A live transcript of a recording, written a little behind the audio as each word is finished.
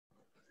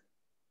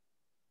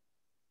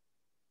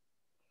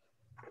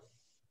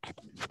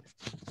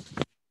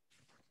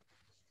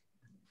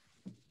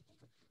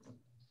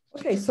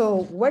Okay,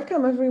 so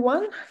welcome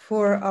everyone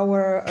for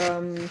our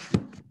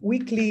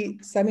weekly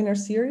seminar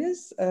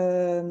series,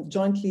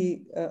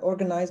 jointly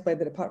organized by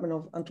the Department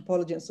of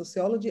Anthropology and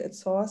Sociology at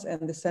SOAS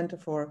and the Center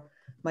for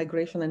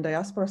Migration and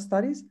Diaspora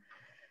Studies.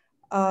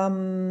 I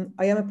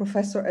am a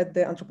professor at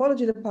the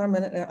Anthropology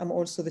Department, and I'm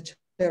also the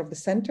chair of the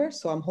center,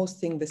 so I'm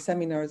hosting the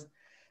seminars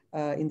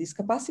in this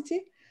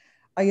capacity.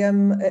 I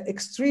am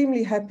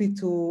extremely happy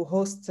to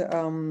host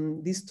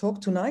this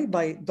talk tonight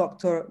by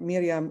Dr.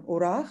 MIRIYAM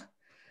AOURAGH,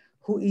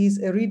 who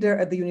is a reader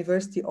at the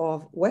University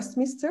of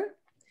Westminster.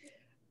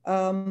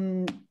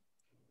 Her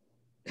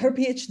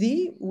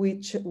PhD,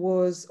 which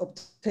was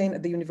obtained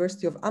at the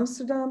University of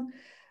Amsterdam,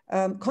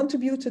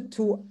 contributed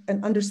to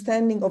an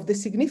understanding of the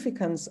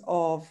significance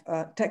of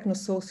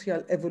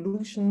technosocial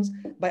evolutions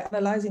by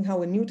analyzing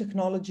how a new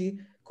technology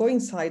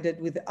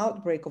coincided with the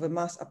outbreak of a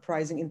mass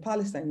uprising in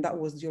Palestine. That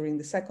was during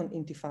the second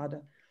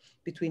Intifada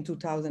between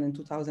 2000 and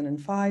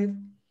 2005.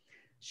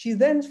 She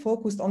then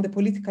focused on the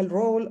political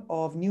role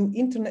of new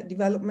internet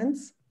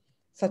developments,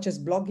 such as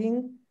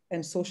blogging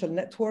and social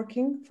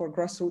networking for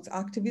grassroots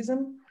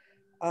activism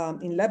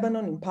in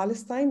Lebanon, in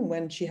Palestine,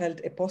 when she held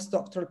a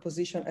postdoctoral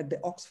position at the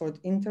Oxford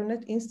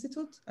Internet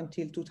Institute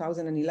until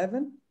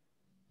 2011.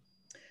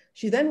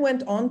 She then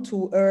went on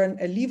to earn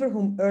a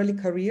Leverhulme Early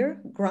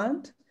Career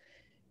Grant,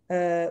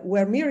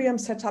 where MIRIYAM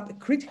set up a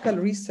critical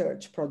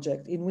research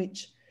project in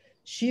which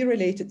she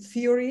related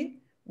theory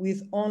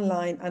with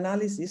online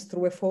analysis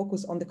through a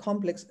focus on the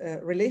complex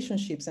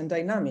relationships and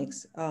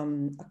dynamics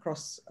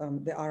across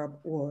the Arab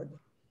world.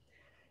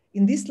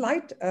 In this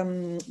light,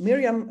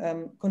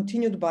 MIRIYAM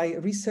continued by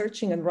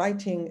researching and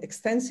writing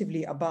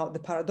extensively about the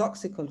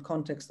paradoxical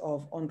context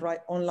of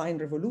online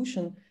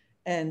revolution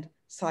and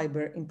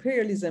cyber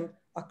imperialism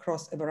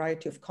across a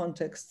variety of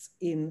contexts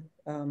in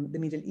the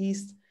Middle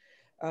East,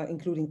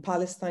 including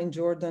Palestine,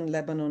 Jordan,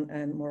 Lebanon,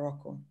 and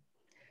Morocco.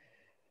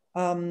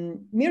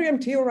 MIRIYAM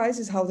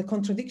theorizes how the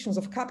contradictions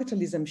of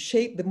capitalism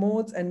shape the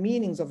modes and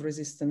meanings of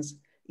resistance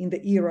in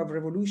the era of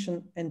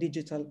revolution and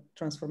digital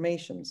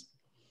transformations.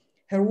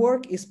 Her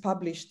work is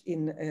published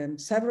in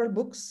several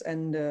books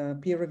and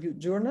peer-reviewed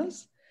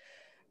journals.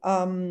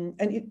 Her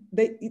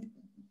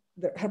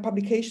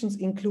publications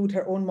include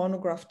her own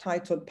monograph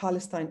titled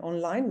Palestine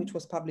Online, which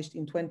was published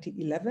in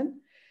 2011.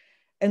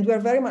 And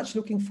we're very much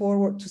looking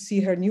forward to see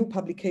her new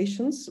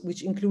publications,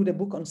 which include a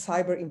book on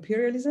cyber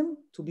imperialism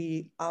to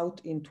be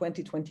out in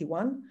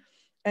 2021,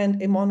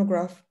 and a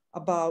monograph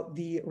about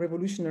the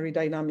revolutionary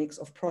dynamics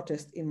of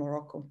protest in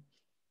Morocco.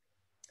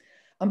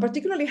 I'm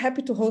particularly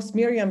happy to host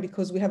MIRIYAM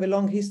because we have a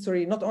long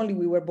history. Not only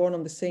we were born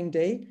on the same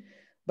day,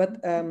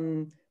 but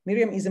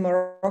MIRIYAM is a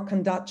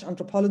Moroccan-Dutch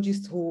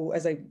anthropologist who,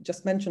 as I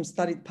just mentioned,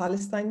 studied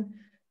Palestine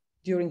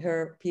during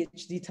her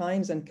PhD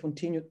times and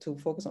continued to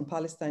focus on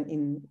Palestine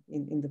in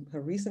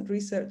her recent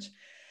research.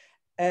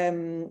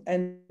 And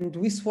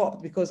we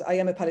swapped because I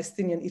am a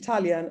Palestinian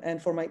Italian,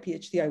 and for my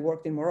PhD, I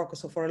worked in Morocco.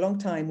 So for a long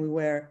time, we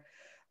were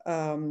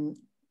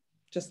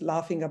just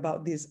laughing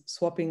about this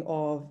swapping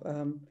of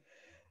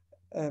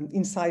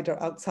insider,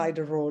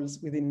 outsider roles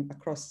within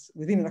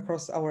and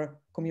across our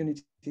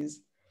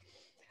communities.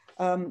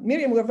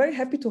 MIRIYAM, we're very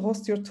happy to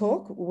host your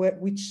talk,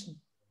 which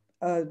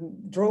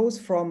draws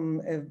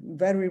from a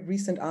very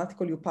recent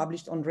article you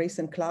published on race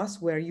and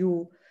class, where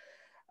you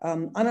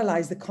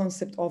analyze the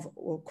concept of,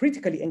 or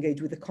critically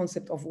engage with the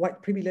concept of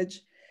white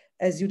privilege,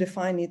 as you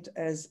define it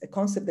as a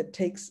concept that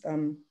takes,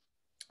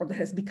 or that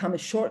has become a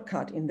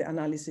shortcut in the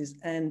analysis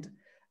and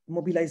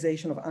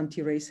mobilization of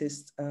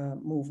anti-racist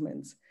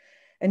movements.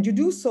 And you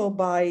do so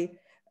by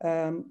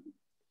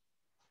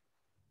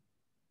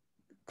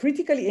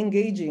critically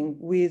engaging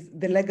with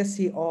the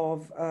legacy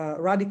of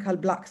radical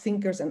Black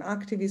thinkers and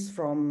activists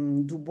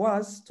from Du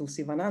Bois to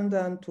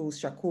Sivanandan to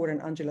Shakur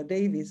and Angela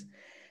Davis.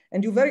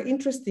 And you very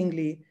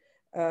interestingly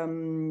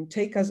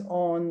take us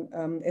on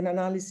an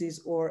analysis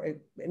or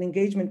an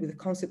engagement with the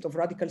concept of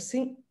radical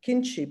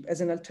kinship as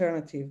an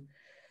alternative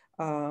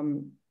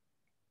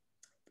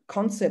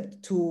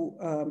concept to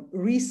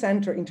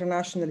recenter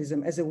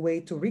internationalism as a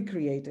way to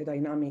recreate a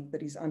dynamic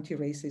that is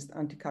anti-racist,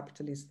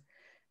 anti-capitalist,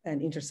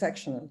 and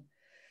intersectional.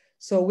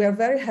 So we are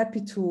very happy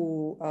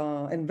to,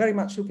 and very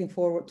much looking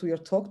forward to your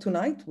talk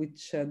tonight,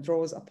 which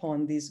draws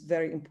upon this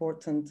very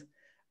important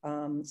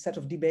set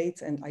of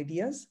debates and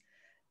ideas.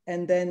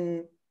 And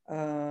then,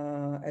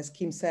 as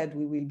Kim said,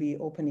 we will be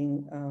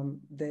opening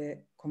the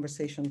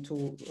conversation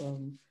to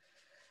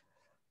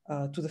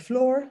the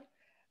floor.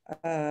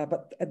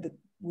 But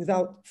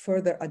without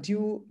further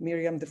ado,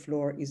 MIRIYAM, the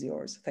floor is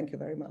yours. Thank you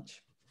very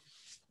much.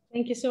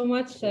 Thank you so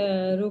much,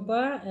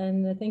 Ruba,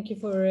 and thank you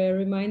for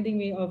reminding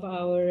me of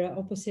our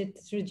opposite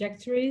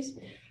trajectories.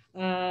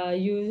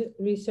 You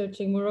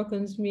researching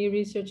Moroccans, me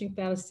researching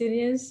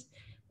Palestinians.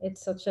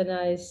 It's such a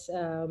nice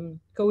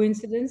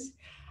coincidence.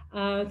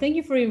 Thank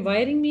you for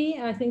inviting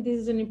me. I think this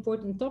is an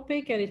important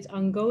topic and it's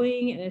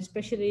ongoing, and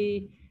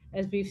especially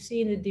as we've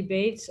seen the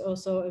debates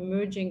also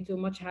emerging to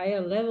much higher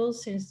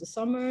levels since the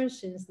summer,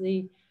 since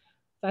the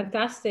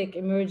fantastic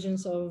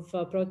emergence of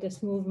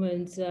protest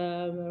movements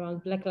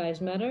around Black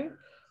Lives Matter.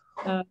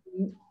 Um,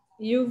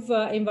 you've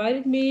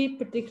invited me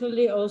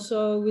particularly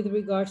also with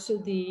regards to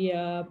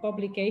the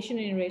publication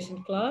in Race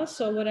and Class.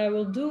 So what I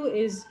will do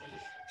is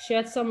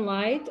shed some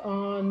light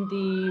on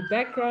the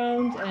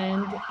background,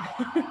 and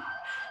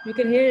you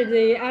can hear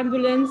the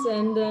ambulance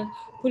and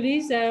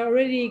police are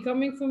already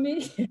coming for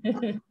me.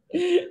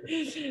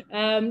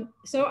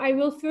 So I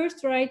will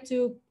first try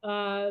to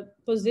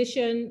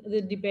position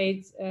the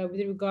debate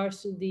with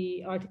regards to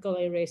the article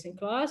in Race and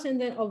Class, and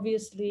then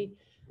obviously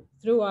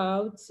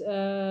throughout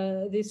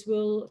this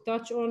will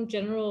touch on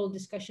general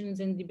discussions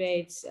and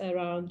debates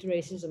around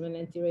racism and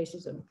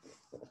anti-racism.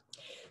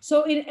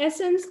 So in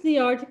essence, the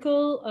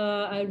article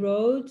I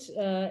wrote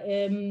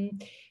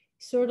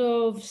sort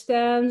of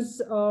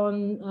stands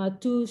on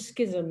two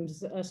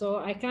schisms. So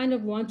I kind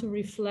of wanted to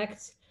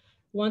reflect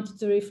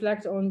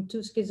on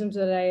two schisms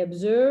that I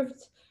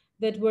observed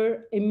that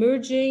were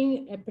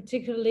emerging,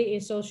 particularly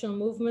in social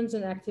movements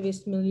and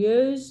activist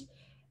milieus,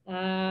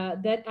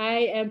 that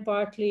I am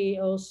partly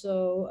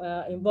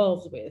also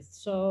involved with.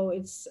 So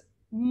it's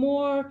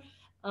more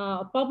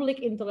public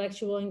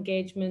intellectual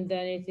engagement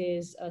than it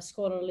is a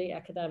scholarly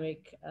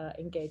academic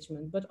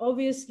engagement. But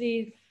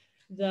obviously,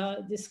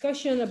 the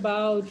discussion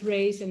about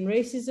race and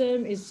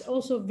racism is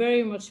also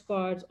very much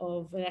part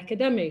of an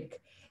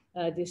academic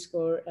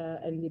discourse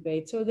and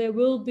debate. So there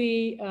will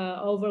be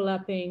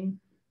overlapping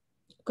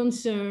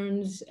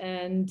concerns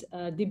and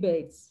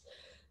debates.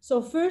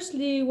 So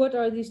firstly, what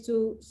are these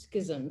two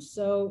schisms?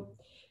 So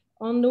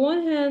on the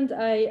one hand,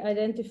 I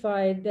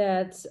identified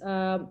that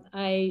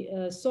I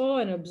saw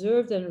and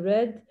observed and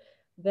read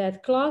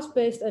that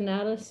class-based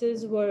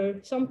analysis were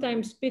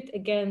sometimes pit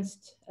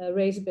against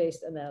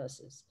race-based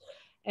analysis.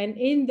 And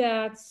in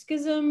that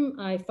schism,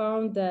 I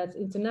found that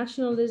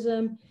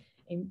internationalism,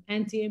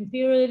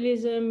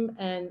 anti-imperialism,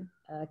 and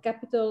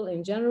capital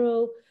in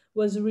general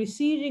was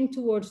receding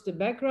towards the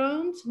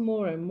background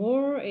more and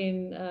more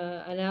in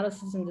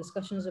analysis and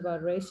discussions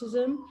about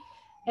racism,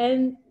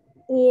 and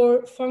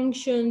or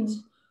functioned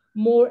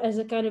more as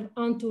a kind of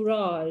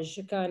entourage,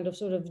 a kind of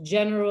sort of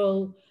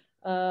general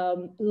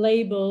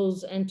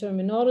labels and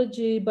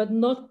terminology, but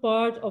not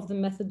part of the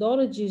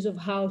methodologies of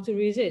how to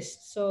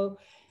resist. So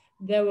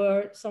there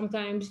were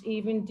sometimes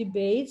even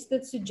debates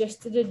that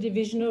suggested a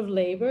division of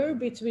labor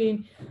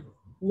between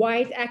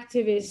white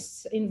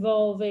activists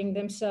involving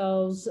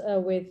themselves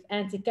with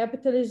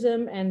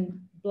anti-capitalism and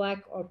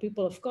Black or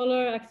people of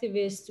color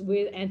activists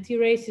with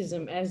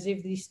anti-racism, as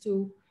if these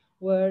two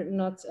were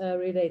not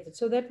related.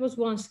 So that was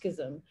one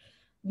schism.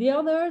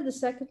 The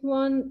second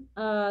one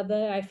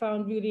that I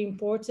found really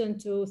important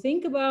to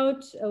think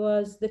about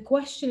was the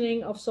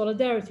questioning of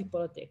solidarity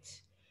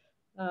politics.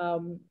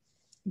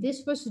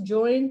 This was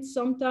joined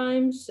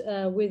sometimes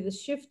with a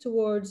shift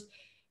towards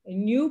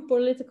new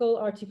political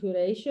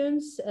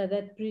articulations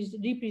that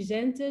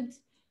represented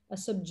a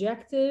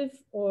subjective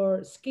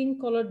or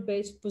skin-colored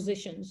based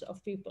positions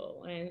of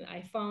people. And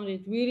I found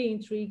it really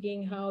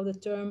intriguing how the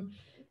term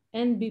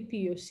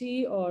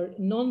NBPOC, or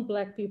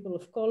non-Black people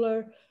of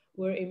color,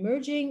 were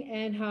emerging,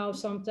 and how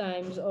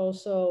sometimes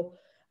also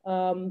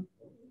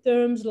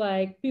terms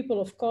like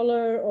people of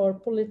color or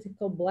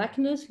political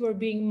Blackness were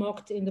being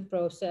mocked in the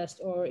process,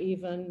 or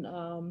even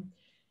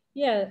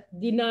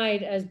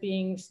denied as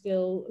being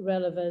still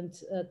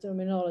relevant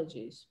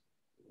terminologies.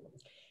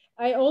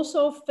 I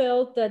also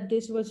felt that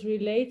this was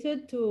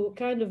related to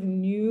kind of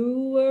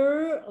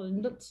newer,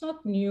 it's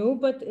not new,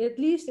 but at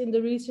least in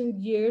the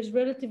recent years,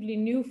 relatively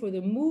new for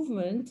the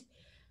movement,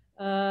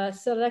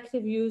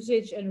 selective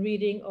usage and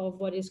reading of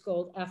what is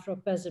called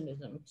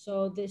Afro-pessimism.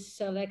 So this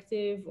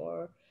selective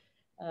or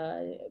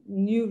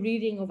new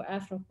reading of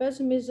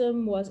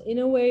Afro-pessimism was in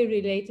a way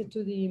related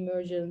to the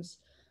emergence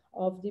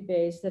of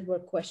debates that were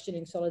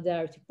questioning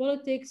solidarity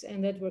politics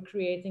and that were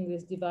creating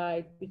this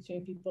divide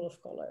between people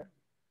of color.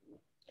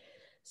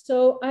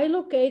 So I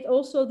locate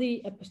also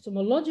the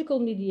epistemological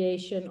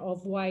mediation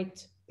of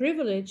white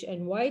privilege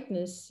and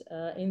whiteness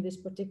in this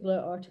particular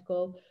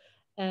article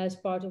as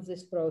part of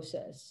this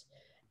process.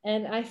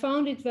 And I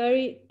found it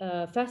very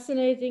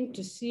fascinating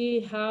to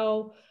see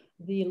how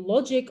the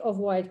logic of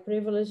white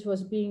privilege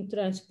was being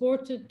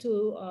transported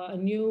to a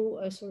new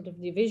sort of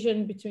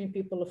division between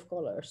people of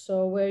color.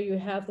 So where you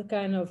have the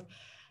kind of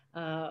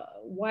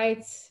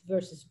white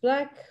versus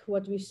Black,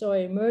 what we saw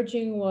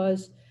emerging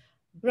was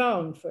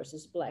brown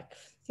versus Black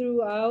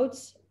throughout,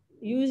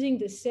 using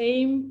the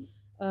same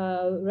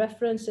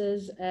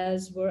references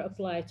as were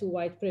applied to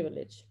white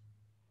privilege.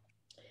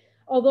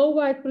 Although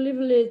white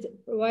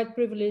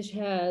privilege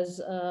has,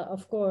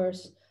 of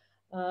course,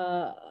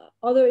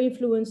 other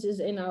influences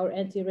in our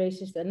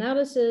anti-racist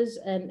analysis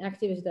and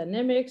activist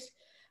dynamics,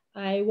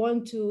 I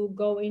want to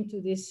go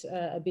into this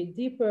a bit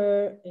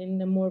deeper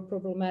in a more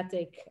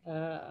problematic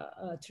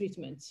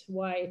treatment,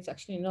 why it's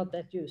actually not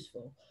that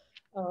useful.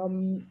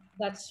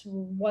 That's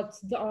what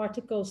the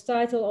article's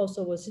title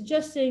also was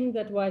suggesting,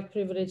 that white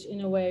privilege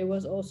in a way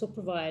was also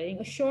providing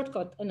a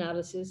shortcut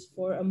analysis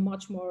for a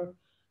much more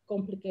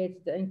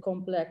complicated and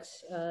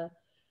complex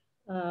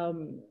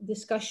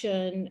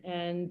discussion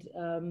and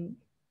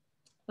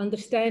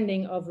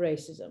understanding of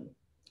racism.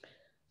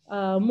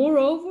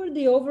 Moreover,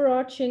 the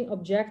overarching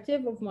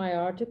objective of my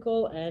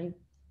article and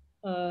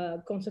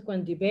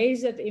consequent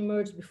debates that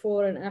emerged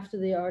before and after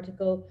the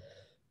article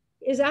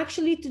is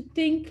actually to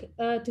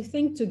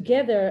think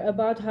together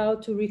about how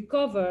to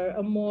recover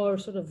a more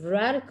sort of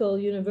radical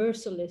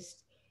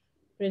universalist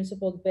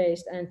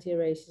principle-based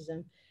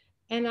anti-racism.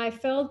 And I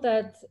felt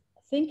that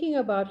thinking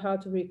about how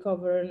to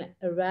recover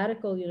a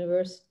radical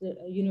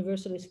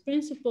universalist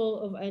principle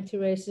of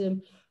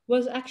anti-racism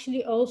was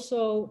actually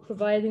also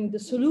providing the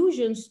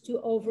solutions to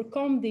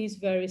overcome these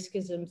various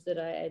schisms that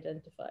I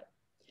identified.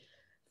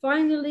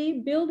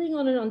 Finally, building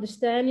on an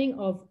understanding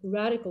of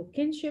radical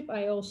kinship,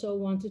 I also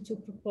wanted to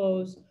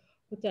propose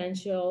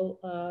potential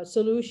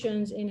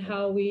solutions in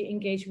how we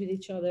engage with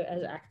each other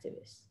as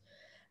activists.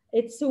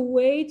 It's a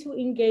way to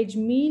engage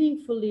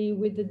meaningfully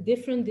with the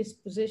different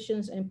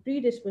dispositions and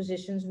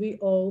predispositions we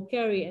all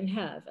carry and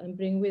have and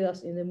bring with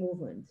us in the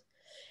movement.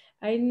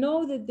 I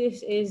know that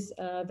this is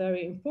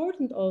very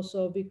important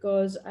also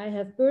because I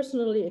have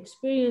personally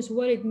experienced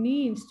what it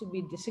means to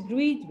be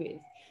disagreed with,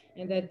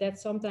 and that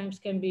sometimes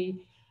can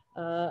be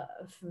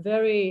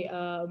very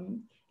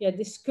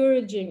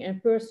discouraging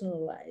and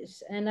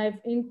personalized. And I've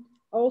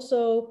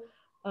also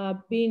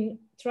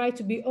tried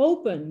to be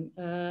open.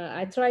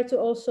 I try to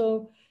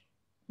also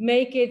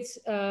make it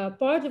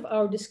part of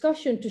our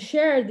discussion to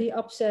share the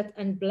upset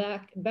and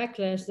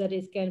backlash that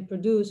it can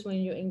produce when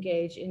you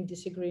engage in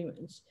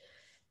disagreements.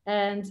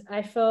 And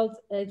I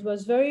felt it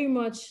was very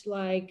much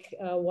like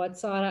what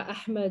Sarah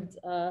Ahmed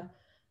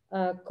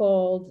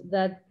called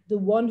that the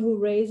one who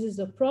raises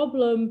the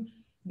problem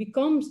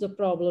becomes the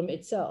problem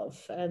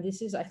itself. And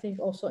this is, I think,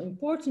 also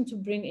important to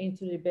bring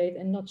into debate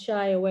and not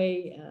shy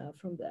away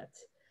from that.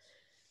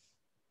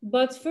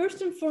 But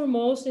first and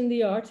foremost, in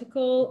the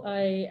article,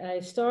 I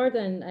start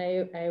and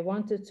I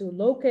wanted to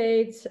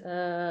locate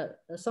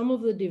some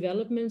of the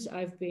developments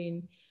I've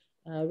been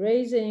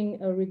raising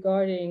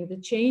regarding the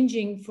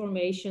changing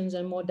formations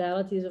and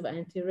modalities of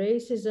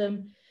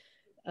anti-racism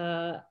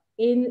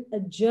in a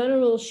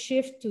general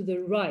shift to the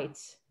right.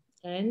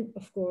 And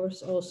of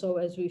course, also,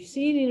 as we've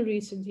seen in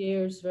recent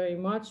years, very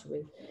much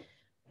with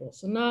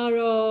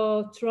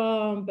Bolsonaro,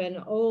 Trump, and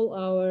all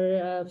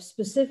our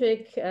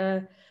specific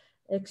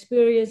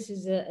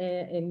experiences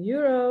in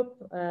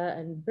Europe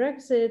and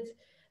Brexit,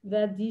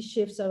 that these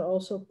shifts are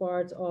also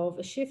part of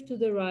a shift to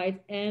the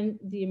right and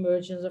the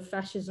emergence of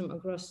fascism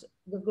across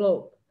the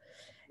globe.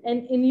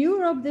 And in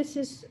Europe, this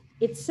is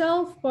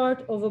itself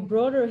part of a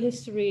broader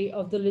history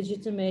of the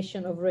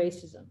legitimation of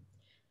racism.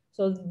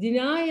 So the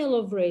denial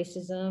of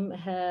racism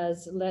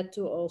has led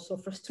to also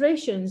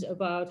frustrations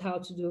about how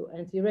to do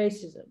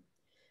anti-racism.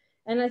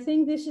 And I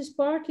think this is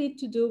partly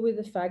to do with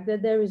the fact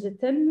that there is a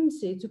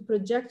tendency to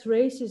project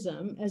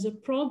racism as a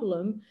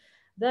problem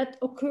that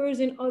occurs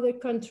in other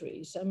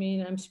countries. I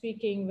mean, I'm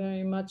speaking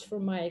very much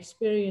from my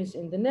experience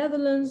in the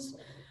Netherlands,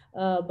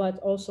 but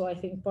also I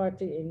think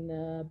partly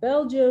in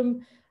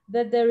Belgium,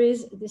 that there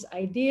is this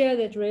idea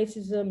that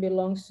racism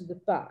belongs to the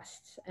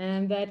past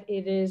and that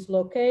it is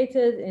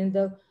located in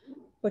the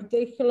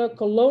particular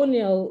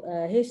colonial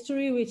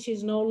history, which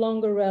is no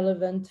longer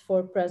relevant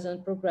for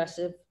present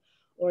progressive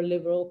or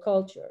liberal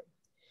culture.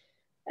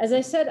 As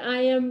I said, I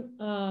am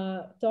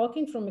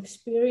talking from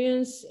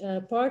experience,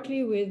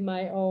 partly with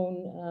my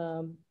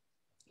own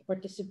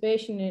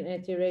participation in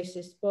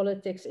anti-racist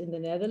politics in the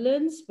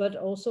Netherlands, but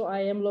also I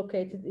am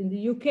located in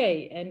the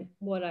UK. And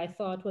what I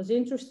thought was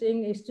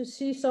interesting is to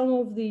see some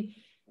of the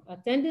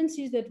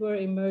tendencies that were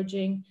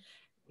emerging,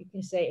 you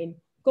can say in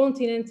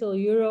continental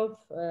Europe,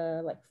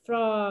 like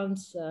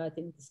France, I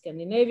think the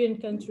Scandinavian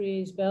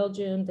countries,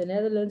 Belgium, the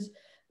Netherlands,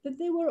 that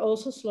they were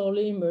also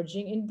slowly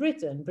emerging in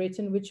Britain,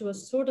 which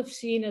was sort of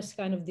seen as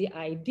kind of the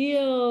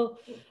ideal,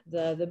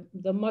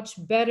 the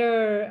much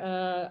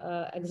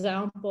better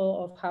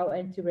example of how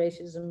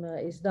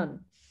anti-racism is done.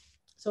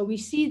 So we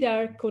see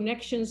there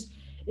connections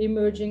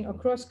emerging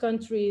across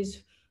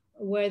countries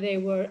where they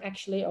were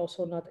actually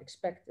also not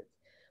expected.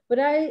 But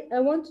I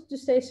wanted to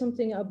say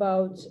something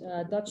about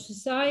Dutch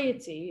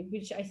society,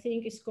 which I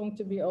think is going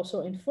to be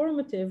also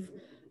informative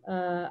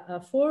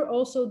for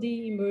also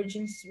the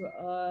emergence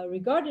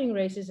regarding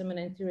racism and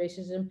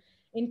anti-racism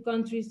in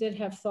countries that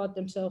have thought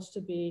themselves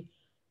to be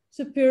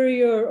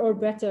superior or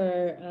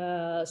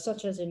better,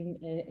 such as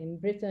in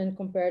Britain,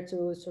 compared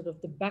to sort of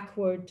the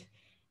backward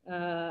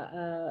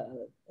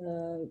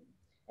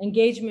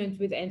engagement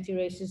with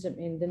anti-racism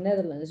in the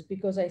Netherlands,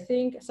 because I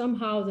think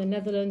somehow the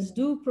Netherlands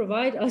do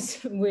provide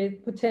us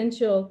with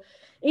potential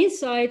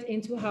insight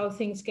into how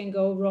things can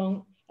go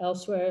wrong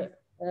elsewhere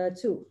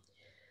too.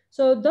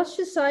 So Dutch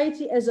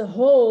society as a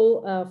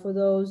whole, for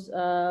those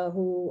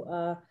who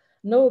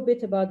know a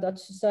bit about Dutch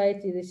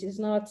society, this is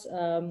not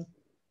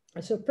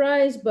a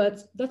surprise, but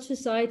Dutch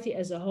society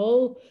as a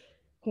whole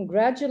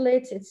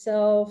congratulates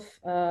itself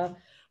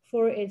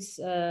for its,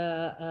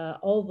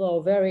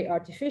 although very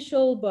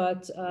artificial,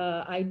 but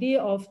idea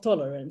of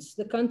tolerance,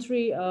 the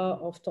country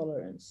of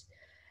tolerance.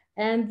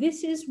 And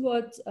this is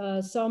what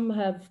some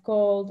have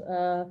called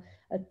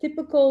a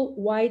typical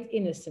white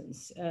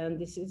innocence. And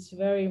this is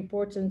very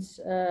important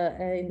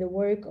in the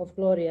work of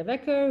Gloria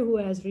Wekker, who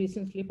has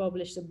recently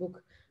published a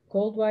book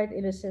called White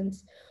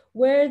Innocence,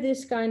 where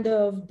this kind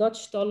of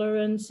Dutch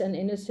tolerance and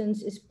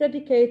innocence is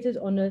predicated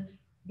on a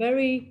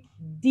very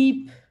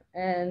deep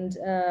and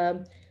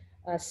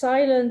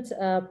silent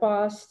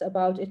past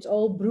about its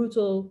own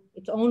brutal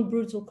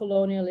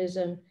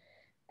colonialism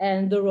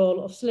and the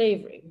role of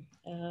slavery.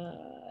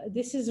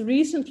 This is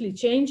recently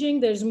changing.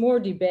 There's more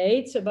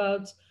debates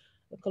about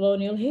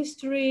colonial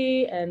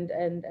history and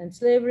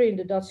slavery in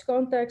the Dutch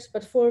context,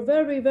 but for a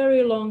very,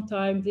 very long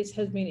time, this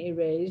has been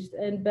erased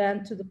and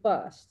banned to the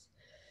past.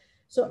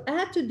 So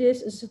add to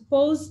this a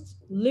supposed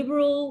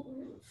liberal,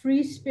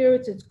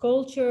 free-spirited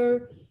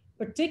culture,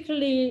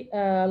 particularly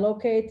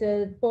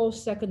located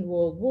post-Second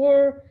World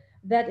War,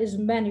 that is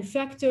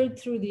manufactured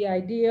through the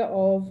idea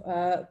of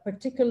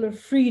particular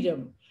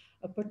freedom,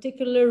 a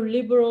particular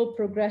liberal,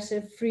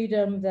 progressive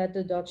freedom that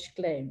the Dutch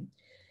claim.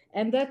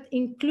 And that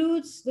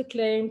includes the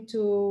claim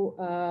to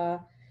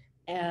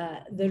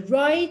the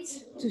right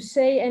to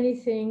say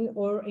anything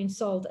or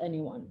insult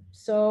anyone.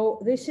 So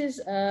this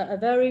is a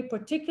very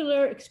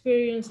particular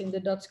experience in the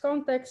Dutch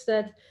context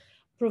that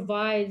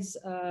provides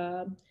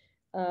a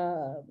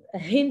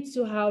hint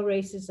to how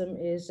racism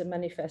is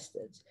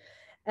manifested.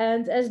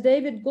 And as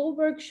David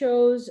Goldberg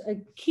shows, a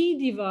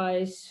key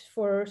device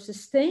for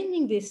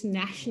sustaining this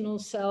national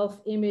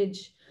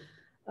self-image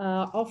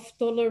of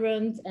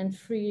tolerant and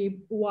free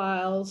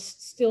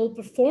whilst still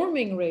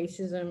performing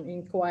racism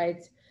in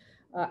quite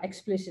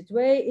explicit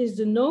way is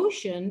the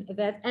notion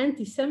that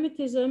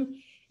anti-Semitism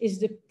is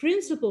the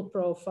principal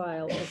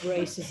profile of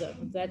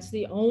racism. That's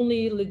the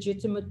only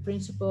legitimate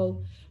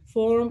principal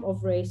form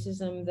of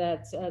racism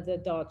that the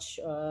Dutch,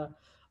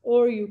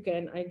 or you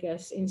can, I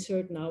guess,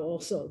 insert now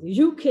also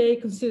the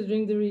UK,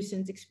 considering the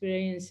recent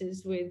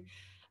experiences with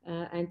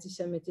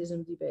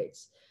anti-Semitism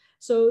debates.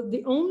 So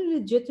the only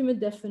legitimate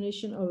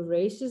definition of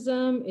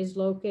racism is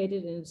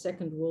located in the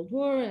Second World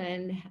War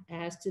and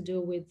has to do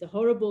with the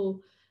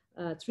horrible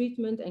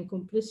treatment and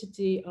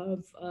complicity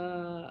of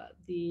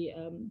the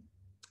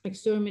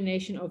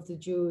extermination of the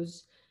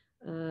Jews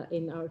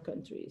in our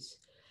countries.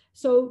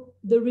 So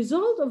the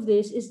result of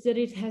this is that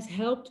it has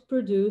helped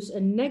produce a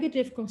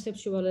negative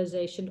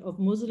conceptualization of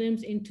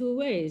Muslims in two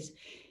ways.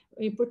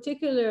 In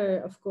particular,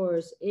 of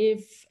course,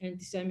 if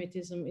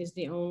anti-Semitism is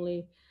the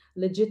only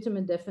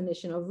legitimate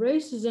definition of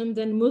racism,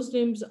 then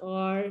Muslims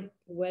are,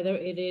 whether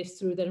it is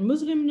through their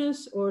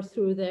Muslimness or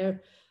through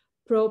their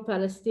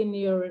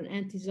pro-Palestinian and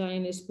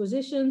anti-Zionist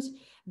positions,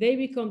 they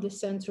become the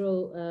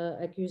central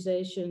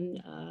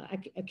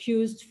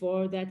accused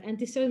for that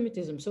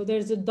anti-Semitism. So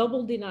there's a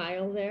double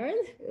denial there.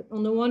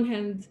 On the one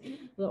hand,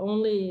 the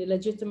only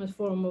legitimate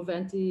form of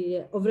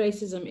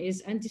racism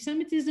is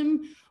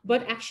anti-Semitism,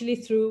 but actually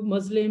through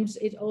Muslims,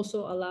 it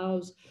also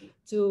allows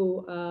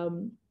to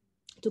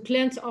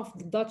cleanse off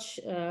the Dutch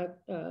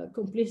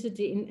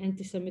complicity in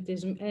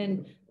anti-Semitism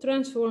and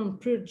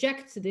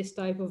project this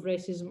type of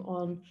racism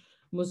on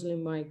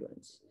Muslim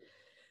migrants.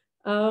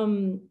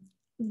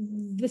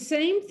 The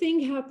same thing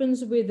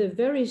happens with a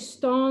very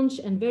staunch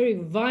and very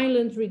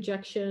violent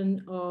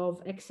rejection of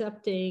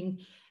accepting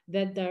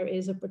that there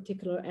is a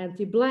particular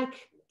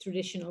anti-Black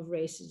tradition of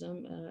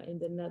racism in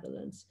the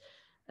Netherlands.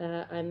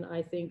 And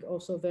I think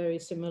also very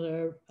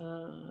similar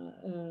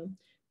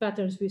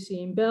patterns we see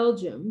in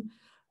Belgium.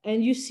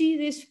 And you see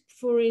this,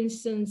 for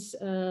instance,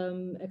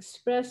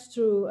 expressed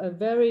through a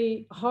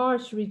very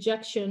harsh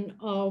rejection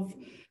of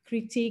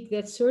critique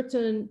that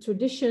certain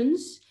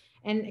traditions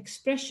and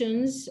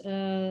expressions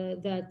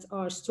that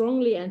are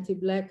strongly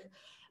anti-Black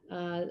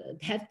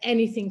have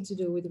anything to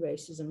do with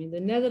racism. In the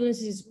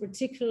Netherlands, is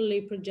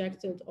particularly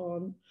projected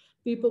on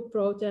people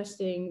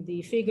protesting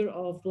the figure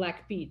of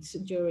Black Pete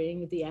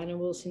during the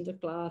annual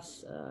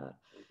Sinterklaas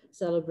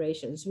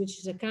celebrations, which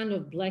is a kind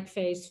of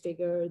blackface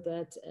figure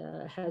that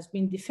has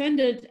been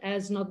defended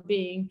as not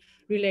being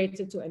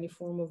related to any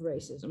form of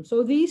racism.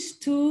 So these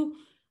two,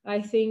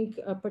 I think,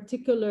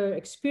 particular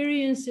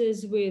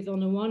experiences with, on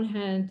the one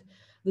hand,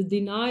 the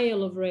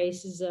denial of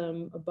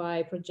racism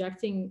by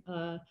projecting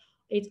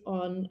it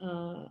on,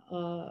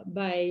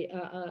 by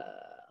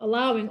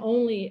allowing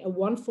only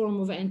one form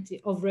of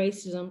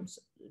racism,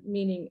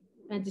 meaning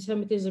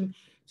anti-Semitism,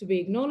 to be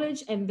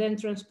acknowledged, and then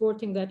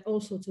transporting that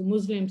also to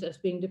Muslims as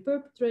being the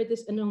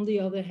perpetrators. And on the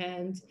other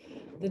hand,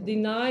 the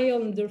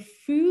denial and the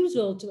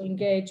refusal to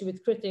engage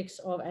with critics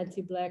of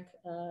anti-Black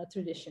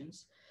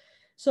traditions.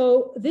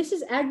 So this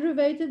is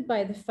aggravated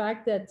by the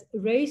fact that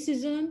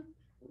racism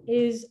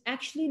is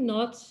actually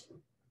not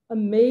a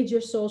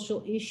major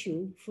social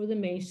issue for the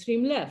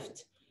mainstream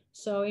left.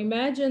 So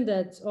imagine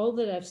that all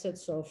that I've said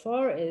so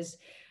far is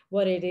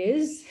what it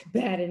is,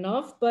 bad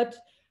enough, but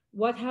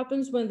what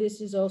happens when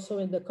this is also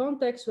in the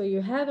context where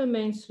you have a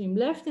mainstream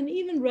left and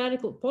even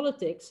radical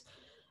politics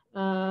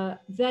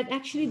that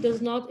actually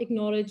does not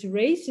acknowledge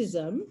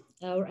racism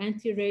or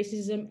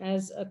anti-racism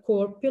as a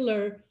core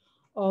pillar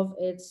of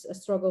its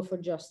struggle for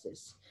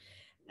justice.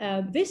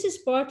 This is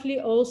partly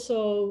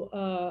also,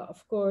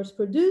 of course,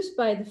 produced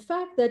by the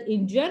fact that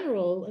in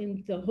general,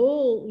 in the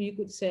whole, you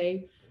could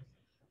say,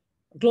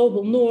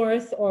 global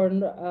north, or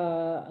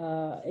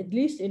at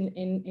least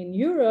in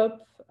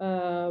Europe,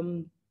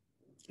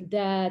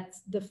 that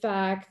the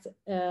fact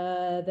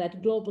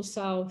that global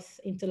south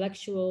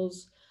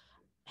intellectuals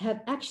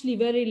have actually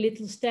very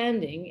little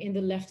standing in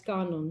the left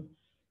canon.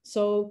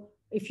 So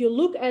if you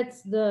look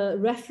at the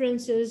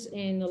references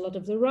in a lot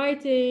of the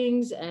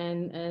writings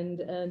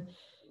and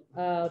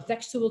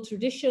textual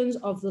traditions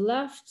of the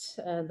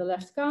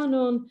left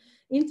canon,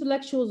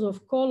 intellectuals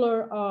of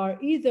color are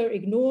either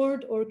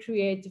ignored or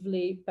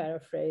creatively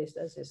paraphrased,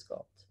 as is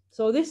called.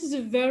 So this is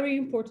a very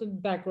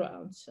important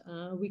background.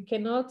 We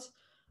cannot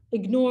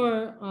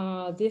ignore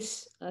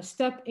this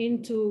step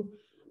into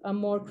a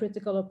more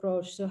critical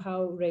approach to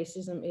how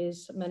racism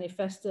is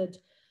manifested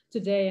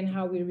today and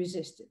how we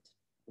resist it.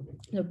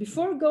 Now,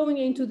 before going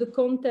into the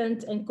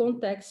content and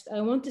context,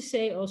 I want to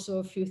say also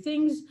a few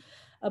things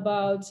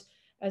about,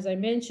 as I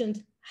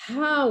mentioned,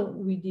 how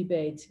we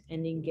debate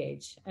and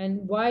engage,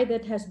 and why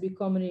that has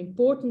become an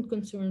important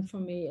concern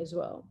for me as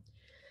well.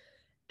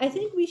 I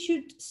think we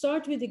should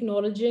start with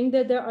acknowledging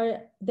that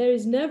there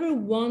is never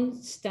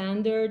one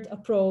standard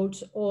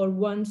approach or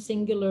one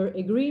singular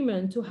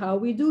agreement to how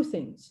we do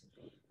things.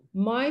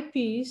 My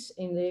piece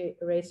in the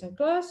Race and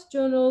Class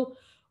Journal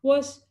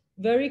was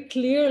very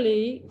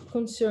clearly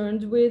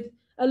concerned with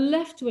a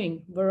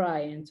left-wing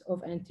variant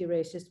of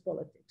anti-racist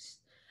politics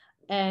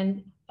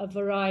and a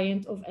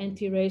variant of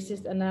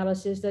anti-racist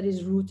analysis that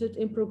is rooted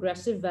in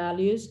progressive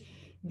values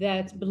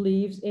that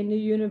believes in the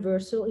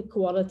universal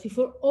equality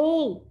for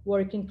all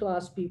working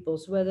class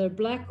peoples, whether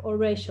Black or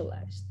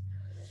racialized.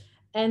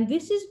 And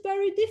this is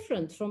very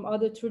different from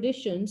other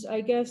traditions, I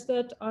guess,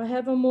 that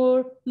have a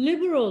more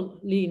liberal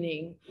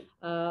leaning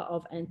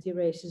of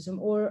anti-racism,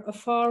 or a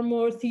far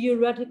more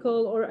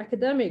theoretical or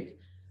academic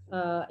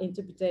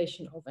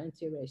interpretation of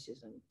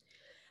anti-racism.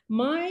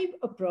 My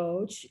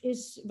approach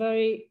is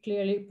very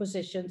clearly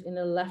positioned in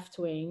a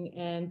left-wing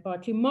and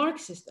partly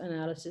Marxist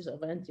analysis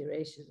of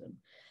anti-racism.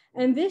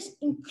 And this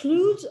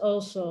includes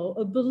also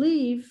a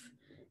belief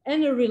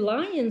and a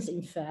reliance,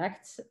 in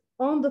fact,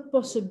 on the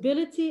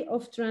possibility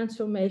of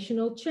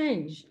transformational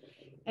change.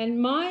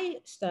 And my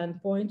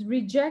standpoint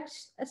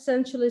rejects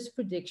essentialist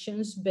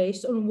predictions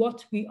based on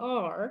what we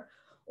are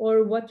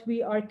or what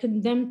we are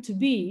condemned to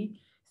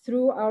be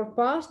through our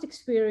past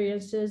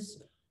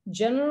experiences,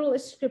 general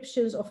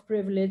ascriptions of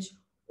privilege,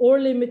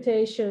 or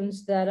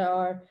limitations that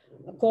are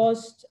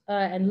caused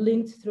and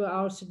linked through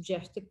our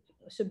subjective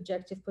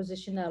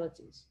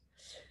positionalities.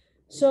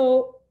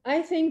 So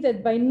I think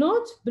that by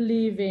not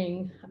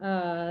believing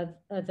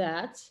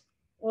that,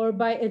 or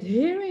by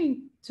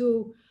adhering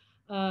to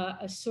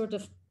a sort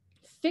of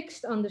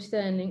fixed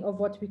understanding of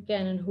what we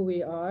can and who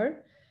we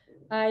are,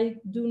 I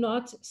do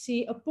not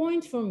see a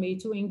point for me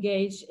to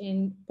engage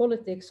in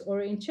politics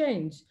or in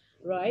change,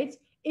 right?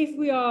 If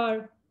we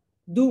are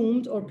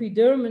doomed or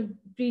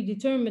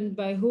predetermined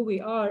by who we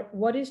are,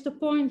 what is the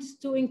point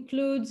to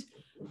include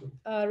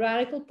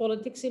radical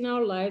politics in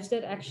our lives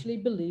that actually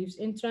believes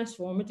in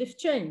transformative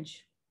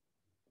change?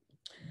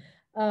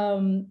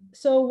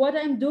 So what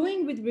I'm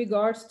doing with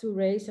regards to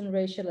race and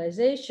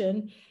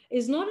racialization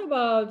is not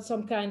about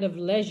some kind of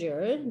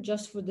leisure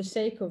just for the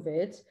sake of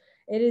it.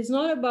 It is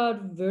not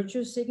about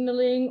virtue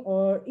signaling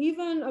or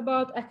even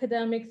about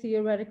academic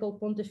theoretical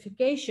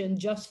pontification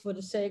just for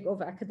the sake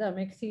of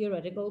academic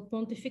theoretical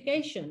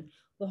pontification.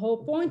 The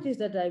whole point is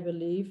that I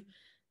believe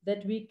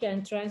that we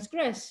can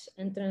transgress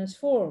and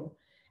transform.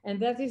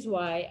 And that is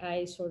why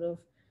I sort of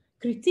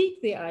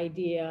critique the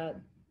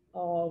idea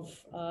of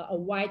a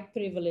white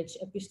privilege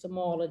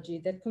epistemology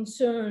that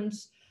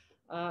concerns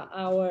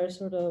our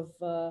sort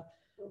of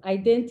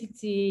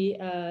identity,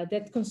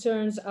 that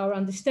concerns our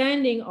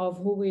understanding of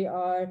who we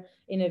are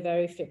in a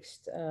very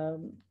fixed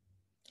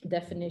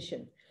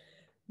definition.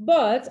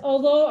 But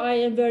although I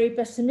am very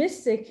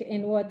pessimistic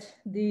in what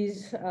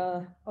these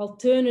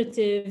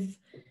alternative,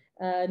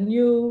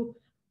 new,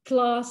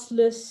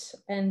 classless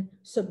and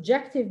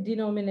subjective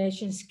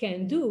denominations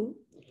can do,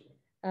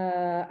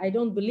 I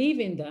don't believe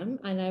in them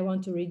and I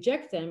want to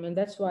reject them, and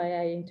that's why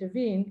I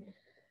intervene.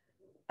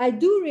 I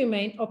do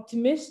remain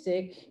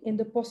optimistic in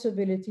the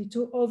possibility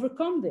to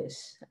overcome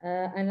this.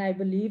 And I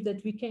believe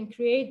that we can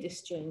create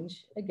this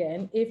change.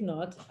 Again, if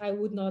not, I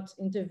would not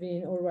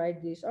intervene or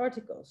write these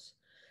articles.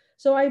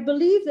 So I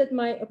believe that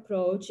my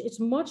approach is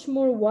much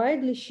more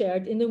widely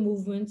shared in the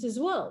movements as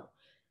well.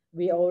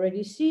 We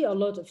already see a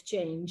lot of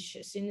change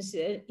since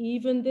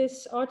even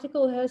this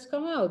article has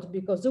come out,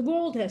 because the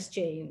world has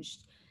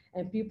changed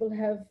and people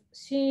have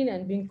seen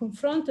and been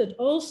confronted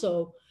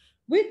also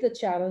with the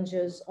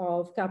challenges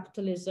of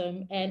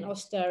capitalism and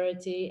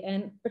austerity,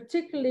 and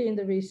particularly in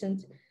the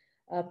recent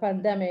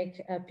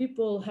pandemic,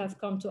 people have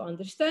come to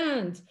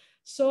understand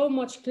so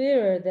much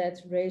clearer that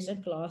race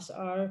and class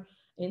are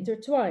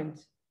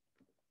intertwined.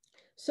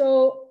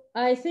 So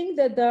I think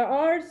that there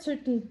are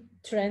certain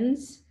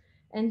trends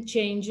and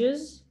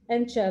changes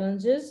and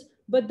challenges,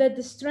 but that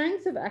the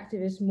strength of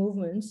activist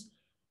movements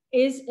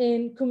is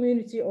in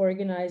community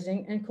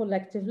organizing and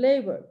collective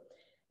labor,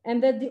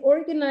 and that the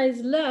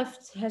organized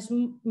left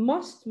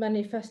must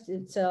manifest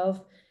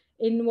itself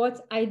in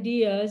what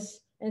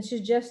ideas and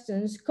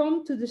suggestions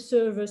come to the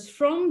surface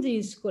from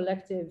these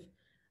collective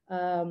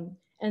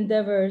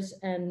endeavors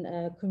and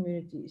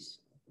communities.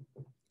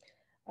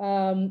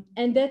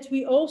 And that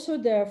we also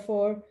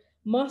therefore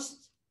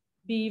must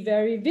be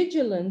very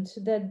vigilant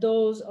that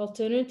those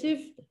alternative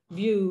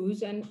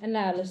views and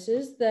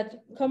analysis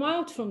that come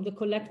out from the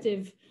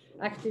collective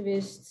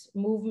activists,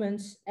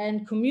 movements,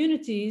 and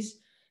communities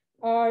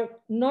are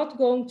not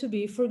going to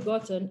be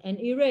forgotten and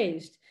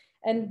erased.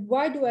 And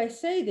why do I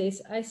say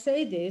this? I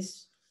say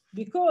this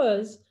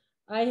because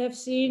I have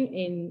seen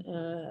in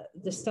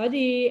the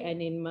study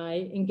and in my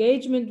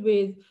engagement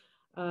with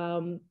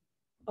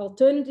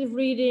alternative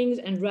readings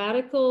and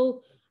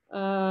radical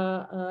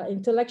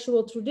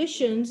intellectual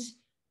traditions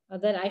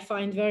that I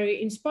find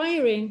very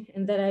inspiring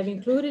and that I've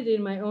included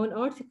in my own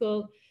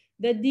article,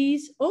 that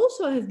these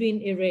also have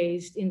been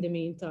erased in the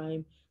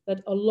meantime,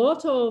 that a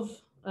lot of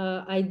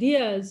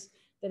ideas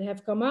that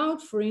have come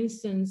out, for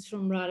instance,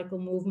 from radical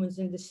movements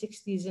in the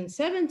 60s and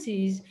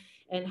 70s,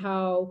 and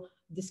how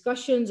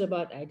discussions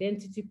about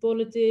identity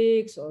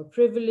politics or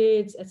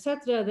privilege,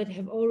 etc., that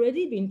have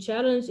already been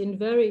challenged in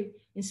very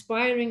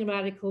inspiring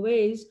radical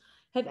ways,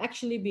 have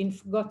actually been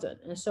forgotten.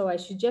 And so I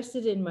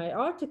suggested in my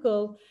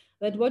article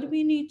that what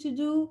we need to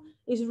do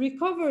is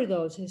recover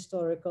those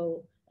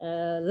historical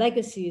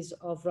legacies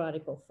of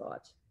radical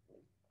thought.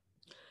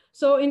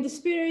 So in the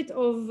spirit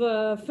of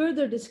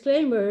further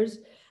disclaimers,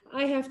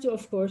 I have to,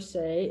 of course,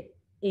 say,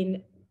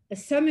 in a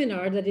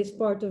seminar that is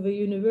part of a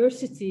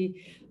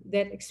university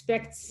that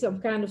expects some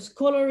kind of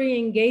scholarly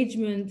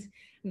engagement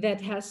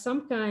that has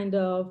some kind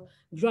of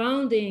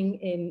grounding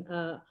in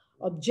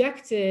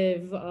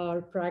objective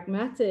or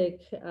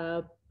pragmatic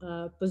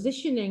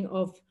positioning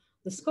of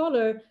the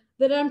scholar,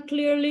 that I'm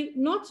clearly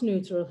not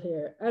neutral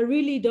here. I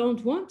really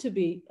don't want to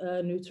be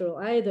neutral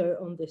either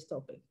on this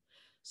topic.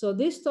 So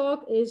this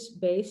talk is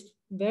based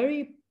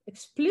very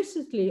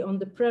explicitly on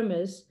the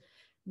premise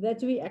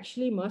that we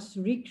actually must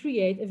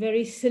recreate a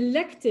very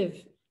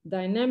selective,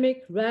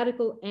 dynamic,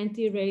 radical,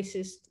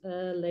 anti-racist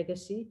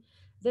legacy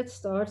that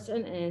starts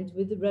and ends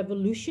with the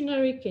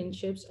revolutionary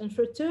kinships and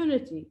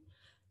fraternity.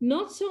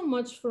 Not so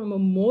much from a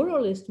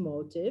moralist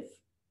motive,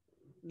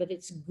 that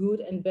it's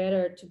good and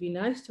better to be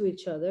nice to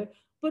each other,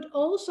 but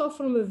also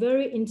from a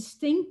very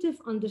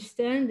instinctive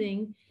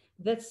understanding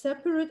that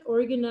separate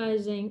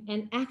organizing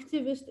and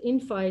activist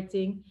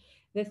infighting,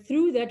 that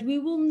through that we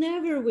will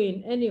never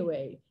win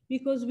anyway,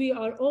 because we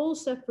are all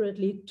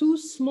separately too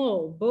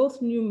small, both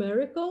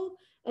numerical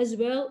as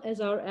well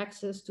as our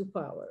access to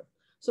power.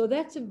 So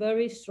that's a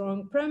very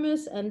strong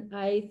premise, and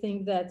I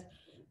think that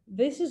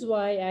this is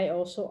why I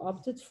also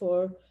opted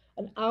for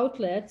an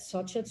outlet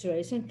such as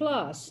Race and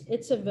Class.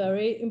 It's a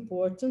very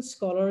important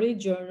scholarly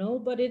journal,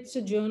 but it's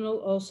a journal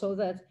also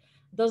that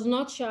does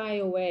not shy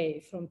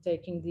away from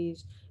taking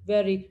these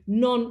very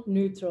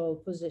non-neutral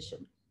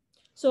positions.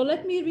 So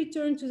let me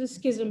return to the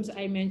schisms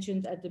I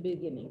mentioned at the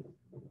beginning.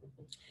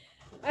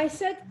 I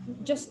said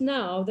just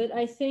now that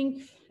I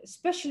think,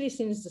 especially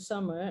since the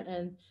summer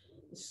and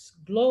this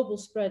global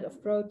spread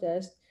of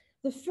protest,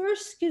 the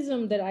first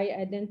schism that I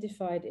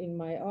identified in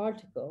my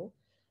article,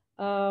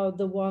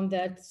 the one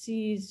that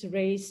sees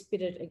race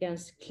pitted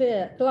against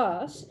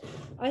class,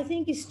 I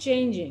think is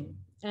changing,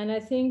 and I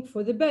think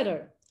for the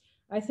better.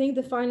 I think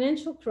the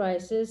financial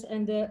crisis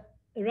and the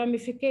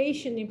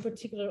ramification in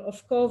particular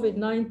of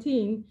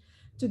COVID-19,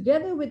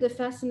 together with the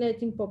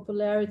fascinating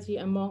popularity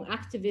among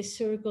activist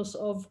circles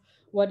of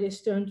what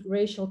is termed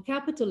racial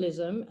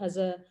capitalism as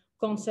a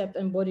concept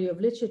and body of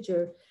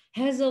literature,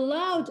 has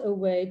allowed a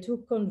way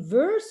to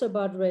converse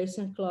about race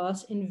and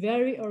class in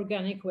very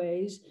organic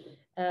ways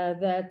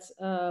that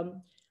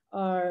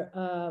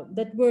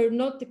were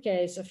not the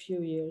case a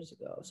few years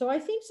ago. So I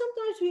think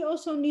sometimes we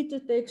also need to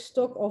take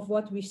stock of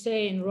what we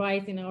say and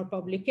write in our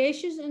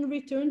publications and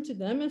return to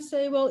them and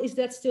say, well, is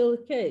that still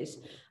the case?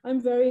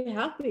 I'm very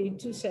happy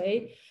to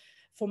say,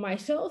 for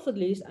myself at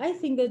least, I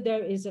think that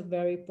there is a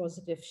very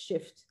positive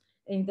shift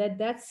in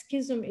that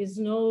schism is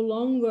no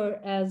longer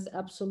as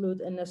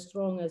absolute and as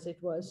strong as it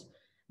was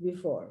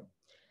before.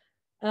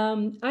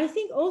 I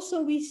think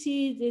also we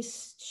see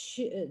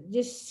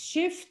this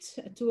shift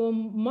to a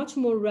much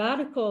more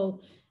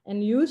radical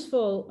and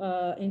useful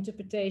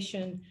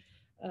interpretation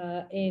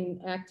in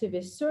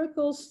activist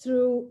circles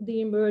through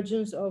the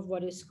emergence of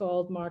what is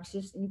called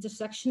Marxist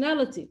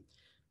intersectionality,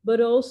 but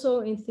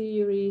also in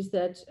theories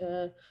that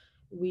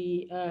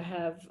we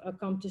have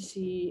come to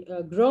see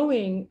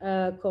growing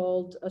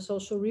called a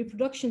social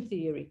reproduction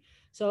theory.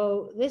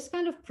 So this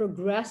kind of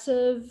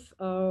progressive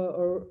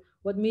or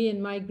what me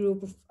and my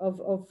group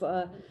of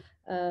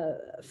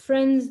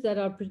friends that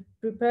are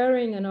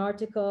preparing an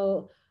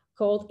article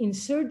called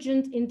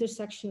Insurgent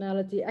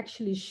Intersectionality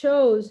actually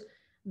shows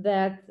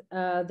that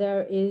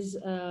there is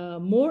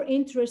more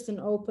interest and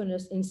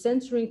openness in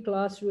censoring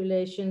class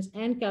relations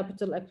and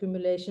capital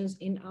accumulations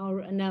in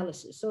our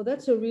analysis. So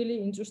that's a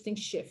really interesting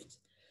shift.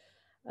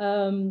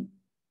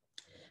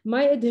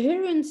 My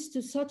adherence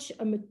to such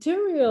a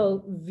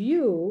materialist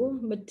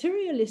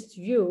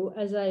view,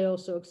 as I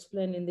also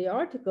explained in the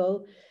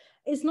article,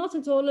 is not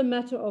at all a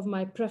matter of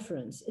my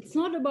preference. It's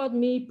not about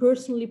me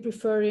personally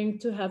preferring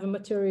to have a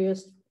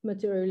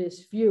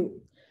materialist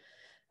view.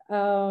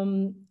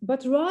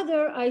 But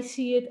rather I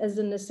see it as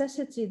a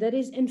necessity that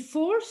is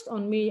enforced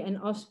on me and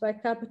us by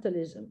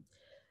capitalism.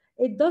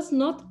 It does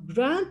not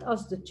grant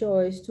us the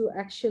choice to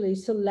actually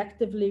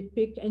selectively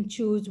pick and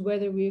choose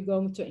whether we're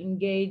going to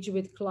engage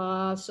with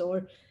class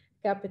or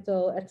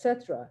capital,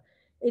 etc.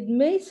 It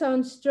may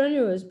sound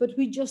strenuous, but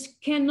we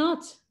just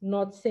cannot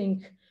not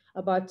think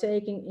about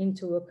taking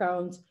into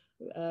account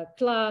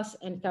class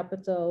and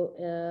capital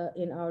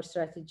in our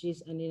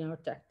strategies and in our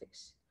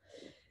tactics.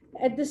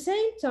 At the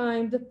same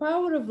time, the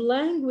power of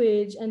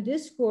language and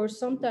discourse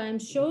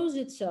sometimes shows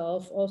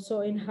itself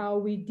also in how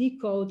we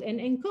decode and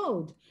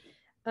encode.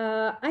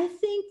 I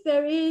think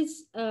there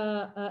is,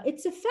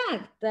 it's a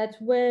fact that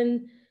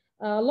when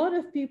a lot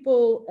of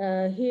people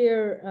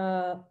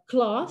hear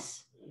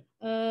class,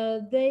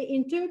 they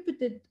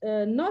interpret it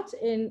not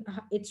in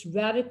its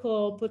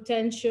radical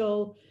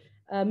potential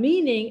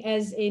meaning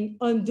as in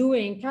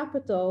undoing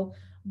capital,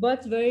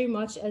 but very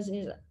much as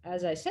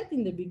I said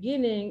in the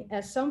beginning,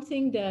 as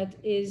something that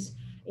is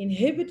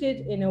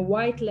inhibited in a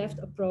white left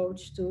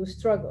approach to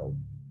struggle.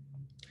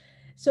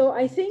 So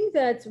I think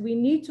that we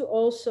need to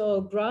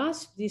also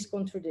grasp these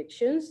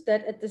contradictions,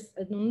 that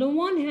on the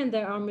one hand,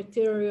 there are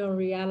material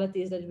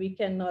realities that we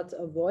cannot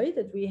avoid,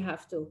 that we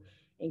have to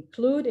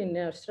include in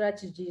our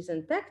strategies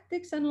and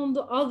tactics. And on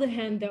the other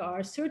hand, there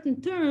are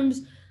certain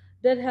terms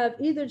that have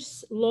either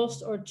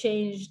lost or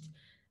changed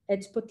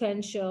its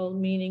potential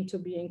meaning to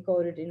be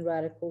encoded in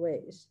radical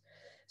ways.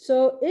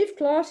 So if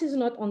class is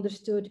not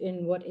understood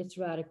in what its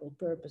radical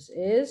purpose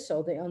is,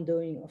 so the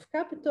undoing of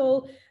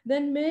capital,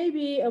 then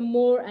maybe a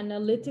more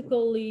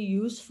analytically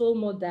useful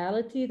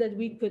modality that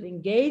we could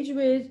engage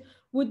with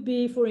would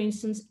be, for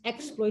instance,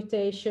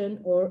 exploitation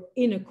or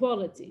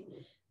inequality.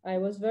 I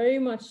was very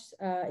much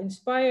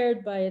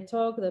inspired by a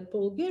talk that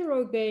Paul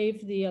Gilroy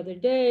gave the other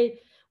day,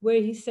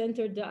 where he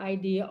centered the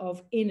idea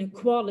of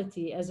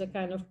inequality as a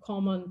kind of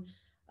common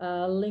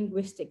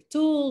linguistic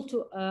tool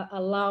to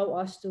allow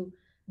us to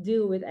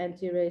deal with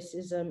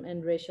anti-racism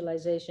and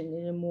racialization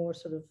in a more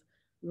sort of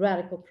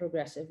radical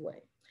progressive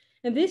way.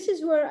 And this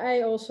is where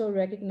I also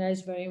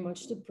recognize very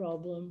much the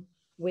problem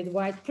with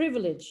white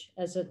privilege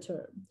as a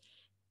term.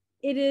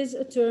 It is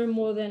a term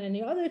more than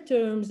any other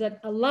terms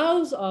that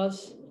allows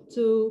us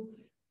to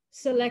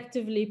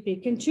selectively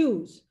pick and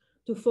choose,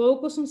 to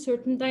focus on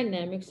certain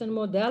dynamics and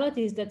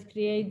modalities that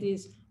create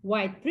this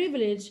white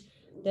privilege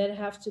that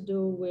have to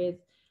do with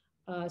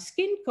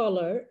skin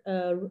color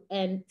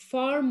and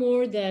far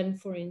more than,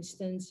 for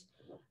instance,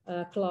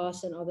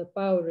 class and other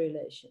power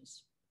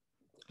relations.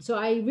 So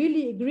I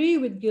really agree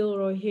with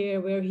Gilroy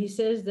here, where he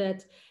says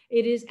that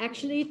it is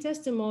actually a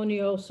testimony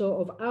also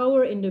of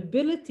our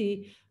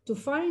inability to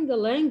find the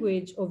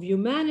language of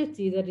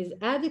humanity that is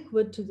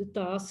adequate to the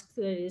task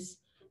that is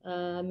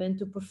meant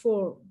to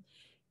perform.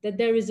 That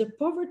there is a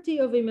poverty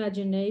of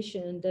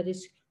imagination that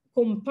is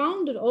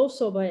compounded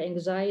also by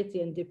anxiety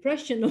and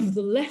depression of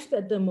the left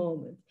at the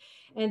moment,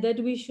 and that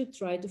we should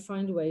try to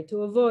find a way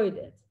to avoid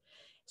it.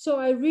 So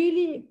I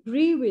really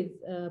agree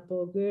with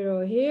Paul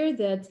Gilroy here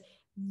that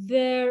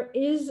there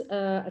is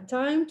a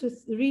time to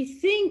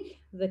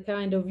rethink the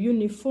kind of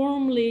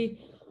uniformly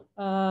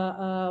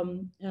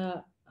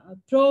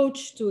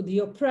approach to the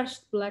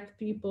oppressed Black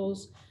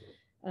peoples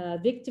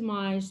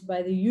victimized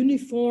by the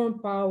uniform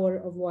power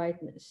of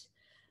whiteness.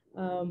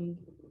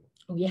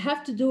 We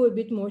have to do a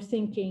bit more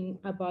thinking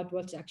about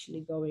what's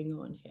actually going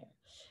on here.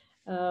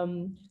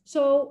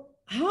 So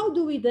how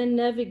do we then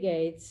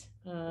navigate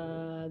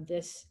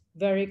this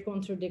very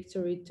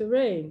contradictory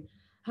terrain?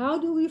 How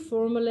do we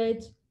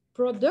formulate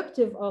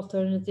productive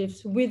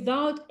alternatives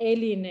without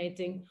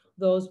alienating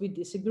those we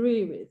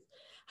disagree with?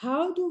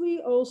 How do we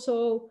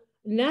also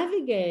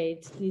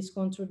navigate these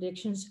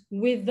contradictions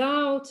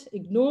without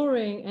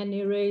ignoring and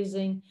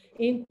erasing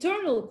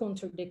internal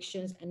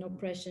contradictions and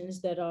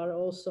oppressions that are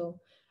also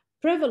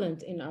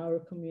prevalent in our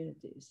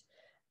communities?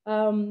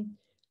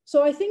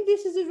 So I think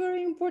this is a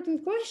very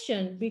important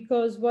question,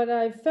 because what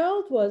I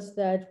felt was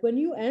that when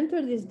you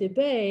enter this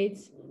debate,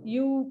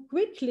 you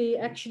quickly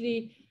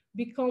actually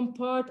become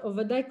part of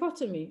a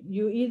dichotomy.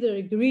 You either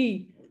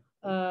agree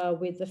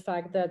with the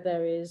fact that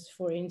there is,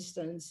 for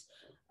instance,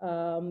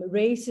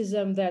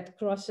 racism that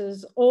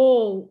crosses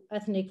all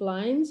ethnic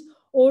lines,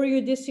 or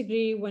you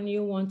disagree when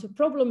you want to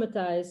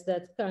problematize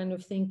that kind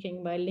of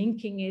thinking by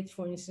linking it,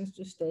 for instance,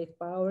 to state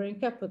power and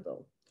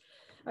capital.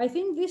 I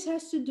think this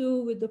has to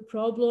do with the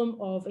problem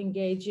of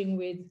engaging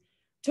with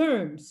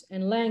terms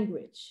and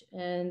language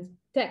and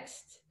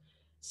text.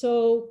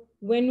 So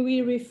when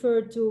we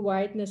refer to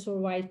whiteness or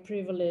white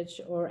privilege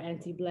or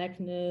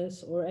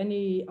anti-Blackness or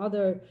any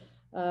other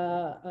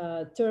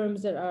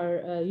terms that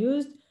are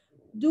used,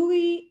 do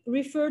we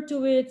refer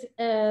to it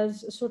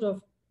as a sort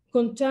of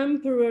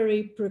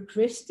contemporary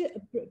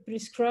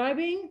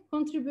prescribing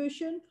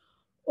contribution,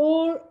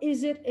 or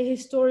is it a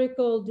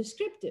historical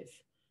descriptive?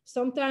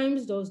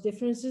 sometimes those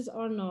differences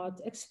are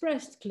not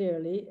expressed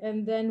clearly,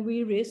 and then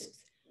we risk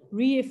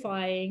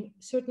reifying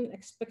certain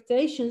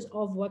expectations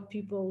of what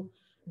people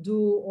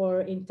do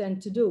or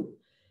intend to do.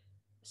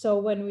 So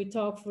when we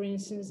talk, for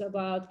instance,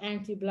 about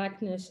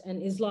anti-Blackness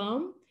and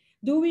Islam,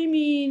 do we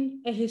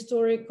mean a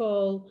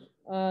historical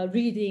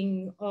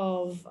reading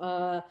of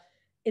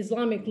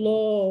Islamic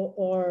law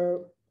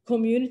or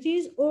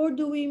communities, or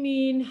do we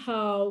mean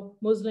how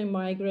Muslim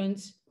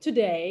migrants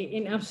today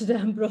in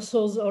Amsterdam,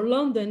 Brussels, or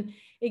London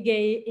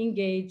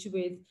engage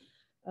with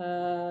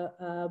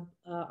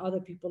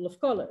other people of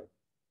color?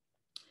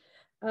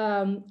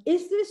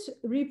 Is this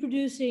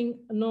reproducing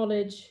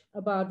knowledge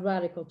about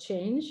radical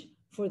change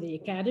for the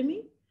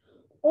academy,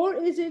 or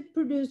is it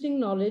producing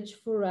knowledge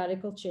for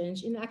radical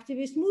change in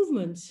activist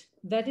movements?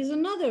 That is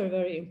another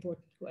very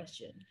important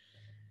question.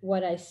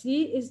 What I see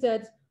is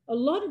that a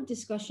lot of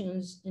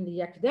discussions in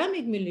the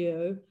academic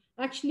milieu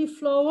actually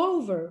flow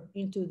over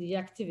into the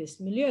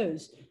activist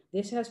milieus.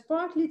 This has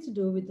partly to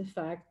do with the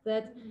fact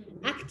that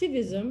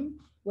activism,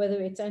 whether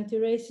it's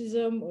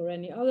anti-racism or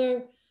any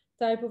other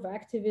type of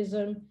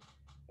activism,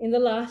 in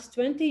the last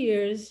 20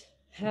 years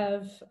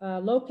have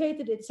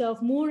located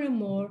itself more and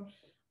more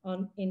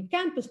in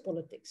campus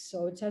politics.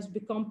 So it has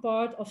become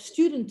part of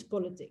student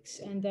politics,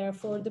 and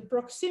therefore the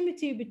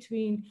proximity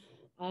between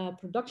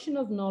production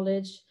of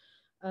knowledge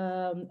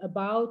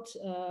about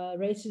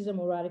racism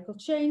or radical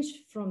change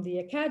from the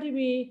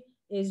academy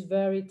is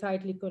very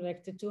tightly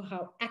connected to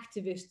how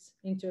activists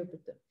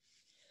interpret them.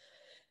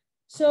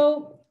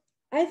 So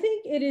I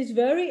think it is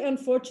very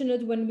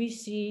unfortunate when we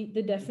see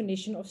the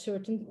definition of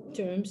certain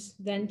terms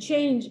then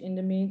change in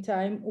the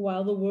meantime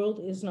while the world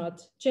is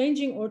not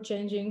changing or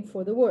changing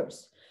for the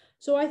worse.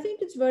 So I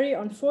think it's very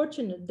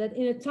unfortunate that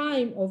in a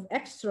time of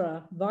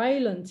extra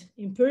violent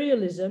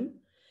imperialism,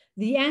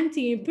 the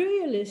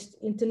anti-imperialist,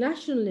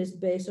 internationalist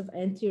base of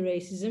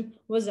anti-racism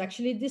was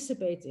actually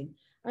dissipating.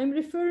 I'm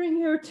referring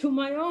here to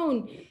my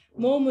own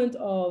moment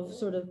of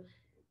sort of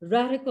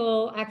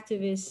radical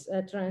activist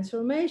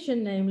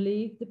transformation,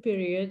 namely the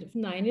period of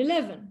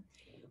 9/11,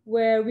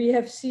 where we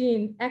have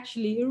seen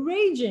actually a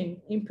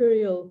raging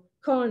imperial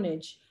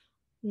carnage,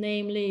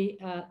 namely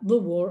the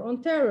war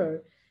on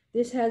terror.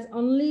 This has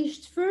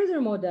unleashed further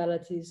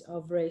modalities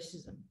of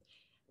racism.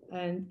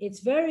 And it's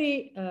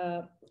very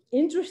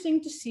interesting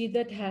to see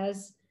that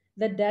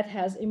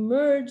has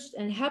emerged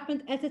and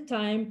happened at a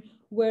time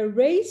where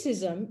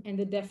racism and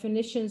the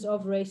definitions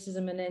of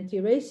racism and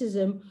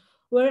anti-racism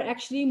were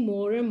actually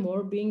more and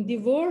more being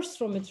divorced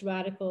from its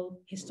radical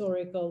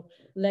historical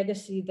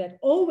legacy that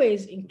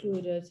always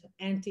included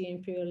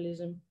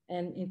anti-imperialism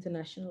and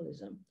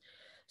internationalism.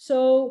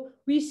 So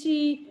we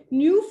see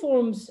new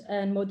forms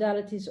and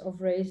modalities of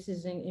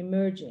racism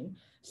emerging.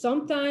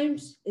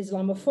 Sometimes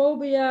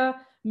Islamophobia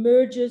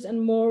merges and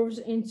morphs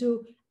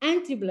into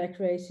anti-Black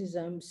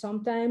racism.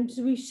 Sometimes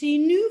we see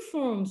new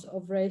forms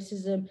of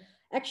racism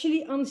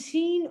actually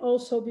unseen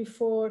also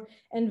before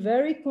and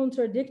very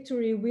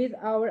contradictory with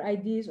our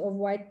ideas of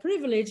white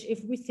privilege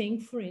if we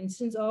think, for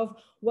instance, of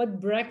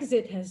what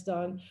Brexit has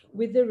done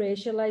with the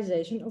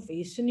racialization of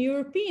Eastern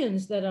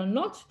Europeans that are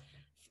not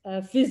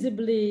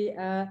visibly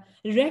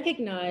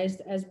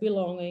recognized as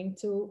belonging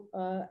to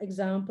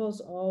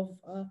examples of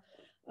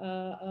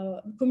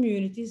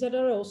communities that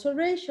are also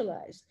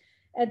racialized.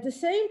 At the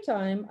same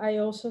time, I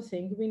also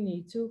think we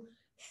need to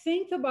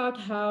think about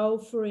how,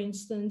 for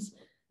instance,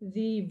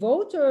 the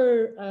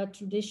voter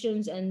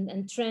traditions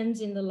and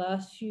trends in the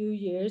last few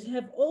years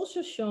have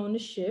also shown a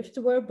shift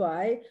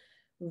whereby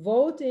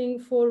voting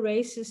for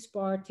racist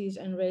parties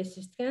and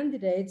racist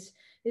candidates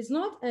is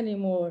not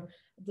anymore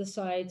the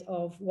side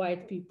of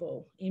white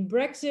people. In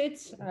Brexit,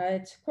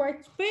 it's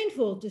quite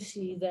painful to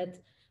see that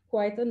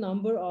quite a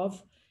number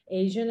of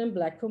Asian and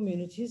Black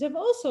communities have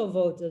also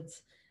voted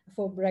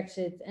for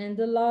Brexit. And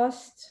the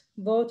last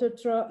voter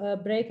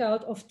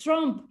breakout of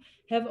Trump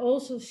have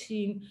also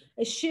seen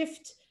a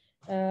shift,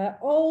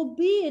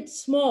 albeit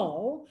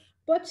small,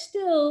 but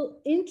still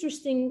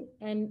interesting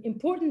and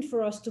important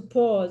for us to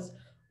pause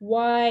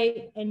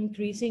why an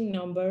increasing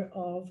number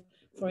of,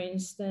 for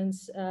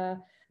instance,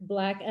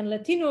 Black and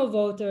Latino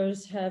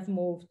voters have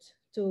moved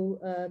to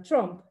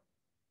Trump.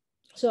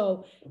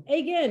 So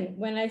again,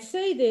 when I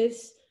say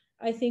this,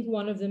 I think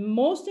one of the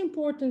most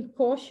important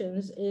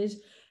cautions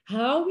is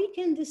how we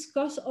can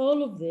discuss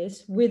all of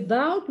this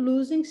without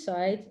losing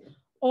sight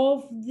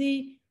of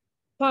the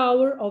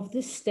power of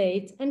the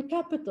state and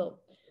capital.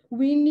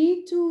 We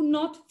need to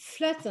not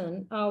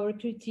flatten our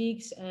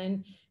critiques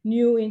and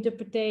new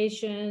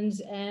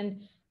interpretations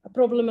and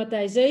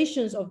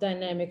problematizations of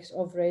dynamics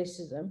of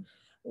racism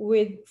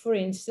with, for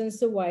instance,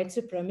 the white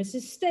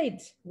supremacist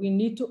state. We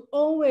need to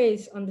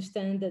always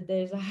understand that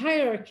there's a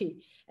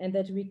hierarchy and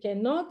that we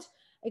cannot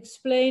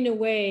explain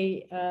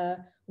away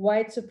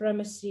white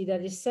supremacy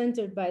that is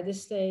centered by the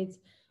state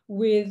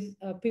with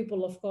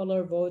people of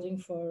color voting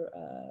for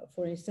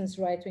instance,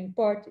 right-wing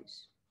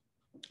parties.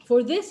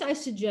 For this, I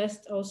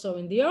suggest also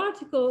in the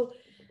article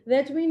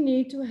that we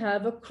need to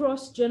have a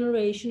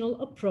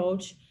cross-generational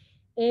approach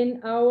in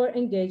our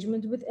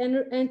engagement with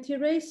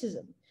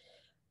anti-racism.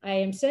 I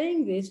am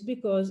saying this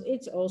because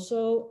it's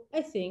also,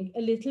 I think,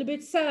 a little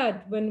bit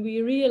sad when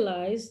we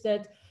realize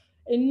that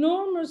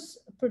enormous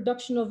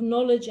production of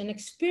knowledge and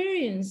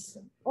experience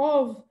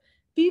of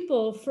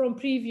people from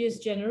previous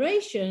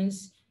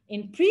generations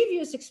in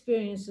previous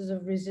experiences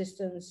of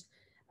resistance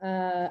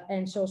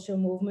and social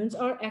movements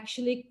are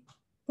actually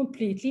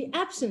completely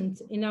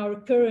absent in our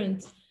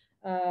current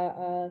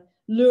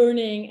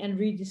learning and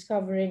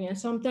rediscovering, and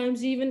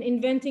sometimes even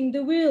inventing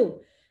the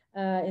wheel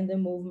in the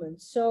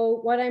movement. So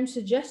what I'm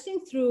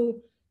suggesting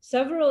through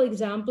several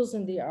examples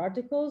in the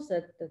articles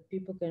that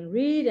people can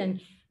read,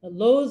 and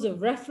loads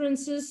of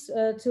references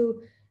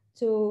to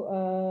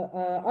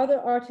other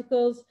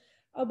articles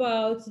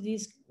about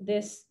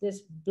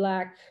this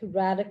black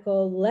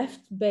radical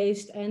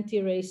left-based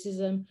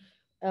anti-racism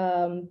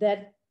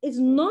that is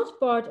not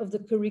part of the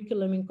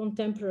curriculum in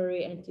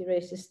contemporary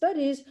anti-racist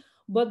studies,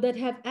 but that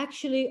have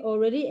actually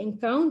already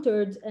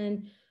encountered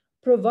and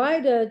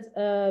provided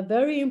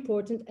very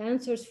important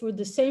answers for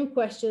the same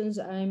questions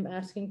I'm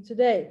asking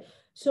today.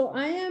 So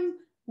I am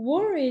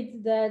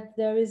worried that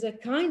there is a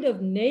kind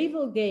of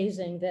navel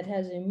gazing that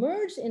has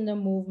emerged in the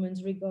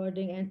movements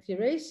regarding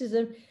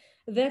anti-racism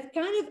that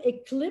kind of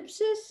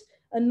eclipses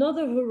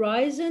another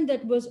horizon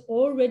that was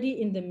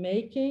already in the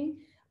making,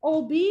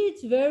 albeit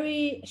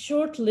very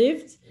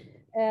short-lived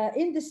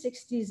in the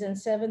 60s and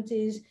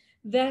 70s,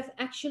 that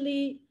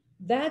actually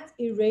that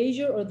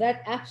erasure or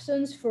that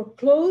absence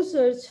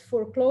forecloses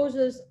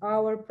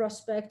our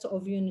prospect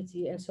of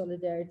unity and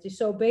solidarity.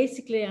 So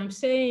basically I'm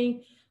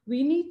saying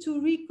we need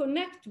to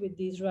reconnect with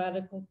these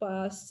radical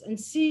pasts and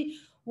see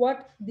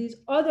what these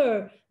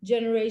other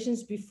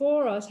generations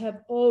before us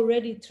have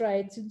already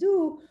tried to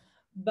do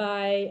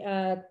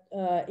by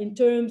in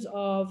terms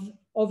of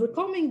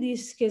overcoming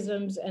these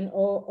schisms, and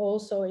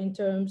also in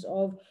terms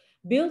of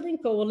building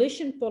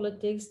coalition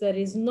politics that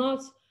is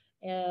not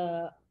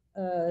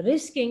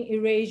risking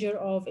erasure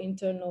of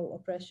internal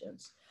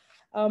oppressions.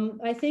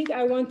 I think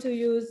I want to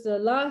use the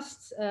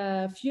last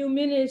few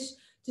minutes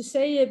to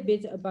say a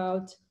bit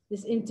about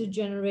this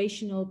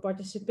intergenerational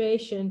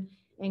participation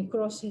and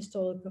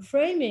cross-historical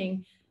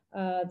framing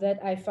that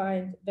I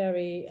find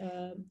very,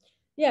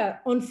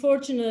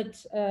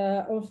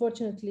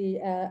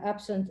 unfortunately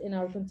absent in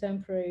our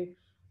contemporary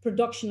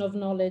production of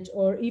knowledge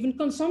or even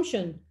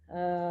consumption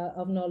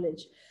of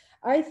knowledge.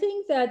 I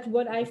think that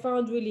what I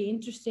found really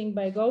interesting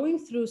by going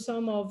through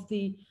some of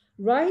the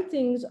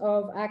writings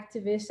of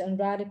activists and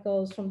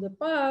radicals from the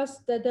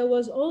past, that there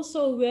was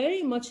also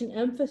very much an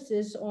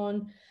emphasis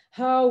on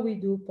how we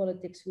do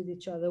politics with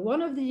each other.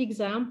 One of the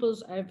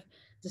examples I've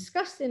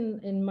discussed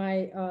in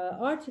my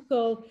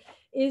article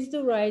is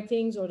the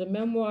writings or the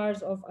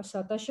memoirs of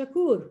Assata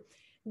Shakur,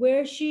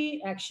 where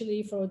she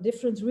actually, for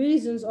different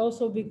reasons,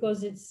 also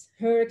because it's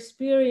her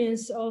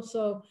experience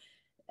also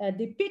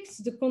depicts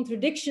the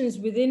contradictions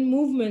within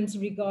movements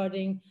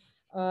regarding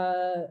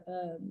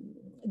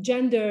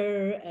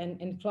gender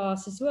and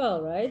class as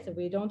well, right?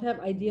 We don't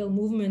have ideal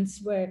movements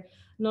where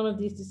none of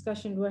these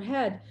discussions were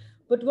had.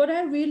 But what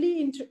I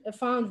really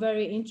found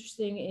very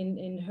interesting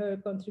in her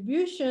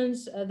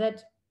contributions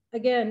that,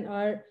 again,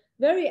 are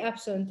very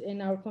absent in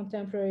our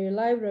contemporary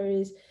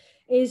libraries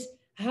is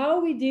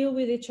how we deal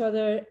with each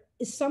other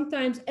is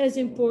sometimes as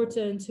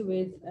important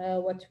with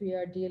what we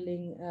are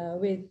dealing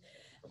with.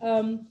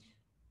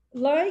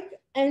 Like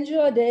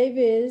Angela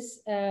Davis,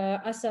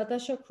 Assata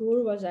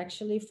Shakur was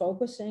actually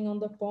focusing on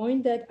the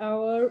point that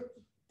our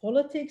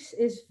politics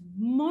is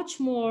much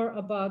more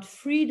about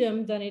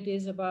freedom than it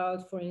is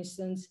about, for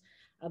instance,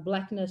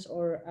 Blackness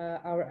or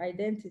our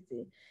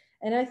identity.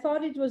 And I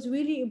thought it was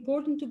really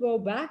important to go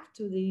back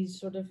to these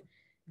sort of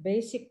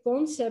basic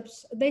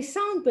concepts. They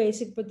sound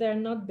basic, but they're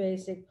not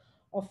basic,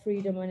 of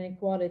freedom and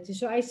equality.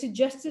 So I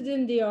suggested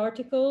in the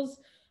articles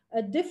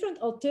a different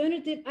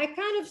alternative. I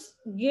kind of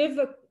give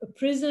a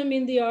prism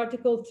in the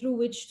article through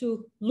which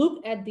to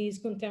look at these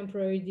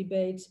contemporary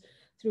debates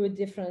through a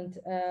different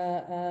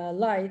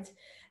light.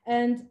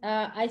 And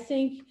I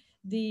think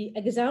the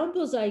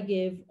examples I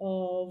give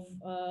of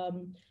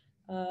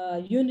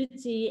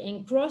unity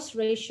and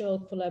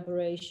cross-racial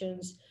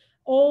collaborations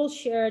all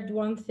shared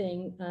one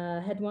thing,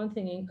 had one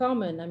thing in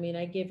common. I mean,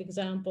 I gave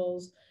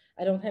examples.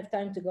 I don't have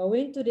time to go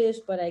into this,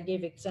 but I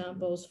gave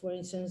examples, for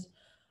instance,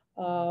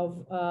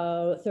 of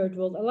third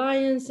world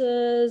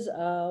alliances,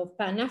 of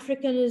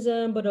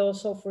Pan-Africanism, but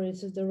also, for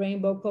instance, the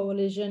Rainbow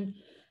Coalition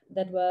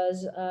that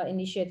was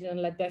initiated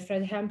and led by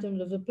Fred Hampton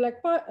of the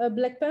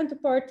Black Panther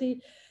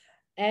Party.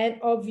 And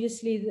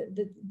obviously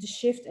the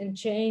shift and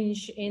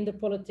change in the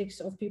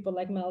politics of people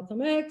like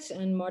Malcolm X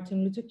and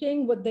Martin Luther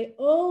King. What they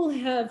all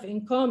have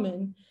in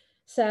common,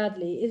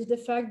 sadly, is the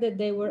fact that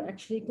they were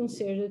actually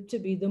considered to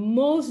be the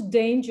most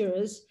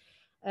dangerous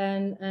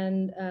and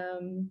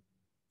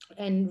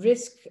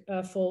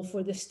riskful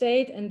for the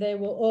state, and they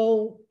were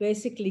all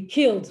basically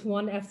killed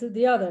one after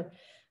the other.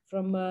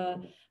 From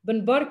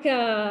Ben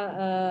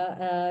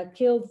Barka,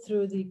 killed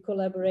through the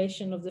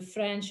collaboration of the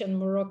French and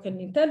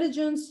Moroccan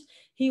intelligence.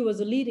 He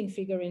was a leading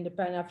figure in the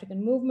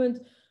Pan-African movement,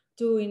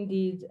 to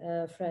indeed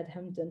Fred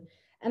Hampton.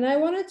 And I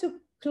wanted to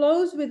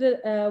close with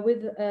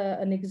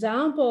an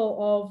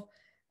example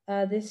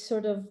of this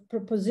sort of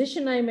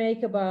proposition I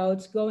make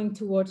about going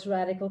towards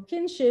radical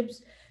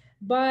kinships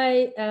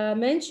by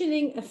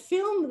mentioning a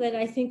film that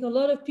I think a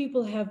lot of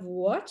people have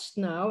watched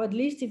now, at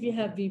least if you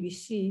have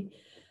BBC.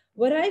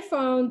 What I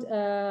found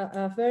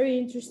very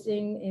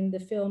interesting in the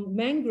film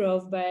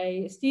Mangrove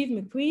by Steve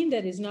McQueen,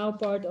 that is now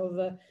part of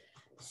a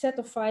set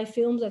of 5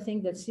 films, I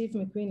think, that Steve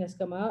McQueen has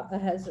come out,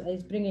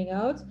 is bringing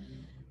out.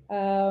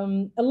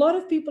 A lot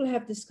of people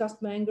have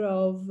discussed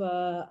Mangrove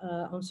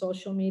on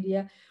social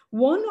media.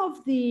 One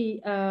of the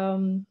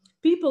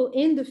people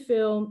in the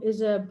film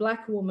is a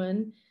Black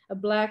woman, a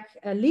Black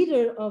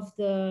leader of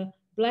the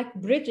Black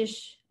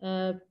British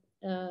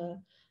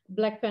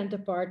Black Panther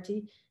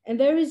Party. And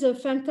there is a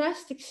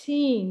fantastic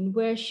scene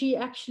where she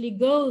actually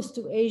goes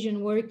to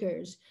Asian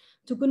workers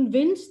to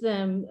convince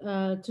them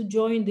to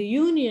join the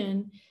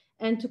union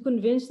and to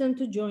convince them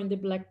to join the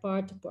Black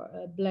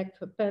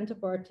Panther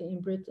Party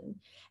in Britain.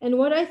 And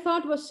what I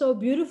thought was so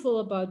beautiful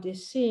about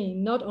this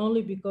scene, not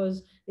only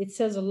because it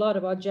says a lot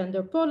about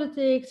gender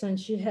politics and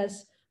she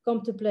has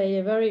come to play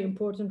a very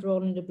important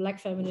role in the Black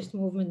feminist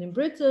movement in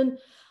Britain,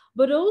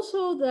 but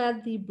also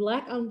that the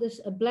Black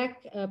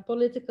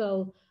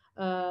political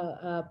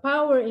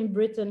power in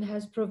Britain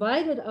has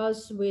provided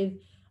us with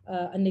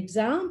an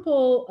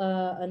example,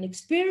 an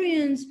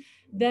experience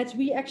that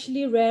we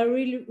actually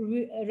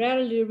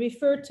rarely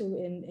refer to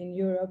in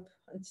Europe.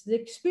 It's the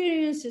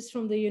experiences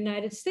from the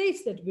United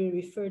States that we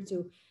refer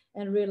to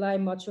and rely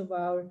much of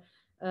our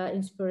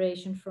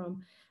inspiration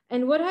from.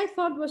 And what I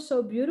thought was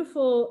so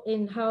beautiful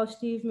in how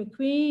Steve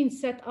McQueen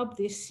set up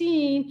this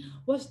scene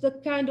was the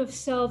kind of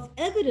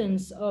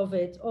self-evidence of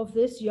it, of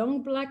this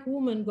young Black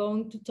woman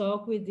going to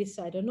talk with this,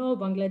 I don't know,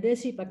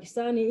 Bangladeshi,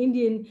 Pakistani,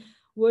 Indian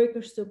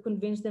workers to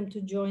convince them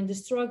to join the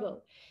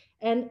struggle.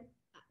 And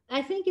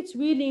I think it's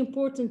really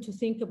important to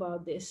think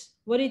about this,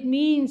 what it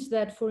means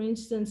that, for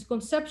instance,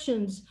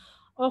 conceptions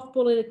of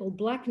political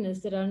Blackness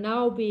that are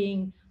now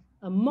being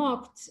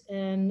mocked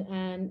and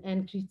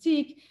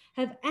critiqued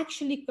have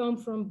actually come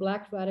from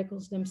Black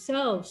radicals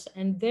themselves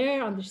and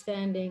their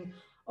understanding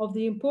of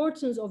the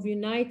importance of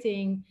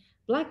uniting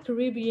Black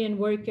Caribbean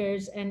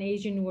workers and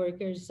Asian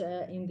workers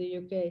in the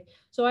UK.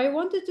 So I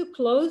wanted to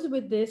close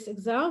with this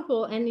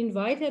example and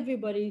invite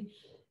everybody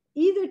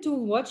either to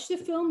watch the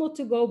film or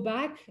to go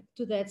back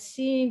to that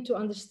scene to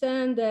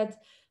understand that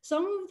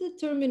some of the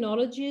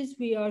terminologies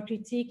we are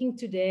critiquing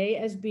today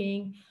as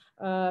being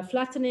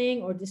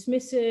flattening or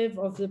dismissive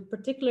of the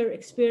particular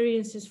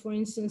experiences, for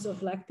instance, of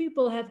Black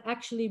people have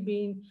actually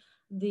been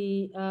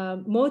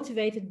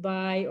motivated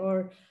by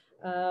or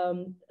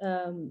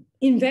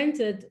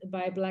invented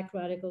by Black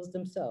radicals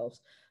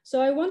themselves.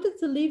 So I wanted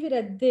to leave it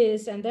at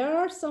this, and there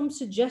are some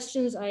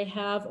suggestions I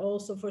have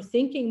also for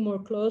thinking more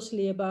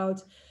closely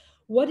about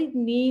what it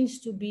means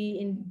to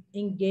be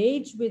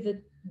engaged with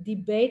a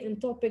debate and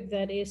topic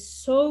that is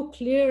so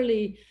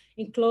clearly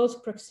in close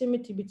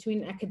proximity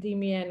between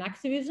academia and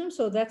activism.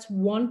 So that's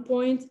one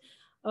point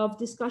of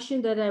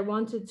discussion that I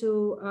wanted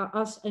to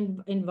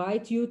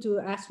invite you to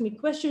ask me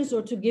questions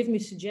or to give me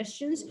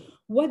suggestions.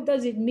 What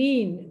does it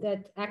mean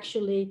that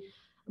actually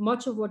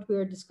much of what we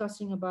are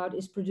discussing about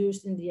is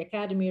produced in the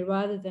academy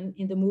rather than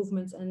in the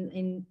movements and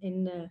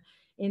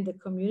in the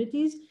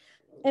communities?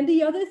 And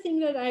the other thing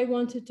that I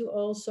wanted to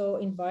also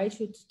invite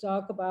you to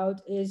talk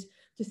about is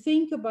to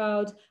think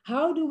about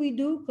how do we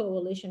do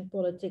coalition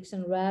politics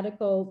and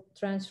radical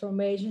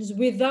transformations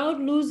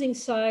without losing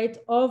sight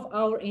of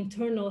our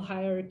internal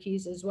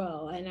hierarchies as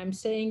well. And I'm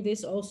saying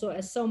this also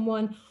as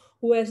someone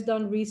who has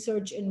done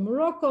research in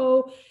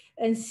Morocco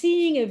and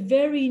seeing a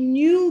very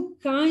new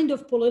kind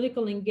of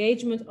political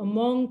engagement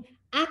among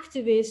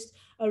activists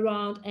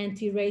around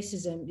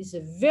anti-racism. It's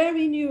a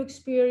very new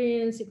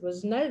experience. It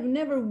was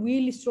never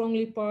really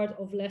strongly part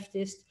of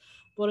leftist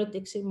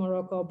politics in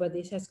Morocco, but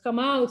this has come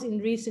out in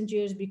recent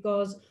years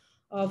because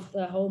of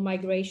the whole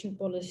migration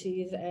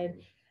policies and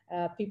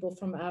people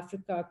from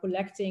Africa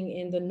collecting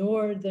in the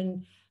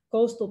northern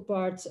coastal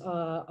parts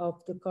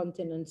of the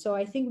continent. So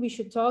I think we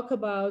should talk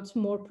about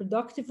more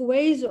productive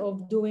ways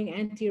of doing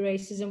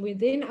anti-racism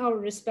within our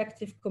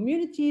respective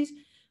communities,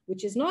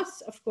 which is not,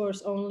 of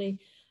course, only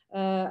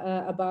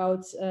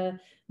about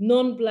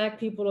non-Black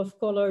people of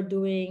color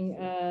doing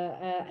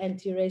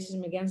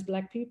anti-racism against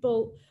Black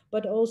people,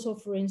 but also,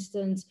 for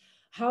instance,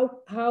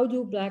 how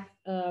do Black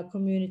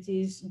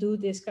communities do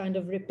this kind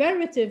of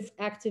reparative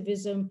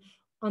activism,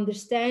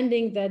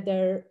 understanding that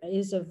there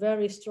is a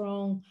very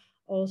strong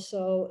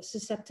also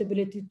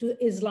susceptibility to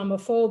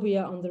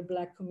Islamophobia under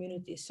Black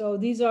communities. So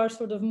these are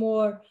sort of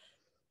more,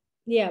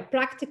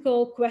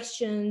 practical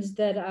questions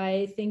that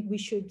I think we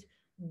should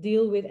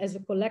deal with as a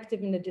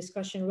collective in the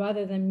discussion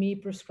rather than me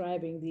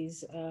prescribing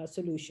these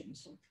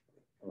solutions.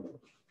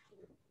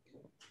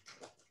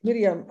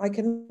 Miriam, I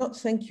cannot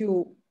thank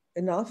you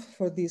enough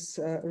for this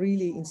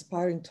really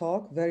inspiring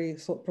talk, very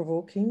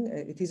thought-provoking.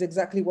 It is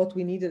exactly what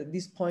we needed at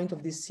this point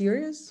of this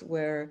series,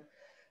 where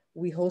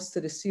we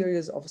hosted a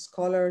series of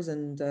scholars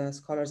and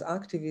scholars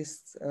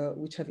activists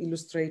which have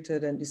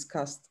illustrated and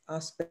discussed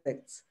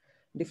aspects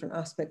different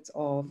aspects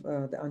of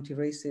the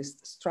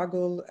anti-racist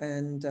struggle,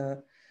 and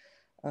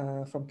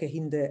from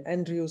Kehinde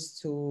Andrews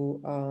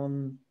to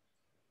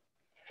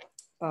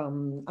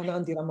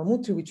Anandi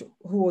Ramamutri,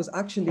 who was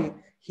actually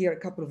here a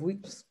couple of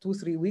weeks,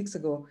 2-3 weeks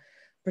ago,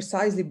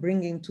 precisely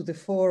bringing to the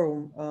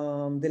forum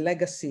the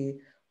legacy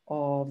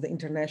of the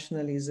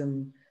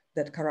internationalism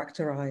that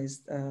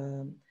characterized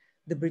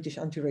the British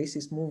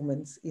anti-racist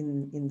movements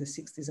in the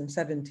 60s and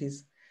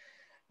 70s.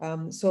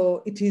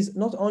 So it is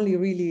not only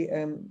really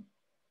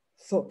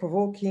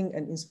thought-provoking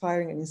and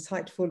inspiring and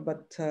insightful,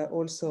 but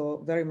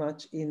also very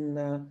much in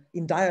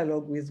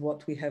dialogue with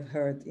what we have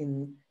heard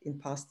in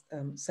past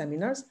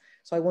seminars.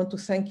 So I want to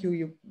thank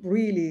you,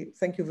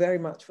 thank you very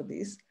much for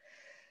this.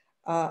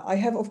 I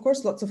have, of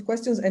course, lots of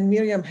questions, and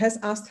Miriam has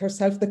asked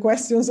herself the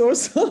questions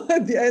also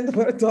at the end of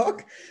her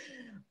talk.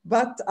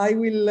 But I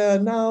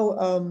will now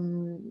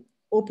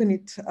open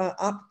it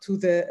up to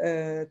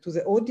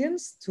the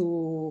audience,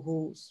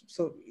 so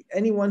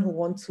anyone who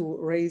wants to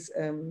raise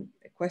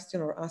a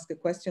question or ask a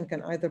question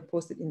can either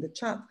post it in the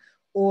chat,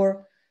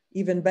 or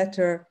even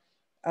better,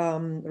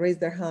 raise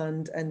their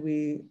hand and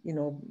we,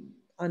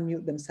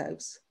 unmute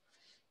themselves.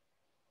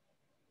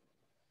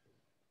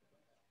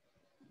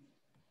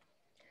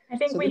 I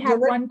think we have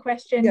one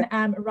question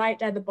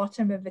right at the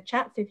bottom of the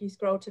chat. So if you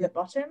scroll to the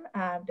bottom,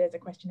 there's a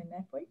question in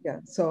there for you. Yeah,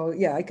 so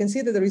I can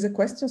see that there is a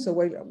question. So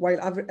while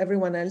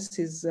everyone else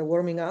is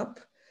warming up,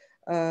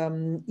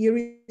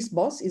 Iris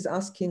Boss is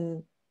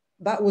asking,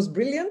 that was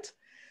brilliant.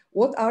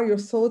 What are your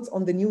thoughts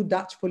on the new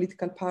Dutch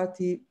political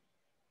party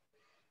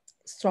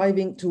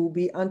striving to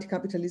be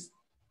anti-capitalist?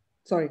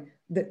 Sorry,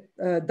 the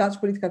Dutch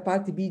political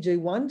party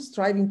BJ1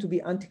 striving to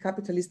be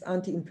anti-capitalist,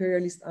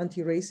 anti-imperialist,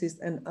 anti-racist,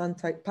 and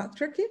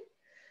anti-patriarchy?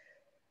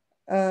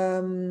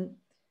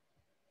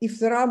 If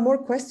there are more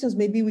questions,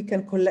 maybe we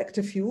can collect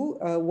a few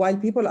while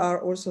people are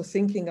also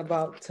thinking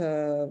about,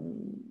 there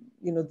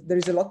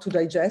is a lot to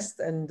digest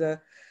and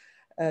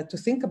to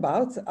think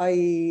about.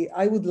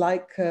 I would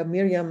like,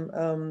 Miriam,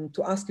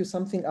 to ask you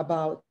something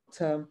about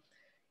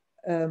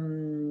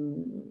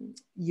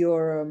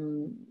your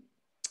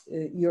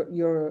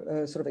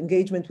sort of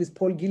engagement with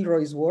Paul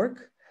Gilroy's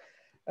work,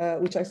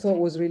 which I thought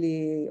was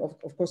really,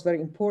 of course,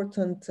 very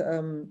important.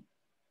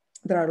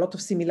 There are a lot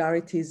of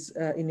similarities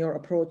in your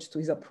approach to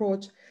his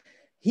approach.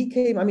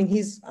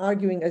 He's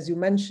arguing, as you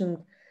mentioned,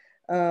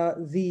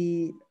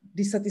 the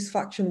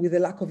dissatisfaction with the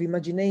lack of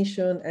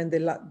imagination and the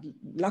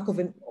lack of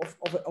a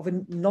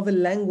novel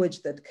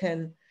language that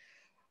can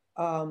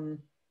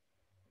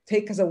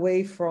take us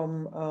away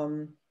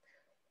from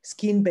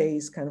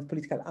skin-based kind of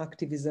political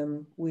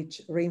activism,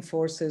 which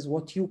reinforces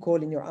what you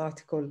call in your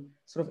article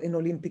sort of an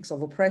Olympics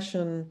of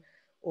oppression,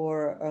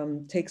 or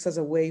takes us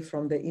away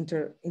from the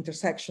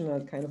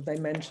intersectional kind of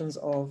dimensions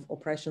of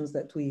oppressions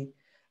that we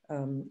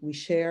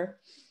share.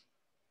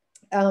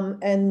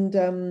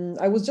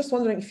 I was just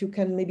wondering if you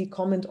can maybe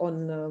comment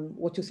on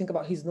what you think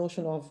about his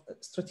notion of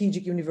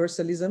strategic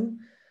universalism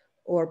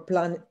or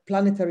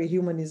planetary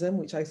humanism,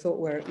 which I thought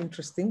were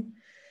interesting.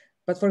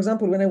 But for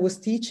example, when I was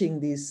teaching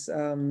this,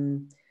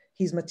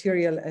 his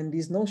material and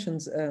these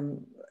notions,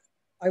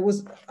 I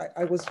was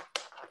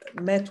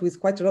met with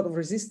quite a lot of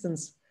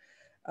resistance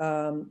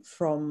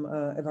from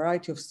a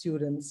variety of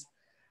students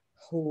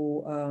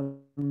who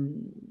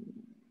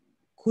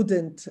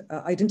couldn't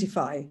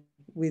identify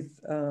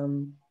with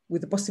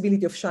the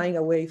possibility of shying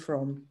away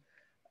from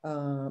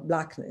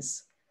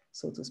Blackness,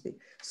 so to speak.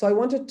 So I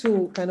wanted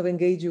to kind of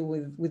engage you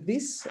with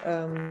this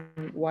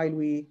while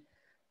we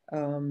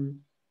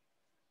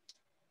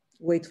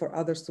wait for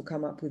others to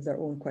come up with their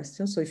own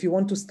questions. So if you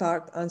want to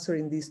start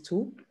answering these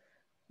two,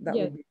 that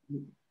would be.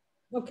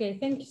 Okay,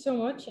 thank you so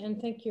much.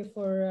 And thank you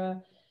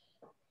for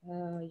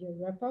your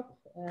wrap up.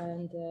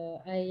 And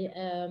I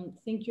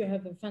think you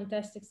have a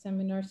fantastic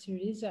seminar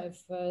series.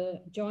 I've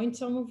joined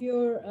some of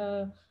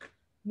your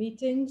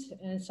meetings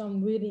and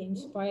some really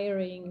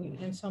inspiring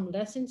and some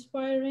less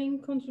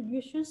inspiring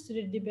contributions to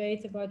the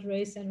debate about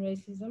race and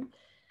racism.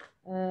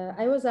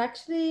 I was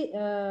actually,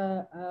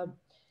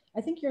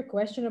 I think your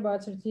question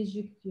about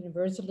strategic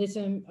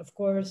universalism, of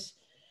course,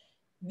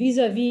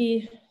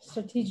 vis-a-vis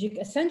strategic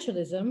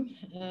essentialism,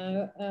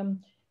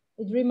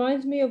 it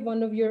reminds me of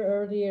one of your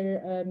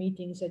earlier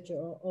meetings that you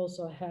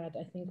also had,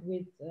 I think,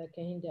 with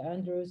Kehinde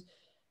Andrews,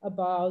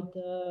 about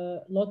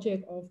the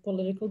logic of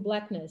political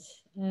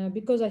blackness,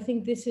 because I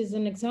think this is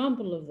an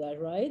example of that,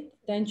 right?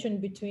 Tension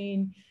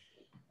between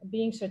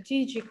being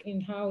strategic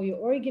in how you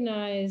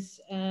organize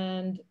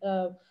and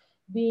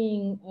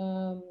being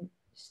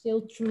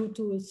still true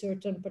to a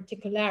certain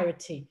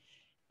particularity.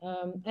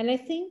 And I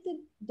think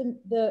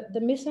that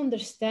the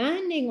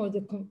misunderstanding or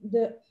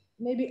the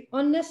maybe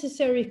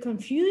unnecessary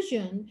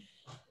confusion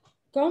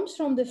comes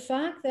from the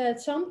fact that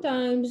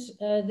sometimes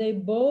they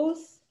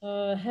both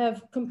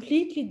have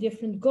completely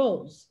different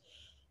goals.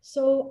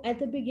 So at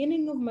the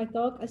beginning of my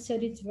talk, I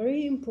said it's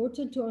very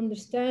important to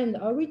understand,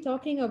 are we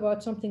talking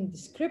about something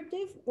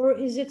descriptive or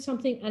is it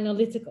something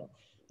analytical?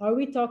 Are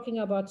we talking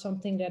about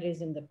something that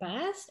is in the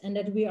past and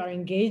that we are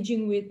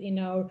engaging with in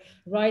our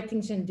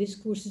writings and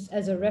discourses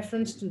as a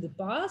reference to the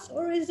past?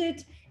 Or is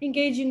it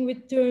engaging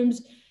with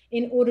terms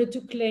in order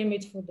to claim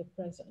it for the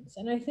present?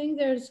 And I think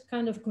there's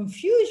kind of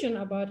confusion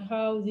about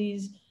how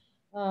these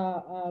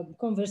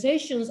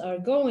conversations are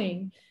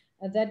going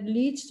that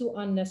leads to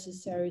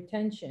unnecessary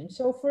tension.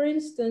 So for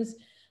instance,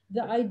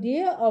 the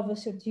idea of a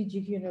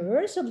strategic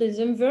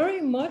universalism very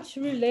much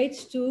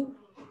relates to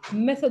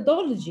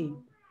methodology.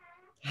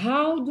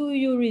 How do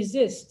you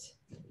resist?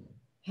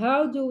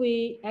 How do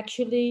we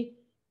actually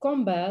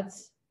combat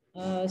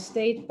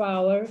state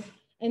power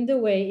and the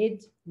way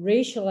it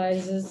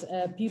racializes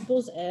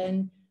peoples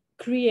and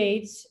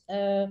creates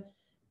a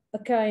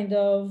kind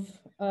of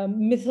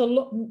myth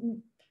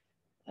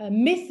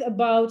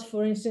about,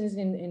 for instance,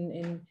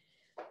 in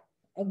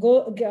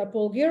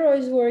Paul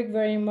Gilroy's work,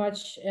 very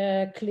much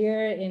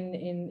clear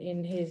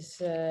in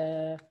his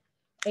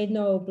Ain't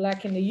No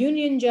Black in the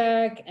Union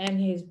Jack and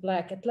his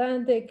Black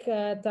Atlantic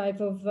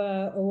type of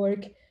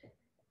work.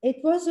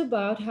 It was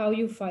about how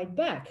you fight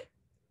back.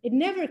 It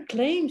never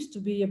claims to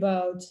be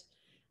about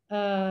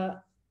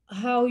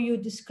how you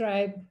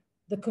describe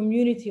the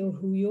community of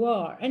who you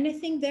are. And I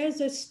think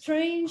there's a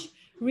strange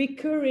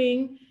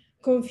recurring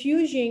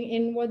confusion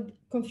in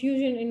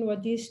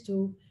what these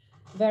two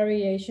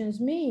variations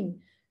mean.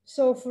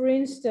 So for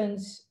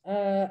instance,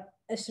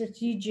 a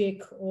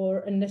strategic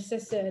or a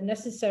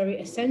necessary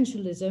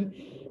essentialism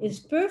is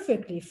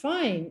perfectly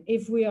fine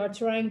if we are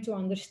trying to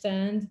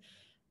understand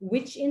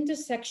which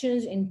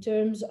intersections in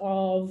terms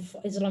of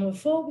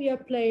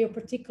Islamophobia play a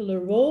particular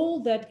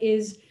role that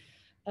is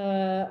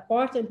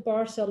part and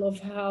parcel of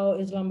how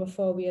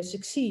Islamophobia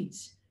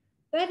succeeds.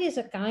 That is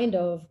a kind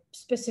of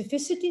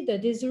specificity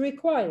that is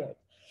required.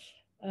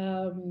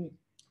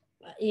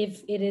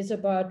 If it is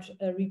about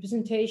a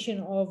representation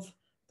of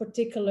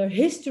particular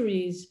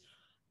histories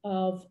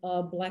of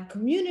Black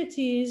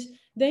communities,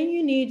 then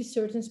you need a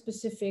certain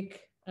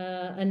specific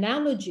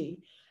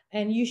analogy.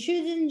 And you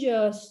shouldn't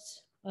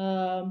just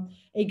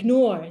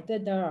ignore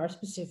that there are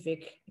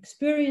specific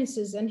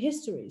experiences and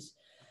histories.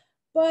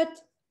 But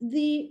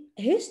the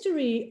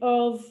history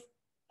of,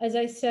 as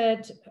I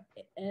said,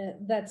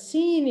 that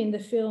scene in the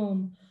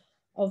film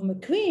of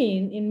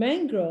McQueen in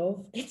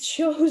Mangrove, it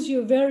shows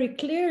you very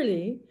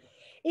clearly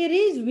it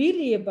is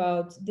really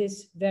about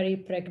this very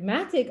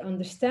pragmatic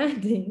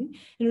understanding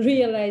and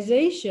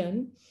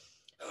realization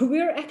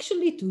we're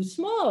actually too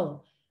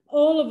small.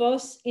 All of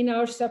us in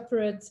our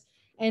separate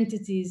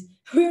entities,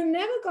 we're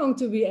never going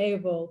to be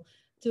able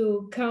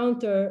to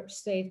counter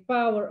state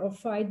power or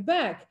fight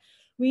back.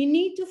 We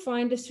need to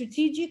find a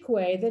strategic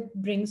way that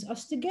brings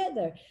us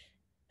together.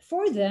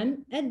 For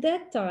them, at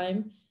that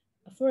time,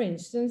 for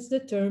instance, the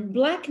term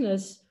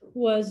Blackness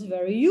was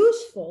very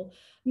useful,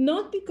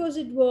 not because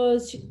it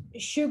was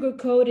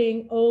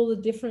sugarcoating all the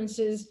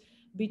differences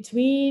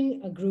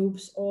between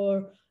groups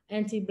or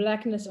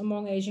anti-Blackness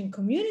among Asian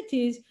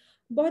communities,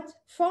 but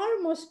far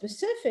more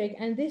specific.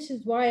 And this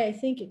is why I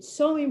think it's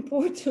so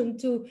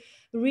important to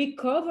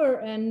recover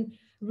and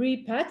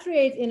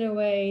repatriate in a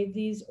way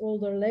these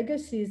older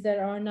legacies that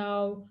are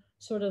now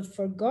sort of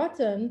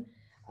forgotten.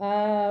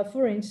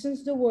 For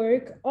instance, the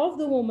work of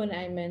the woman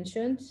I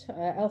mentioned,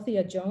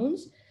 Althea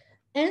Jones,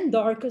 and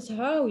Darcus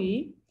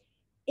Howie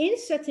in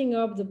setting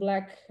up the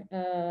Black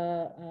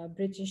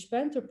British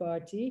Panther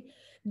Party.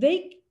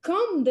 They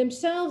come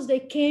themselves, they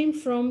came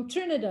from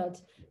Trinidad.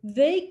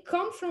 They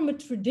come from a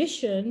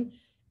tradition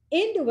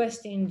in the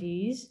West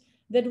Indies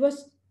that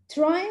was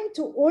trying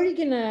to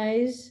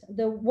organize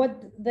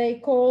what they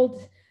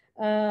called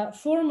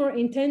former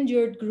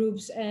indentured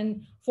groups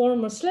and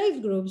former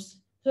slave groups,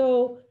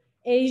 so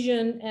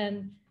Asian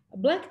and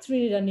Black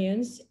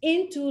Trinidadians,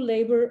 into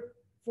labor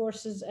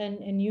forces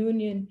and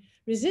union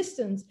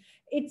resistance.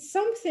 It's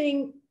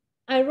something,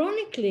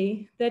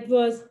 ironically, that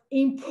was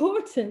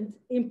imported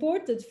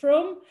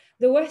from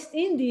the West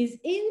Indies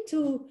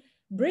into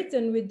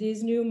Britain with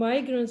these new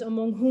migrants,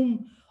 among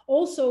whom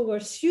also were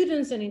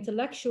students and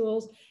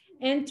intellectuals,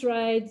 and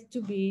tried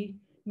to be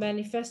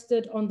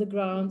manifested on the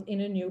ground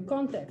in a new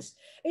context.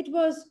 It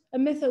was a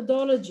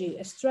methodology,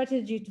 a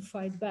strategy to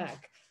fight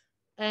back.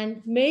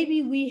 And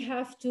maybe we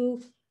have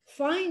to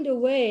find a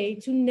way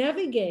to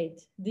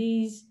navigate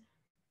these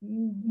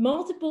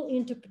multiple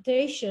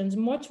interpretations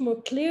much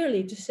more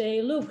clearly, to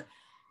say, look,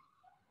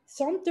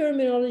 some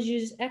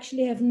terminologies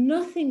actually have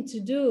nothing to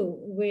do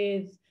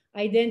with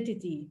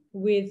identity,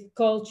 with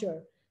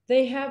culture.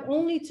 They have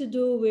only to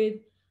do with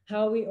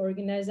how we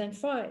organize and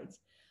fight.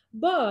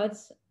 But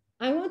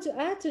I want to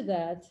add to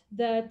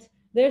that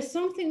there's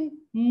something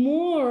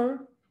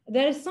more,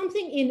 there is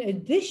something in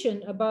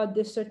addition about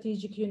this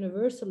strategic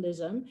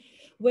universalism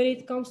when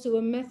it comes to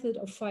a method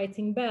of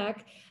fighting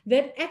back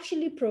that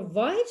actually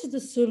provides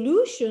the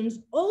solutions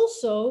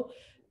also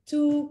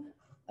to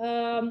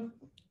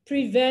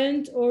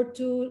prevent or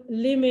to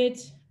limit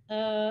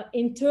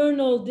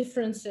internal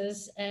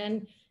differences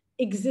and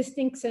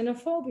existing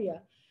xenophobia.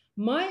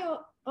 My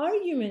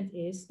argument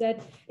is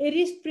that it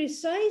is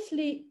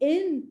precisely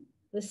in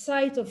the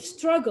site of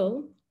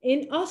struggle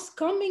in us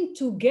coming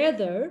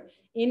together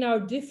in our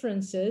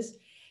differences,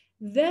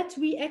 that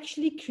we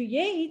actually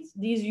create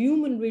these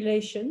human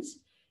relations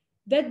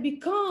that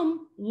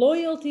become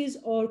loyalties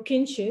or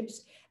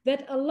kinships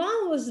that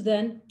allow us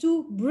then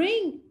to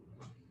bring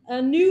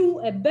a new,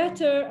 a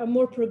better, a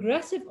more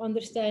progressive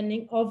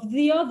understanding of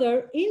the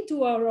other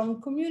into our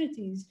own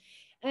communities.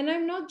 And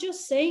I'm not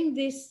just saying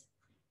this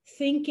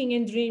thinking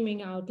and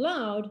dreaming out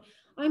loud.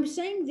 I'm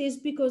saying this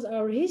because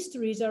our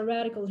histories, our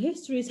radical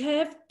histories,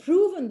 have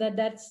proven that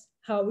that's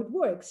how it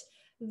works.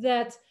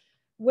 That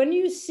when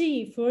you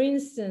see, for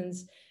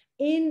instance,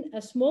 in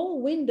a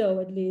small window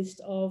at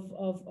least of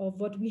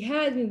what we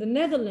had in the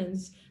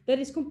Netherlands, that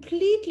is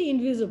completely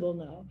invisible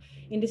now.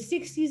 In the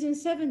 60s and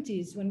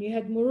 70s, when you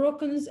had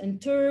Moroccans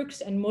and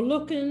Turks and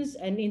Moluccans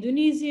and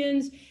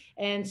Indonesians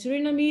and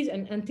Surinamese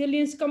and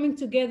Antillians coming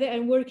together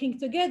and working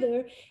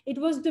together, it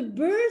was the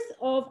birth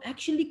of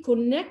actually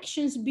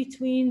connections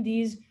between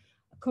these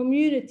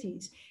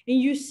communities. And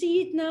you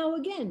see it now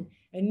again,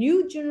 a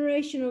new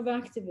generation of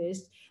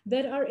activists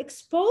that are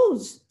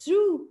exposed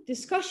through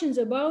discussions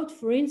about,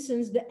 for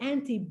instance, the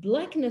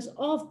anti-blackness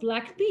of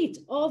Black Pete,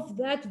 of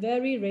that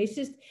very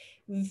racist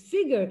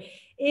figure.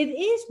 It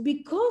is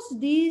because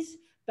these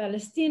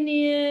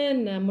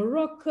Palestinian,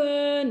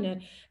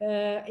 Moroccan,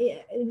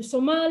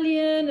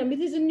 Somalian, I mean,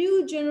 there's a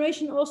new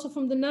generation also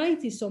from the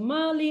 90s,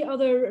 Somali,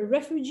 other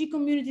refugee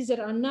communities that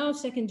are now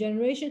second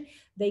generation.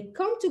 They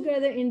come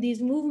together in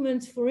these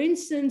movements, for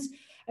instance,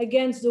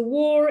 against the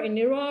war in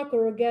Iraq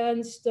or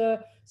against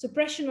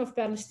suppression of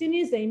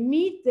Palestinians. They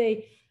meet,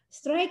 they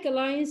strike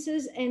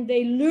alliances, and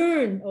they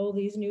learn all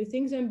these new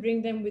things and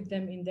bring them with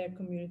them in their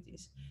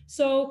communities.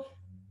 So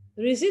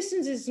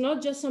resistance is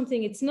not just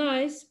something it's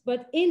nice,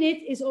 but in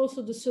it is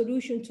also the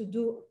solution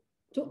to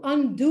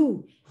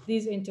undo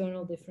these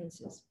internal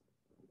differences.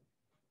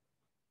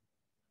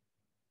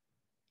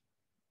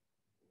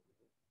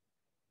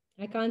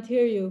 I can't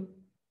hear you.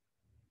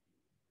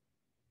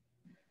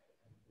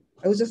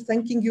 I was just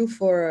thanking you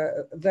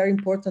for a very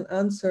important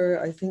answer.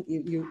 I think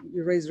you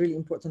raised a really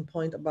important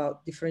point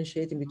about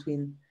differentiating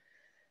between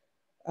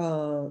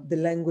the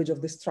language of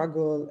the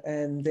struggle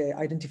and the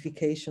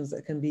identifications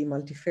that can be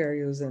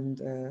multifarious and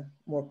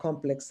more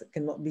complex, that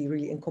cannot be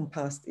really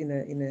encompassed in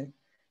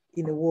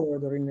a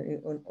word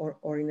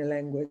or in a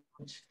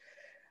language.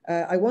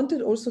 I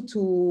wanted also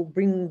to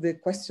bring the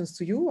questions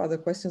to you, other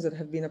questions that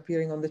have been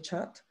appearing on the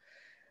chat.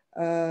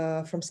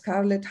 From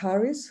Scarlett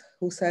Harris,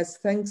 who says,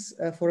 thanks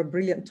for a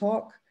brilliant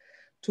talk.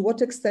 To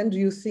what extent do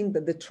you think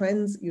that the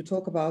trends you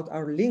talk about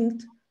are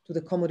linked to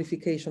the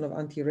commodification of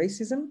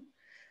anti-racism?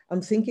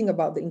 I'm thinking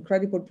about the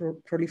incredible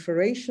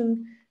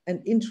proliferation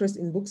and interest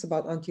in books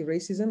about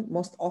anti-racism,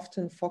 most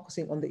often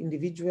focusing on the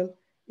individual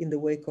in the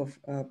wake of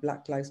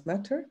Black Lives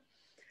Matter.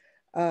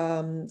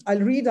 I'll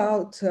read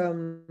out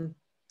the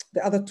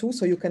other two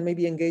so you can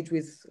maybe engage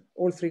with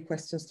all three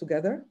questions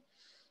together.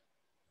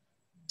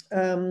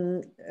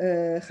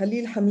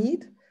 Khalil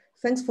Hamid,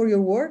 thanks for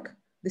your work.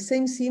 The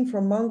same scene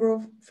from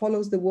Mangrove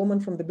follows the woman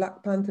from the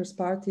Black Panthers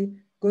Party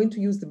going to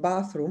use the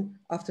bathroom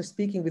after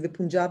speaking with the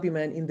Punjabi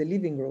man in the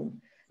living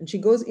room. And she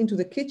goes into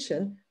the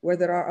kitchen where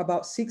there are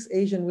about 6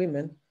 Asian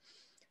women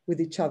with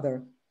each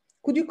other.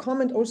 Could you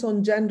comment also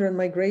on gender and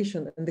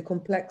migration and the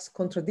complex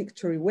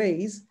contradictory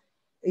ways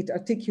it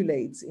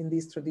articulates in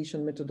this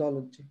traditional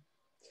methodology?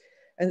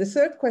 And the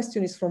third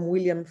question is from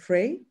William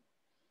Frey.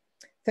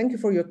 Thank you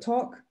for your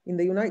talk. In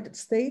the United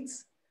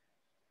States,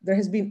 there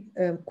has been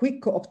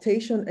quick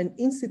co-optation and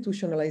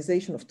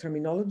institutionalization of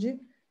terminology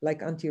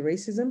like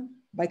anti-racism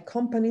by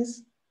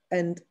companies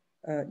and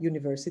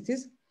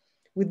universities.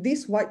 With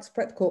this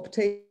widespread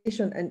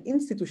co-optation and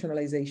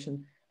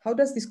institutionalization, how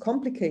does this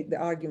complicate the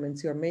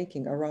arguments you're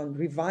making around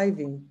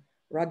reviving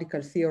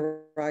radical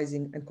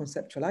theorizing and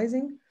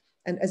conceptualizing?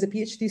 And as a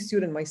PhD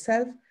student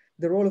myself,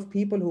 the role of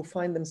people who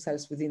find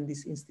themselves within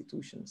these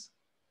institutions.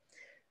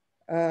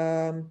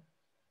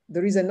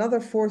 There is another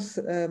fourth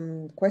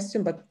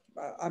question, but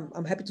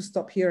I'm happy to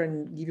stop here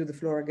and give you the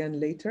floor again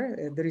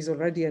later. There is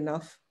already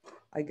enough,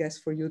 I guess,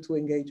 for you to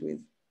engage with.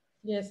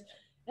 Yes,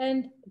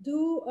 and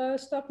do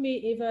stop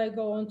me if I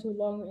go on too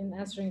long in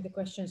answering the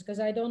questions, because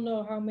I don't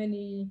know how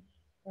many.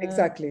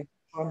 Exactly.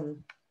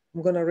 I'm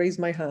going to raise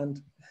my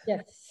hand.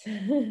 Yes,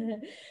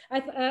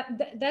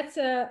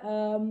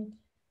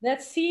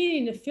 that scene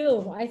in the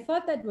film, I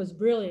thought that was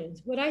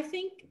brilliant. But I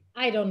think,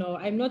 I don't know,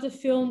 I'm not a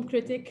film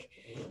critic,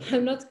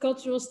 I'm not a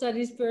cultural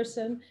studies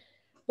person,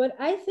 but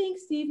I think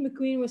Steve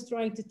McQueen was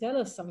trying to tell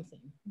us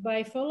something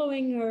by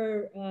following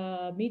her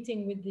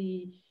meeting with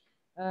the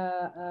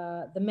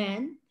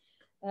man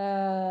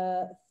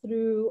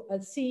through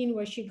a scene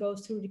where she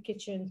goes through the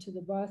kitchen to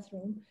the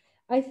bathroom.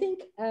 I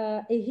think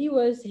he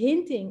was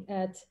hinting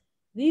at,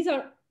 these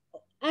are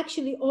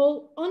actually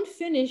all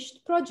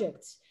unfinished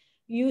projects.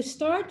 You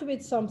start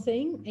with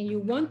something and you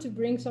want to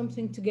bring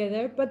something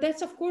together, but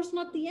that's of course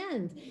not the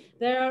end.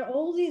 There are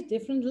all these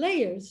different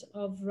layers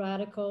of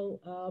radical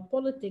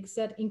politics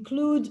that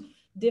include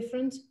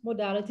different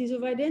modalities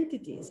of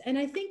identities. And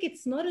I think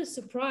it's not a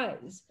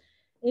surprise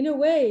in a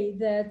way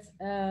that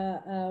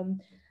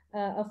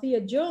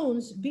Althea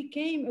Jones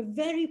became a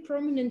very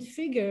prominent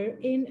figure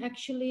in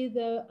actually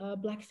the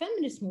Black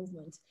feminist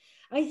movement.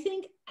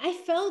 I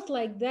felt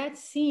like that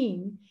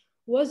scene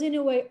was in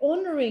a way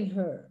honoring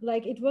her.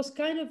 Like it was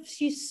kind of,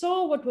 she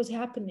saw what was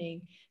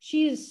happening.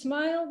 She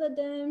smiled at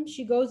them,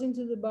 she goes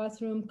into the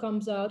bathroom,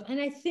 comes out. And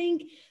I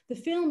think the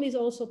film is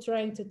also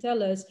trying to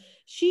tell us,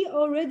 she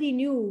already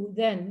knew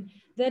then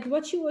that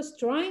what she was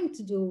trying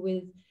to do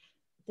with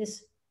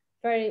this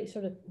very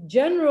sort of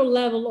general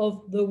level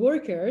of the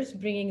workers,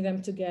 bringing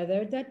them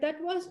together, that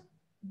was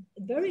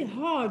a very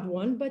hard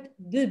one, but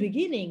the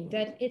beginning,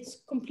 that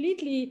it's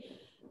completely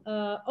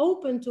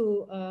open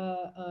to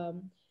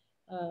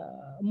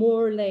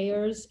more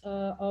layers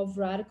of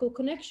radical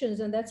connections.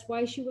 And that's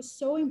why she was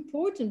so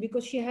important,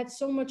 because she had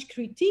so much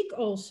critique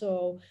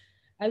also.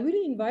 I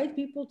really invite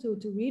people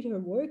to read her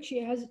work.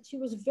 She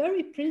was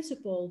very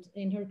principled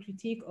in her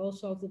critique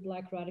also of the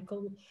Black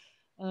radical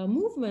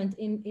movement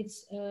in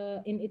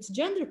its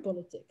gender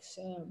politics.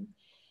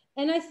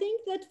 And I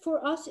think that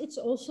for us, it's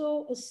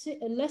also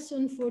a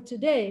lesson for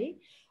today,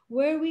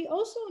 where we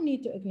also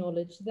need to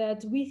acknowledge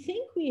that we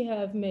think we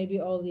have maybe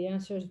all the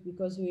answers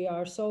because we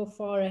are so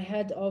far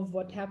ahead of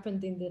what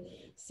happened in the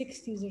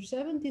 60s or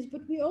 70s,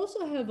 but we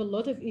also have a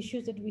lot of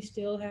issues that we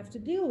still have to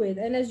deal with.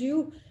 And as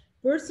you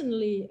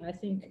personally, I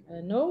think,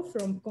 know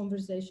from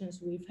conversations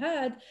we've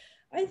had,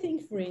 I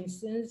think, for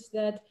instance,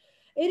 that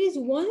it is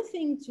one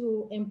thing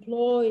to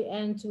employ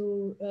and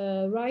to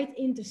write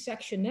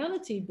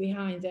intersectionality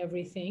behind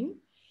everything.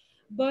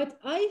 But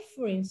I,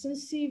 for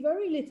instance, see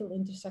very little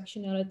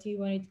intersectionality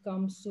when it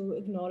comes to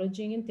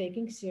acknowledging and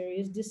taking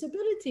serious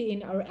disability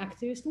in our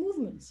activist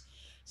movements.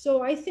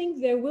 So I think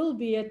there will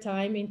be a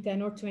time in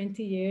 10 or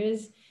 20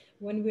 years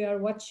when we are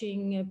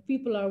watching,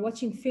 people are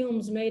watching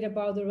films made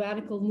about the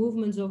radical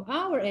movements of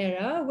our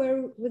era,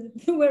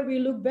 where we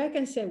look back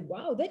and say,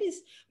 wow, that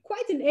is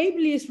quite an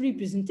ableist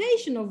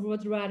representation of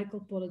what radical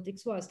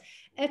politics was,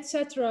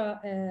 etc.,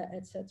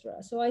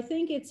 etc. So I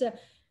think it's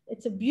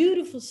a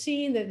beautiful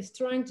scene that is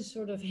trying to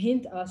sort of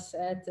hint us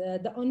at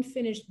the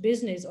unfinished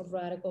business of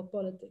radical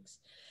politics.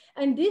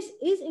 And this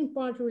is in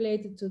part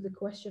related to the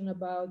question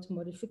about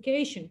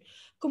commodification.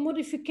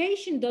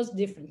 Commodification does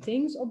different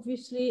things,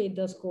 obviously. It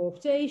does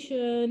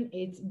co-optation,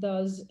 it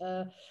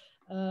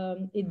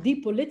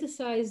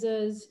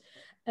depoliticizes.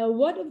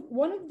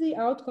 One of the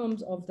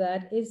outcomes of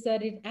that is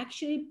that it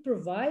actually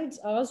provides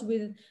us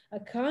with a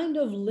kind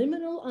of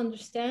liminal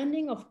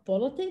understanding of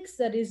politics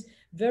that is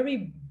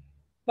very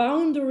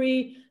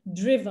boundary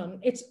driven.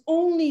 It's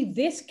only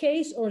this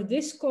case or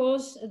this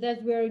cause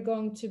that we're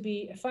going to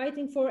be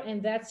fighting for,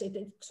 and that's it.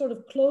 It sort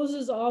of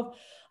closes off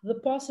the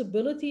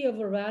possibility of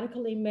a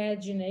radical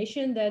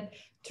imagination that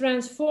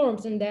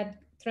transforms and that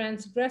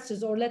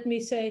transgresses, or let me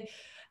say,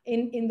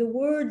 in the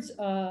words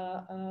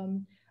of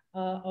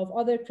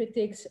other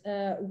critics,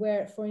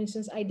 where, for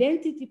instance,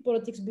 identity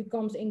politics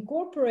becomes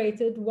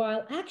incorporated,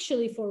 while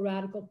actually for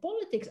radical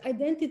politics,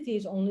 identity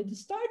is only the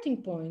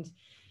starting point.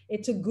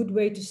 It's a good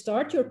way to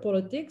start your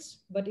politics,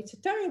 but it's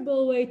a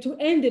terrible way to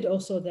end it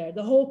also there.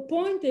 The whole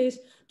point is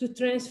to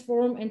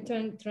transform and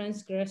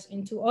transgress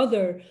into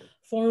other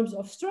forms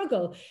of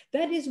struggle.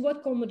 That is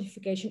what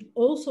commodification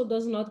also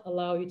does not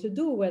allow you to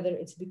do, whether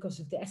it's because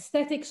of the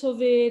aesthetics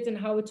of it and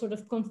how it's sort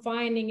of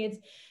confining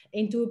it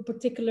into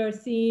particular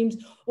themes,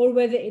 or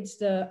whether it's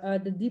the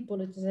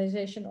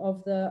depoliticization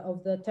of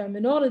the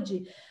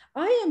terminology.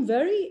 I'm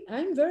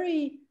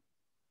very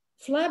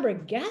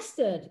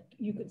flabbergasted,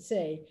 you could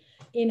say,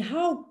 in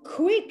how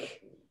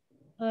quick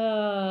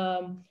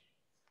the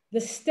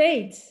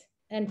state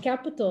and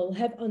capital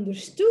have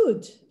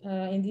understood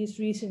in these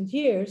recent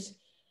years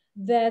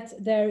that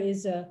there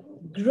is a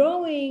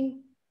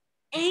growing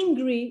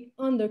angry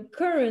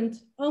undercurrent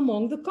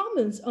among the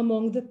commons,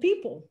 among the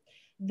people,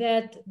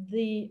 that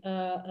the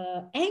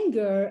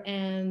anger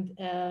and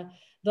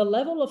the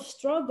level of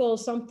struggle,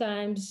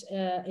 sometimes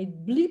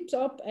it bleeps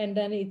up and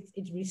then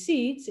it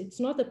recedes. It's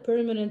not a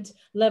permanent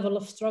level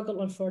of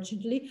struggle,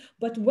 unfortunately,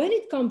 but when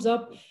it comes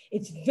up,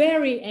 it's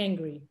very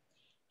angry.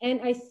 And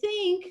I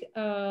think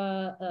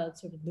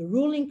sort of the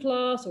ruling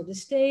class or the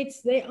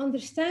states, they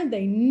understand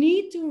they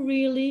need to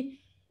really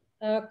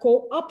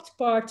co-opt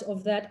parts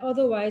of that,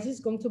 otherwise it's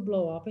going to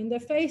blow up in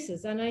their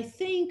faces. And I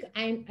think,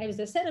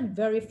 as I said, I'm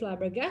very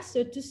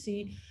flabbergasted to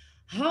see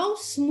how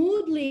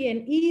smoothly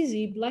and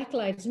easy Black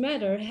Lives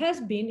Matter has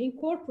been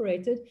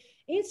incorporated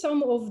in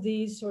some of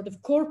these sort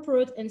of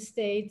corporate and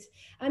state.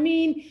 I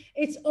mean,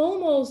 it's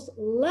almost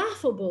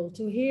laughable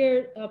to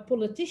hear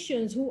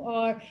politicians who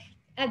are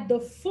at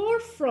the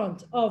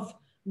forefront of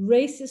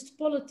racist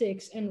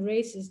politics and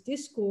racist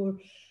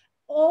discourse,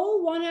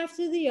 all one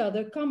after the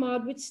other come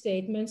out with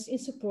statements in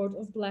support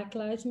of Black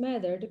Lives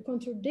Matter. The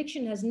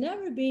contradiction has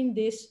never been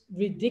this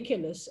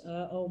ridiculous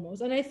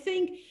almost. And I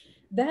think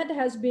that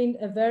has been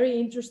a very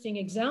interesting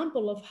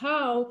example of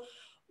how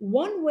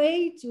one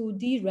way to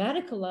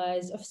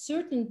de-radicalize a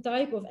certain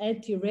type of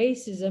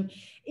anti-racism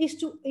is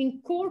to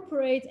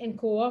incorporate and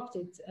co-opt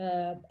it.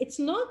 It's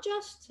not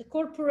just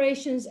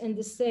corporations and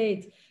the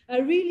state. I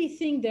really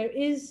think there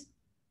is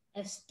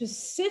a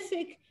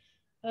specific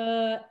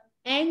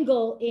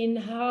angle in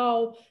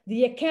how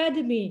the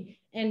academy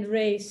and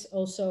race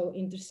also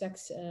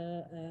intersects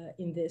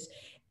in this.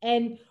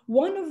 And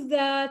one of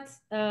the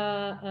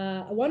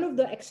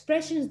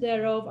expressions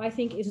thereof, I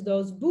think, is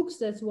those books.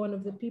 That's one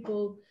of the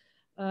people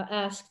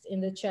asked in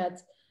the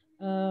chat.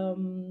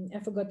 I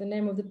forgot the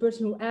name of the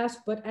person who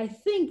asked, but I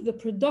think the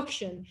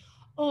production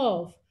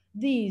of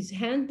these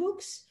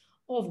handbooks,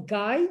 of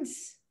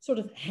guides, sort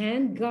of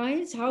hand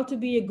guides, how to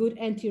be a good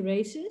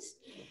anti-racist,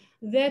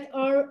 that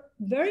are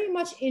very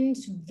much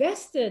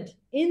invested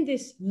in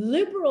this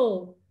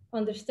liberal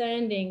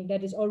understanding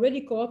that is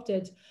already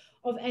co-opted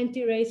of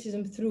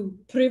anti-racism through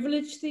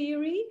privilege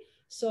theory.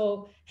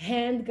 So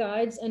hand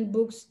guides and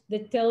books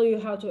that tell you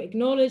how to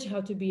acknowledge,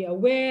 how to be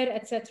aware,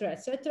 etc.,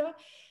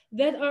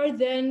 that are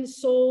then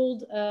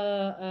sold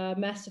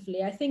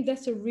massively. I think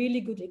that's a really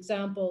good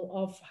example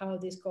of how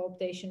this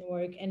co-optation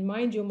work. And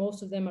mind you,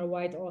 most of them are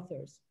white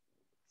authors.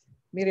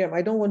 Miriam,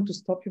 I don't want to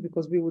stop you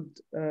because we would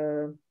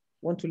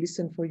want to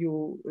listen for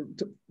you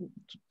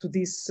to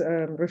this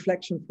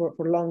reflection for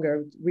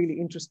longer. Really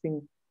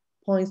interesting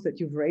points that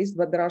you've raised,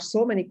 but there are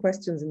so many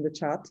questions in the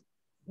chat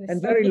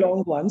and very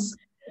long ones.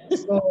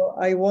 So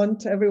I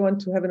want everyone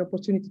to have an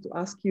opportunity to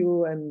ask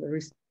you and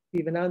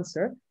receive an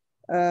answer.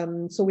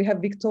 So we have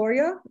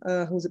Victoria,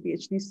 who's a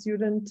PhD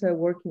student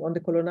working on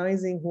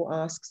decolonizing, who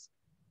asks,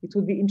 it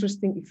would be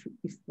interesting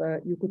if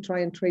you could try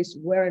and trace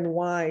where and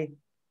why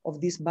of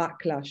this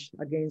backlash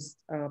against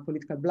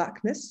political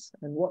blackness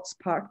and what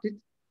sparked it.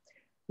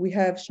 We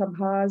have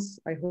Shabhaz,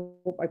 I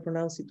hope I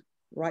pronounce it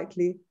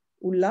rightly,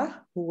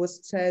 Ullah, who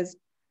says,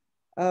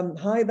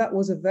 hi, that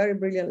was a very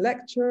brilliant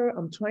lecture.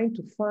 I'm trying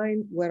to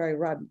find where I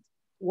read it.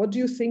 What do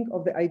you think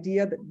of the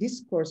idea that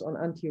discourse on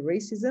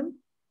anti-racism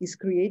is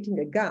creating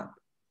a gap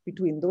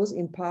between those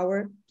in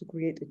power to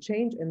create a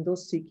change and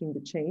those seeking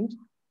the change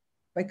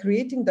by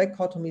creating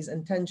dichotomies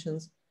and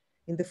tensions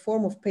in the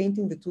form of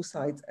painting the two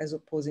sides as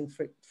opposing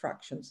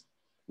fractions,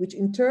 which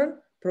in turn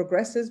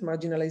progresses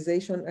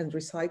marginalization and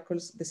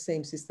recycles the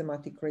same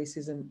systematic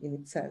racism in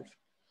itself.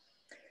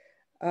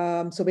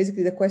 So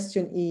basically the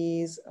question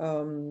is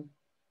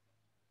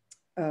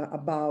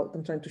about,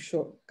 I'm trying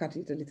to cut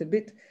it a little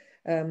bit.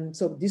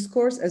 So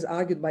discourse, as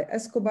argued by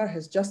Escobar,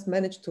 has just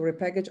managed to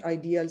repackage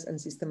ideals and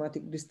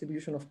systematic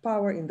distribution of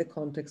power in the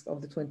context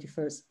of the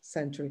 21st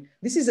century.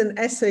 This is an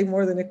essay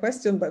more than a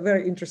question, but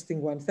very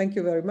interesting one. Thank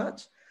you very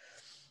much.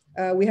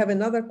 We have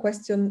another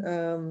question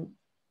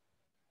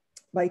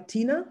by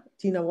Tina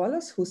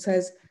Wallace, who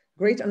says,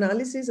 great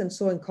analysis and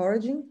so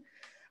encouraging.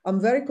 I'm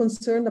very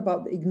concerned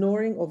about the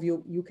ignoring of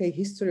UK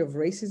history of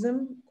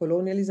racism,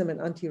 colonialism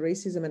and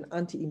anti-racism and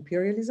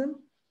anti-imperialism.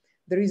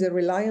 There is a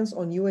reliance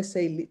on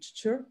USA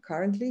literature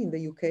currently in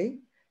the UK,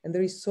 and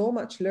there is so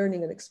much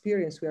learning and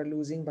experience we are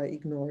losing by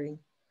ignoring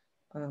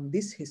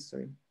this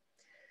history.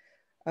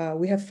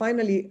 We have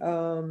finally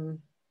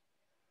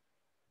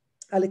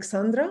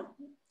Alexandra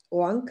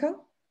Oanka,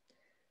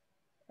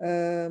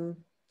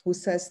 who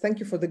says, thank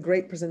you for the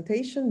great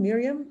presentation,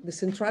 Miriam. The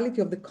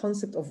centrality of the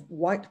concept of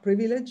white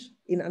privilege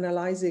in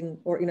analyzing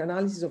or in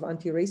analysis of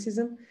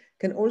anti-racism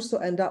can also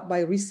end up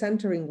by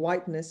recentering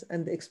whiteness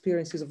and the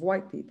experiences of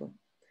white people.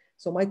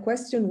 So my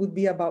question would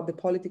be about the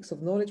politics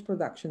of knowledge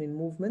production in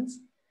movements.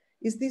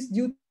 Is this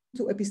due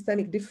to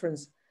epistemic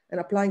difference and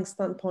applying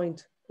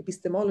standpoint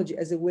epistemology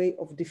as a way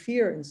of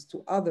deference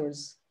to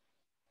others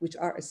which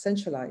are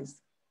essentialized?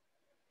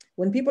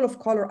 When people of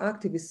color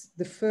activists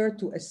defer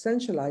to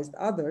essentialized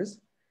others,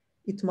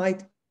 it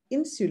might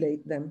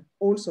insulate them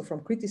also from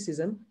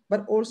criticism,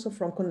 but also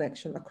from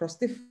connection across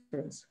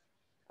difference.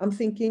 I'm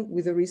thinking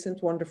with a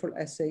recent wonderful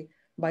essay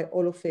by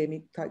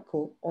Olufemi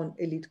Taiko on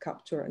elite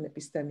capture and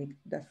epistemic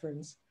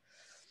deference.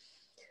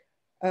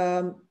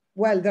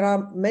 Well, there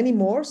are many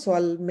more,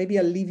 so maybe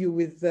I'll leave you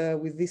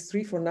with these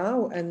three for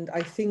now, and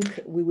I think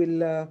we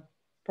will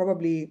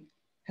probably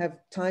have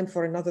time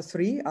for another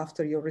three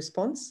after your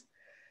response.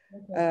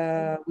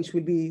 Okay. Which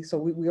will be, so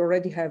we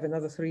already have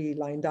another three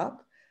lined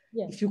up.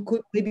 Yeah. If you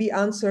could maybe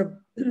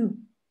answer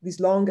these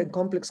long and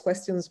complex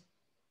questions,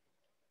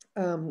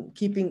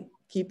 keeping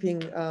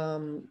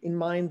in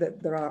mind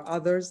that there are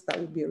others,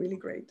 that would be really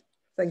great.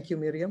 Thank you,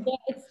 Miriam.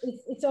 Yeah,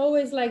 it's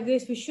always like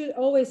this. We should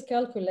always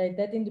calculate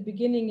that in the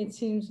beginning, it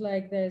seems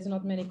like there's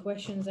not many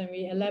questions and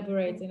we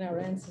elaborate in our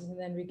answers and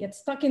then we get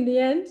stuck in the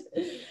end.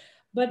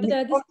 But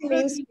this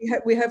means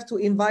we have to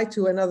invite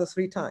you another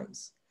 3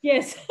 times.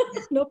 Yes,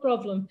 no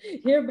problem,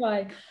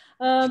 hereby.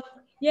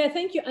 Yeah,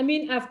 thank you. I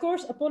mean, of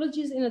course,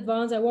 apologies in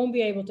advance. I won't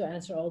be able to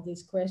answer all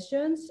these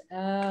questions,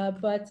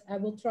 but I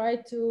will try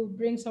to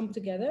bring some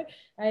together.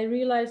 I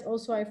realized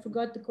also I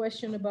forgot the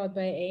question about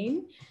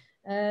Bijeen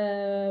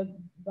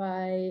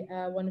by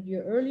one of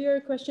your earlier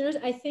questioners.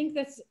 I think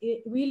that's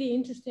really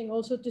interesting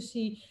also to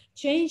see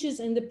changes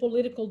in the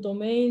political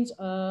domains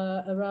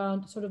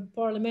around sort of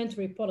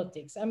parliamentary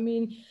politics. I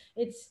mean,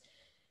 it's,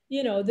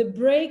 you know, the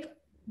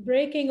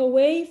breaking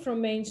away from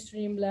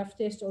mainstream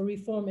leftist or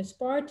reformist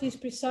parties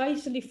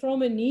precisely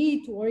from a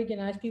need to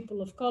organize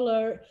people of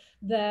color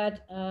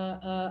that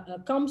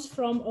comes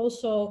from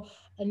also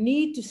a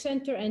need to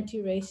center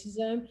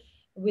anti-racism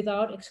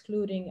without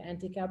excluding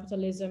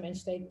anti-capitalism and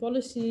state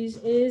policies,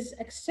 is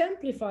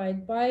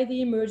exemplified by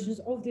the emergence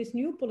of this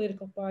new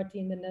political party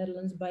in the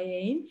Netherlands,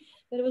 Bijeen,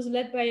 that is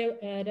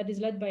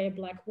led by a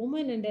Black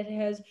woman, and that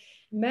has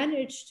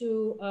managed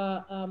to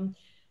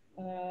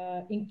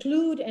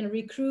include and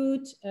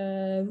recruit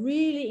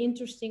really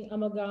interesting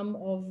amalgam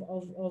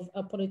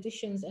of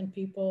politicians and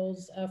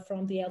peoples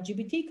from the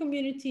LGBT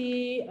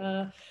community,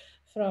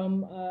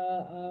 from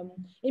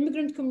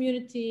immigrant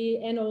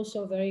community, and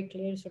also very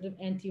clear sort of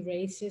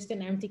anti-racist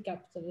and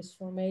anti-capitalist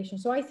formation.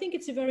 So I think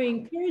it's a very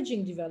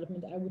encouraging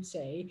development, I would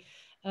say.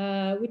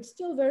 It's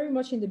still very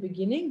much in the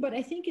beginning, but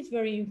I think it's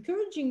very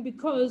encouraging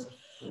because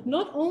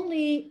not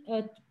only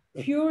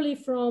purely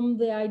from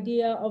the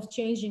idea of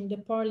changing the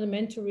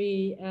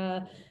parliamentary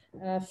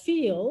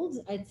field,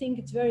 I think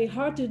it's very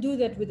hard to do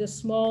that with a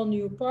small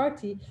new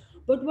party.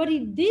 But what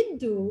it did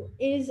do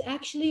is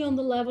actually, on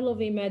the level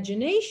of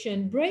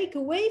imagination, break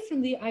away from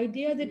the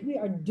idea that we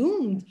are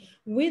doomed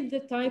with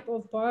the type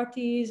of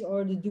parties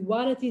or the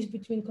dualities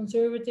between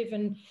conservative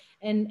and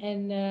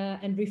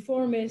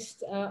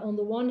reformist on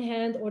the one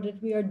hand, or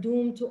that we are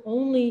doomed to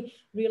only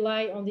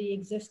rely on the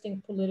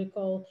existing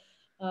political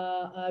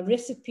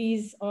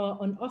recipes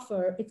on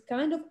offer. It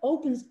kind of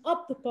opens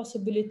up the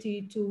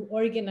possibility to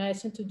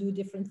organize and to do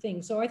different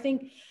things. So I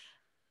think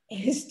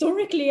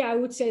historically, I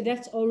would say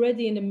that's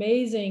already an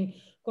amazing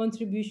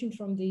contribution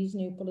from these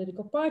new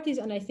political parties.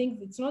 And I think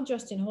it's not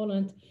just in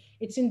Holland,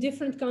 it's in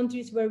different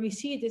countries where we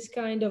see this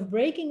kind of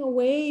breaking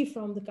away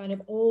from the kind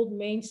of old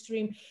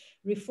mainstream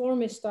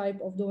reformist type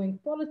of doing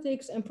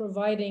politics and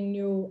providing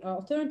new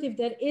alternative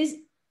that is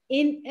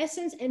in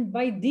essence and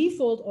by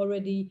default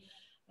already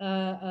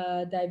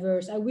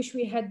diverse. I wish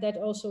we had that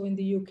also in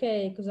the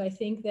UK, because I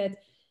think that,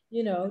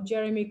 you know,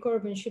 Jeremy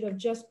Corbyn should have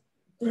just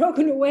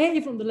broken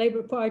away from the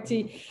Labour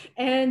Party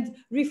and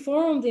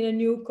reformed in a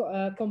new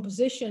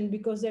composition,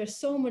 because there's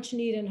so much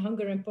need and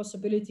hunger and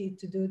possibility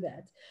to do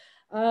that.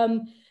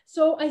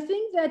 So I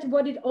think that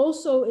what it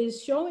also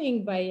is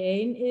showing,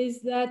 Bijeen,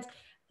 is that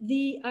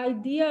the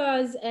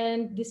ideas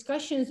and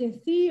discussions in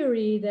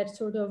theory that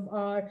sort of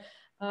are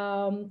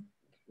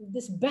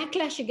this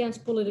backlash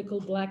against political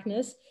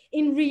blackness,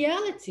 in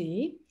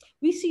reality,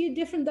 we see a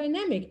different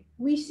dynamic.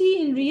 We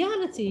see in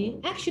reality,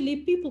 actually,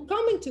 people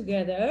coming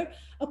together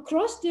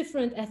across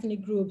different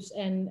ethnic groups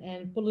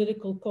and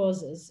political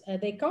causes.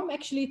 They come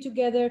actually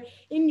together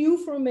in new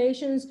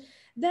formations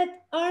that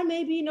are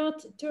maybe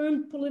not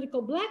termed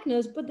political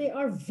blackness, but they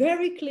are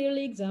very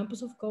clearly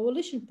examples of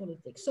coalition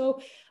politics.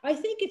 So I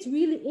think it's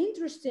really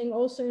interesting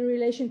also in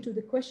relation to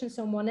the question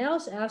someone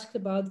else asked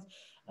about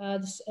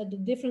the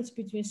difference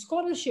between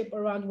scholarship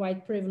around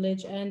white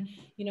privilege and,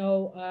 you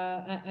know,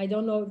 I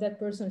don't know if that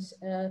person's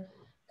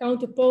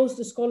counterposed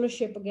the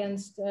scholarship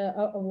against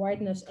of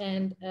whiteness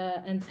and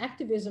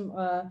activism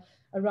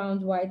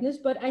around whiteness.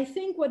 But I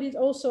think what it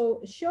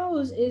also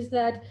shows is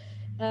that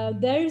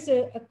there is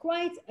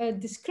quite a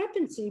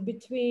discrepancy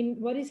between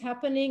what is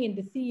happening in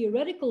the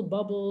theoretical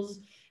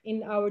bubbles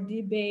in our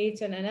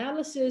debates and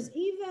analysis,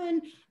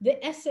 even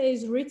the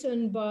essays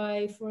written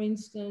by, for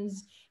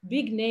instance,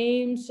 big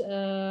names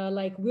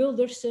like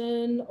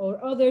Wilderson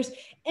or others,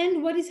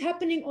 and what is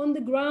happening on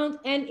the ground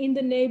and in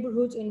the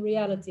neighborhoods in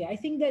reality. I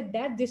think that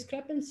that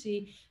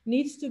discrepancy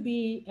needs to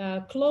be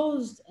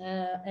closed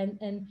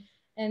and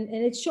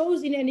it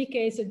shows in any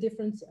case a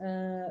different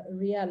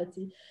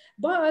reality.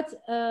 But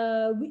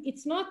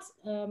it's not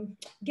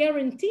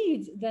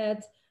guaranteed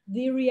that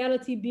the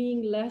reality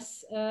being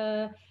less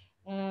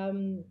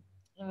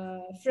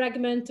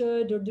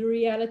fragmented, or the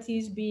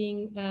realities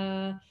being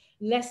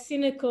less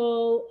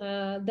cynical,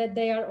 that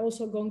they are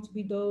also going to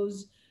be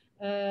those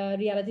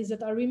realities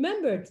that are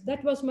remembered.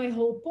 That was my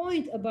whole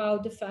point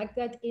about the fact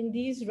that in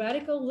these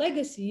radical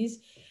legacies,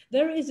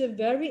 there is a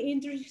very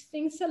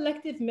interesting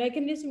selective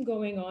mechanism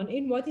going on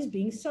in what is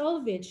being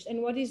salvaged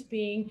and what is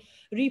being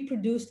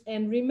reproduced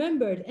and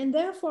remembered. And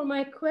therefore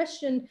my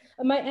question,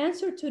 my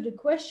answer to the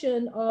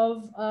question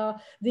of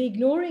the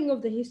ignoring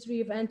of the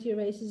history of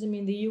anti-racism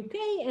in the UK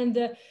and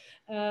the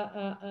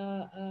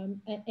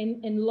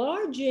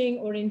enlarging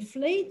or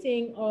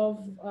inflating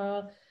of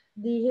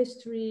the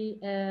history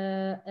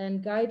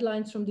and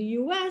guidelines from the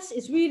US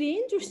is really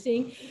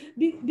interesting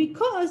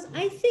because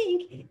I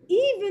think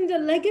even the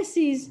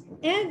legacies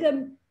and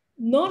the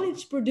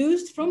knowledge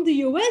produced from the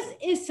US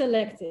is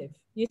selective.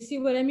 You see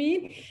what I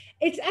mean?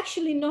 It's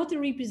actually not a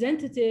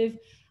representative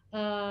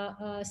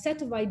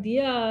set of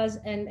ideas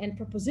and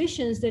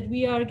propositions that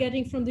we are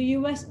getting from the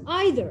US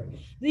either.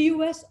 The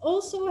US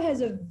also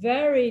has a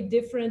very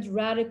different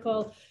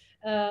radical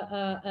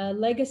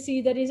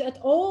legacy that is at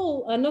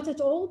all, not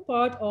at all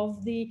part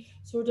of the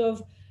sort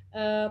of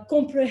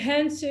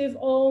comprehensive,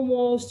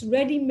 almost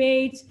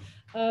ready-made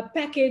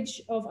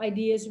package of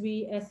ideas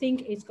we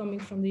think is coming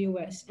from the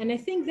US. And I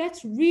think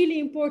that's really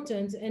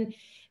important. And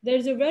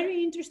there's a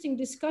very interesting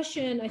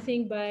discussion, I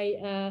think,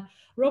 by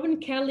Robin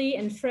Kelly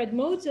and Fred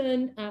Moten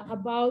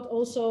about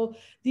also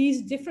these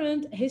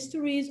different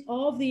histories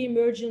of the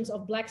emergence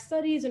of Black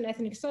studies and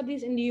ethnic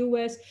studies in the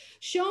US,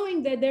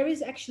 showing that there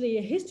is actually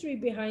a history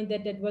behind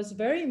that that was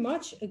very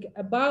much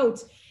about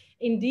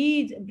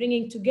indeed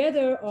bringing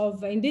together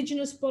of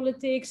indigenous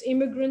politics,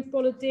 immigrant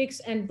politics,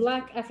 and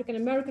Black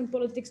African-American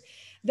politics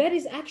that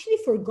is actually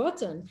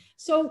forgotten.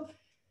 So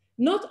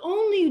not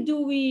only do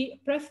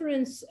we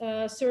preference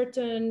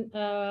certain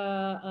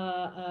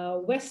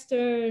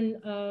Western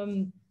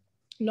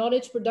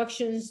knowledge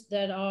productions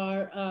that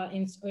are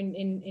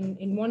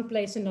in one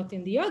place and not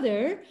in the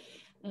other,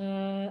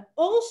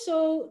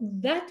 also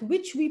that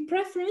which we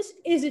preference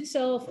is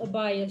itself a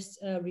biased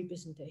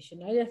representation.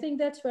 I think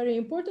that's very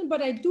important,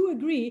 but I do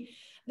agree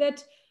that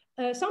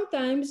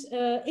sometimes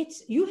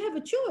you have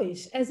a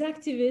choice as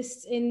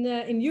activists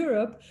in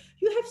Europe.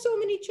 You have so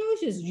many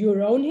choices. Your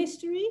own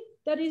history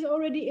that is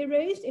already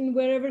erased in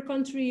wherever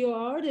country you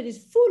are, that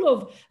is full of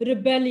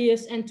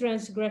rebellious and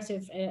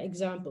transgressive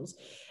examples.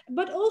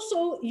 But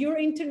also your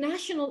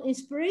international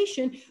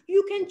inspiration,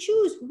 you can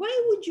choose. Why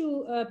would you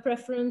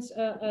preference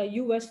a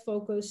US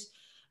focus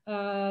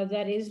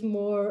that is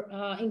more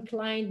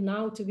inclined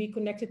now to be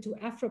connected to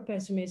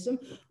Afro-pessimism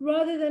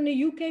rather than a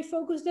UK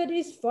focus that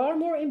is far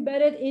more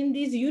embedded in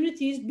these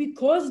unities,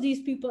 because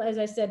these people, as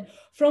I said,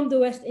 from the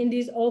West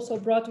Indies also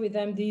brought with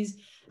them these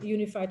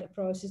unified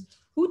approaches.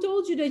 Who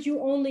told you that you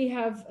only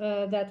have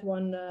that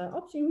one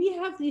option? We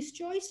have these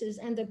choices,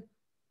 and the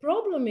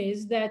problem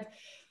is that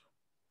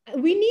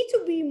we need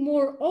to be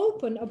more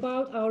open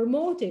about our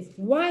motive,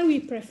 why we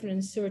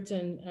preference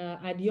certain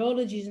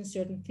ideologies and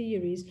certain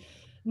theories.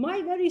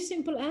 My very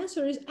simple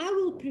answer is I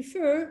will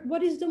prefer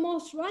what is the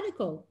most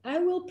radical. I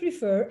will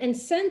prefer and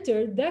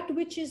center that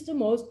which is the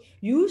most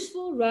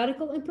useful,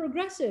 radical, and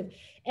progressive.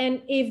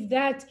 And if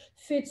that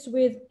fits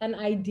with an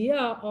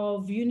idea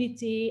of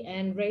unity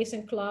and race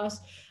and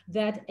class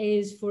that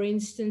is, for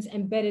instance,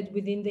 embedded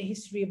within the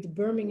history of the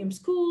Birmingham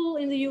School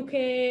in the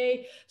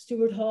UK,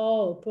 Stuart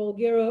Hall, Paul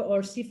Gero,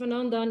 or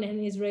Sivanandan and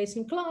his race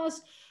and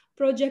class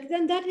project,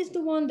 then that is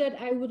the one that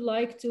I would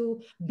like to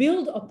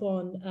build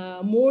upon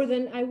more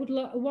than I would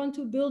want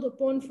to build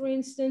upon, for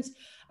instance,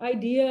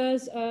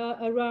 ideas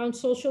around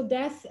social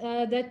death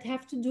that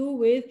have to do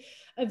with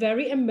a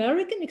very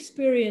American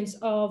experience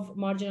of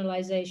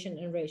marginalization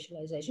and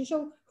racialization.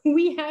 So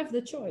we have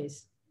the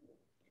choice.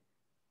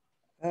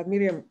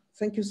 Miriam,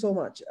 thank you so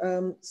much.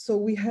 So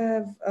we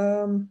have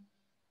a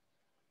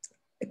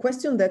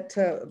question that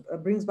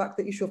brings back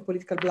the issue of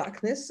political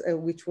blackness,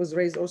 which was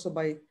raised also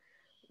by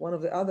one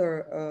of the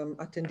other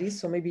attendees,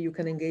 so maybe you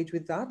can engage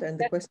with that. And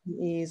the question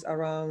is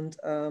around,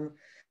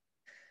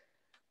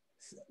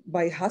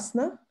 by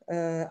Hasna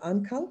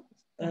Ankal.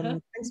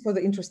 Thanks for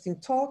the interesting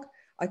talk.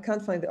 I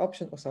can't find the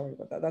option, oh sorry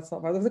about that, that's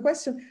not part of the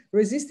question.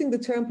 Resisting the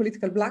term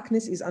political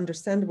blackness is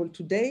understandable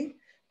today,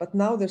 but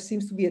now there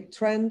seems to be a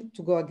trend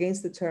to go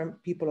against the term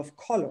people of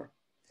color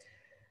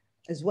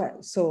as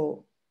well.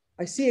 So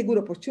I see a good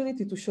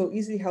opportunity to show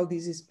easily how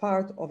this is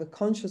part of a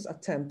conscious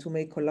attempt to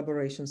make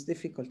collaborations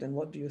difficult. And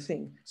what do you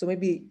think? So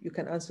maybe you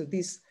can answer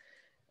this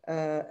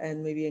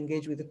and maybe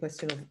engage with the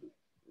question of,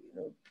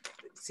 it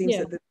seems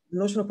that the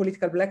notion of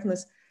political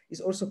blackness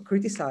is also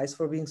criticized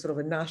for being sort of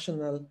a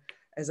national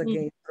as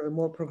against a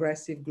more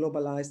progressive,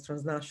 globalized,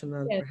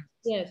 transnational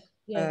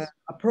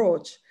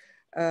approach.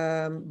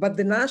 But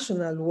the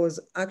national was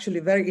actually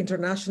very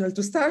international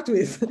to start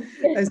with,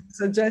 as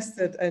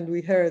suggested, and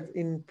we heard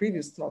in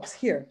previous talks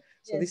here.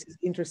 So this is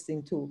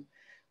interesting too.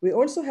 We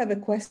also have a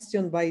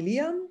question by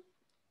Liam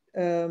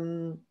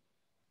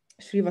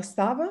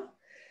Srivastava.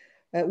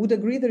 Would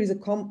agree there is a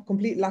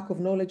complete lack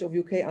of knowledge of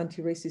UK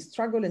anti-racist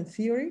struggle and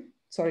theory.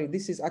 Sorry,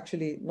 this is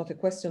actually not a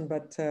question,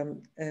 but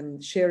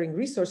sharing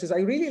resources. I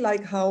really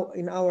like how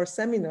in our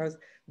seminars,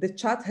 the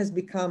chat has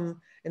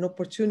become an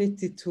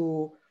opportunity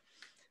to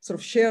sort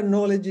of share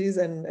knowledges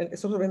and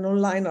sort of an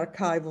online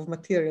archive of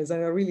materials.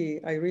 And I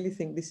really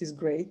think this is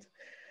great.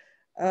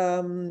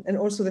 And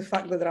also the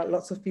fact that there are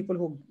lots of people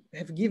who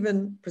have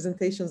given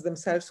presentations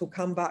themselves who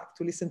come back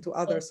to listen to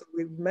others. So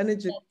we've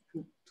managed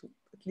to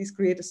at least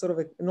create a sort of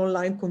an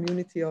online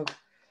community of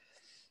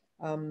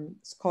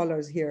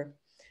scholars here.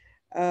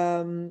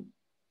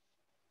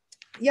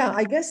 Yeah,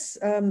 I guess,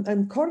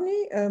 and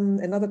Corny,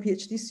 another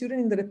PhD student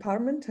in the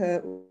department,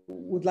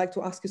 would like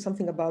to ask you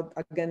something about,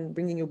 again,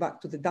 bringing you back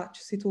to the Dutch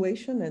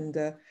situation.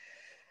 And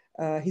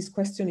his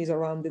question is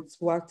around the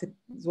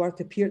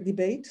Zwarte Piet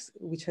debate,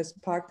 which has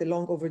sparked a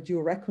long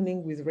overdue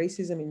reckoning with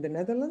racism in the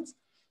Netherlands,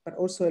 but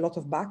also a lot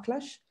of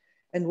backlash.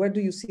 And where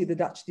do you see the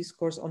Dutch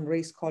discourse on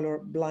race, color,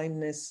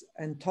 blindness,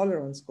 and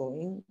tolerance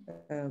going,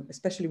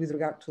 especially with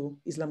regard to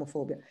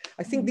Islamophobia?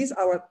 I think these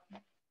are,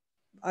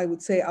 I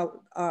would say,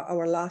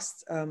 our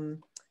last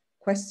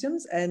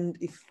questions. And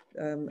if,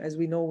 as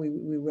we know,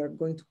 we were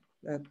going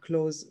to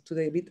close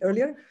today a bit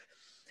earlier,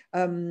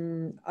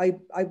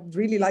 I'd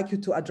really like you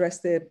to address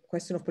the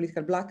question of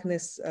political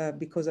blackness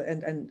because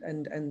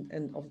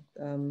and of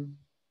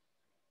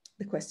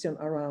the question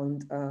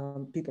around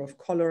people of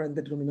color and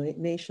the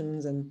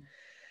denominations and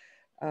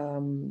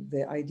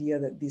the idea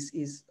that this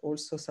is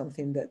also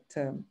something that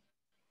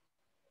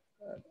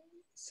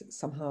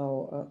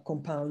somehow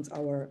compounds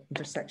our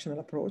intersectional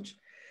approach,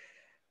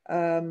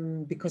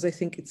 because I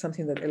think it's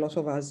something that a lot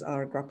of us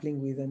are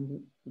grappling with,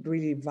 and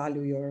really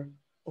value your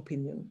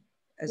opinion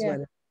as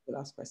well as the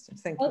last question.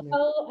 Thank you.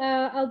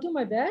 I'll do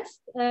my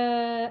best.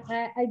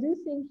 I do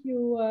think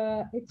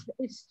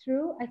it's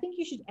true. I think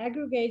you should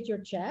aggregate your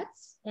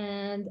chats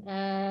and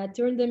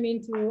turn them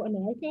into an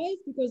archive,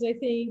 because I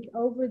think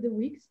over the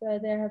weeks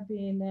there have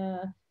been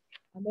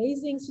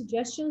amazing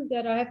suggestions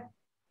that have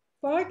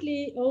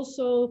partly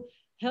also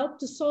helped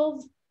to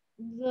solve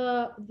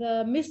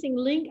the missing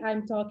link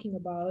I'm talking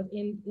about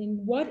in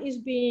what is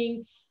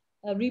being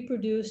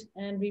reproduced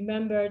and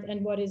remembered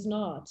and what is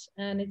not.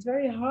 And it's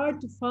very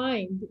hard to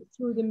find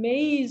through the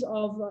maze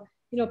of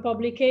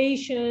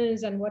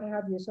publications and what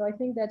have you. So I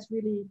think that's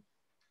really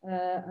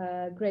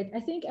great.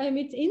 I think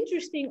it's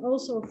interesting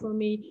also for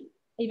me,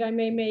 if I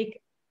may make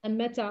a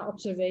meta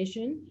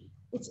observation,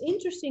 it's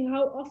interesting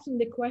how often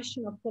the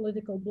question of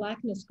political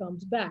blackness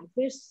comes back.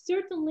 There's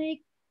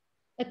certainly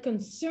a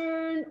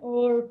concern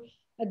or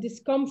a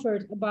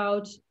discomfort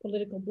about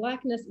political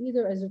blackness,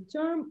 either as a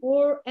term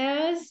or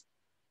as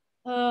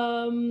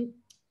a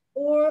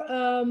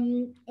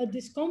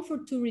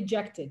discomfort to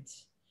reject it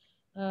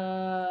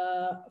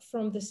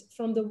from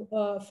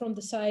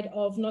the side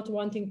of not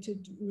wanting to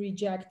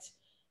reject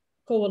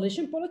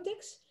coalition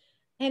politics,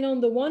 and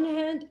on the one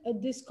hand a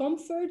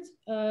discomfort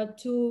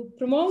to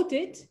promote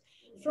it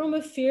from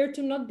a fear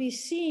to not be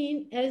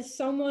seen as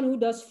someone who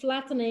does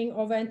flattening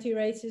of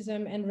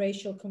anti-racism and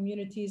racial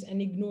communities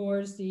and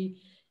ignores the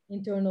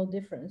internal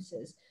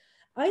differences.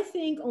 I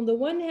think on the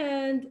one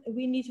hand,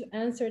 we need to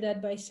answer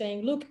that by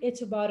saying, look,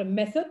 it's about a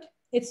method.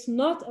 It's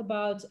not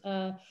about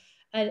a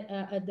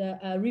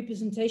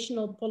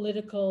representational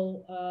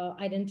political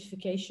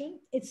identification.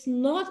 It's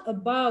not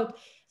about,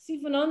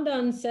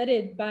 Sivanandan said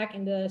it back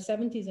in the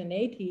 70s and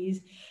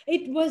 80s,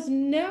 it was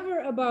never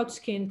about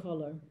skin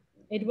color.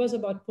 It was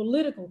about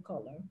political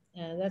color,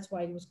 and that's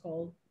why it was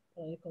called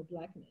political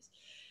blackness.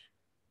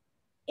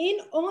 In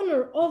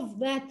honor of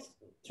that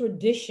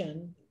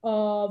tradition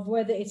of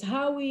whether it's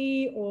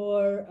Howie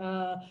or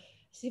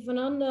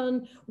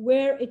Sivanandan,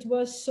 where it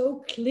was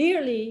so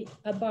clearly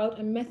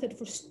about a method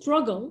for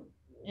struggle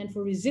and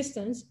for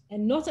resistance,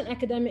 and not an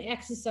academic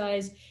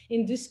exercise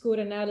in discourse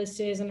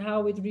analysis and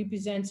how it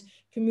represents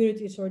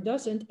communities or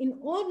doesn't. In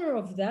honor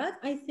of that,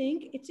 I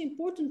think it's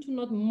important to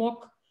not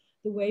mock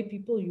the way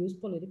people use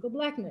political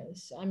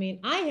blackness. I mean,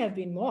 I have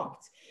been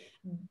mocked,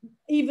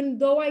 even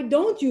though I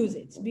don't use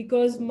it,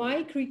 because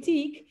my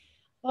critique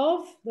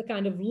of the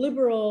kind of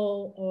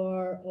liberal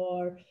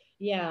or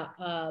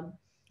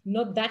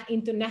not that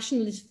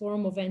internationalist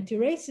form of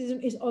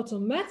anti-racism is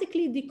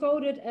automatically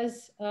decoded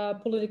as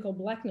political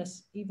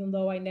blackness, even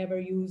though I never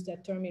use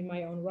that term in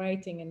my own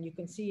writing, and you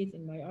can see it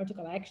in my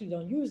article. I actually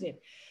don't use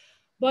it,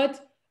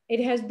 but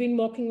it has been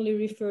mockingly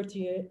referred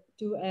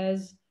to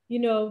as,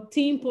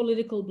 team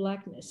political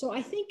blackness. So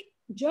I think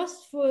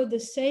just for the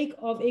sake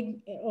of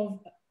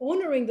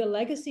honoring the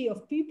legacy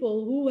of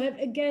people who have,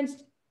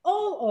 against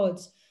all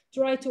odds,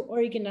 tried to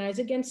organize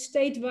against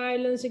state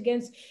violence,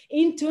 against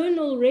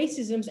internal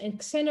racisms and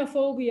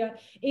xenophobia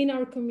in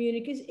our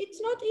communities,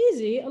 it's not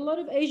easy. A lot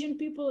of Asian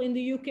people in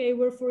the UK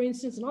were, for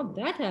instance, not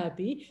that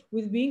happy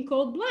with being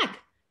called black.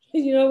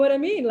 You know what I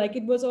mean? Like,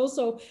 it was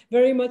also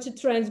very much a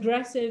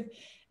transgressive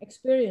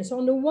experience. So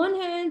on the one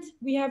hand,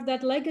 we have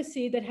that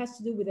legacy that has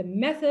to do with a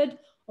method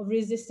of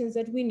resistance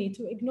that we need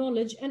to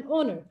acknowledge and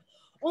honor.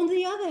 On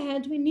the other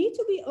hand, we need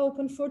to be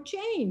open for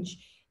change.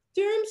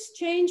 Terms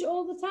change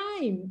all the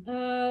time.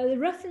 The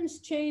reference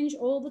change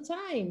all the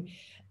time.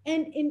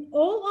 And in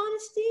all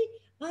honesty,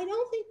 I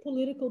don't think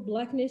political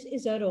blackness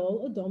is at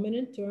all a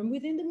dominant term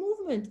within the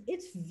movement.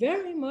 It's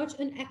very much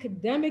an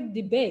academic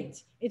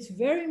debate. It's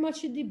very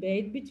much a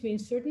debate between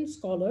certain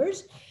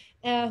scholars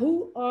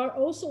who are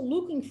also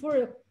looking for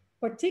a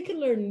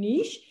particular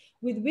niche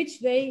with which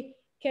they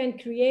can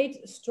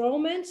create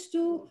strawmans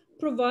to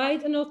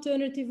provide an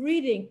alternative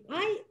reading.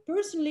 I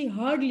personally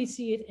hardly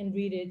see it and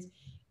read it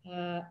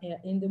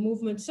in the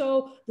movement.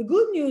 So the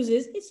good news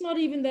is it's not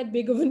even that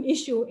big of an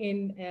issue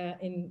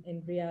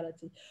in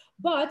reality.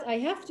 But I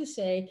have to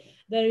say,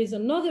 there is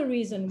another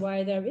reason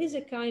why there is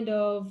a kind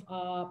of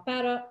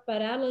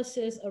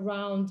paralysis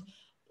around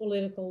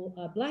political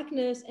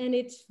blackness, and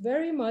it's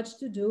very much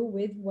to do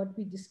with what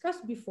we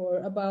discussed before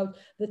about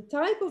the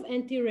type of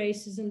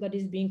anti-racism that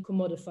is being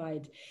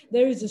commodified.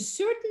 There is a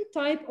certain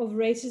type of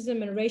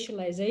racism and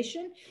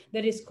racialization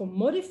that is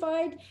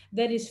commodified,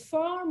 that is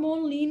far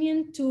more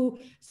lenient to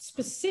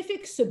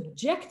specific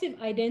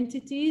subjective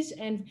identities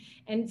and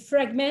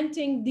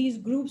fragmenting these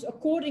groups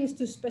according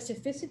to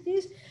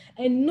specificities,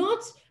 and not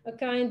a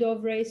kind of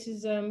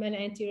racism and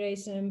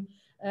anti-racism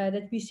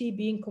that we see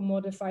being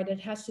commodified that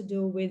has to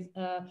do with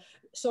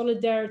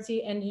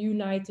solidarity and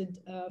united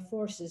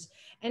forces.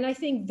 And I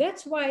think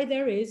that's why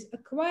there is a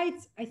quite,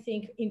 I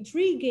think,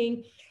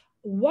 intriguing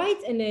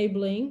white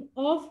enabling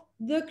of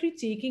the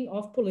critiquing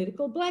of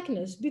political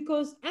blackness,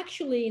 because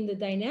actually in the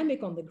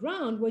dynamic on the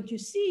ground, what you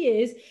see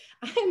is,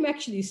 I'm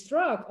actually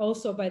struck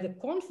also by the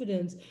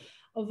confidence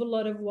of a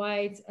lot of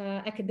white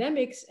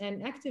academics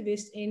and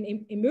activists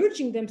in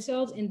emerging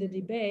themselves in the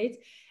debate,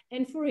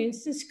 and for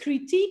instance,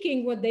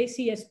 critiquing what they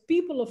see as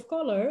people of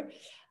color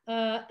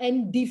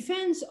and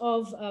defense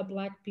of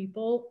Black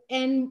people,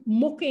 and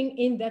mocking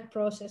in that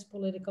process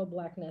political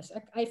blackness.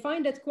 I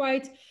find that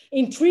quite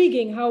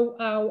intriguing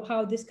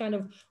how this kind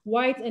of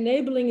white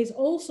enabling is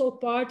also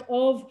part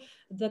of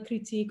the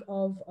critique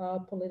of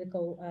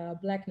political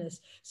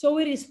blackness. So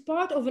it is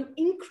part of an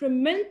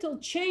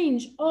incremental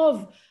change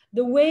of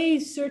the way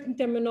certain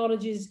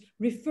terminologies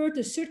refer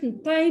to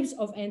certain types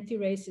of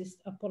anti-racist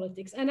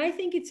politics. And I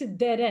think it's a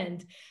dead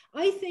end.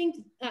 I think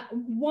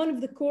one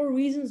of the core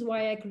reasons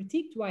why I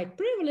critiqued white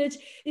privilege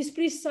is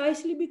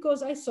precisely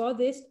because I saw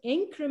this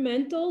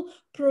incremental,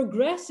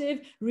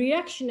 progressive,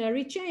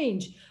 reactionary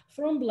change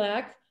from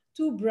Black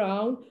to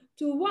brown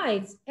to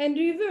white, and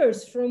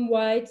reverse from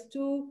white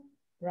to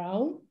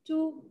brown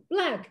to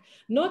Black.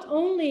 Not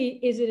only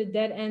is it a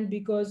dead end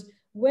because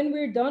when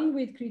we're done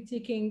with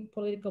critiquing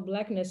political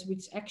blackness,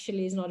 which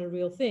actually is not a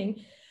real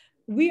thing,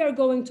 we are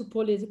going to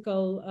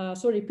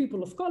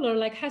people of color,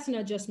 like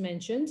Hasna just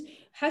mentioned.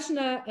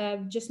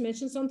 Hasna just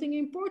mentioned something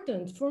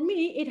important. For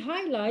me, it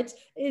highlights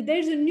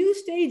there's a new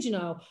stage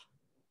now,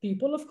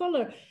 people of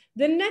color.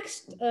 The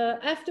next,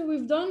 after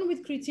we've done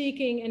with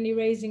critiquing and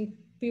erasing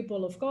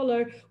people of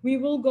color, we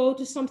will go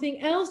to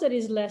something else that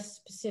is less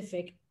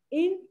specific,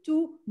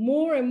 into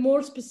more and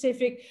more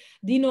specific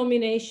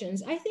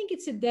denominations. I think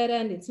it's a dead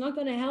end. It's not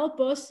going to help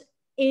us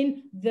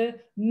in the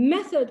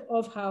method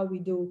of how we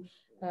do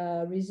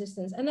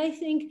resistance. And I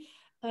think,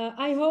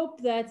 I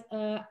hope that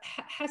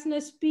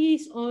Hasna's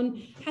piece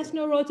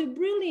Hasna wrote a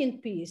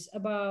brilliant piece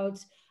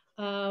about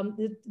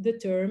the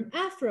term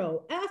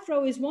Afro.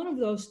 Afro is one of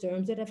those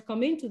terms that have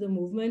come into the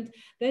movement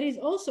that is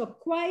also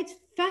quite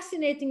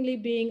fascinatingly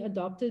being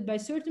adopted by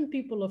certain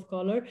people of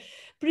color,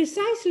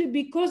 precisely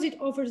because it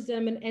offers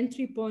them an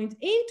entry point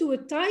into a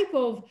type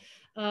of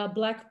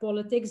Black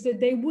politics that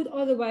they would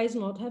otherwise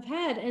not have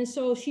had. And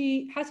so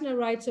Hasna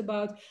writes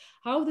about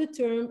how the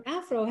term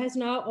Afro has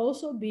now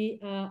also been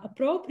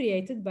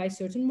appropriated by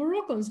certain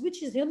Moroccans,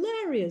 which is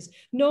hilarious,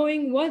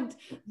 knowing what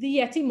the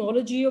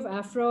etymology of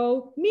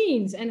Afro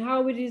means and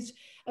how it is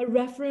a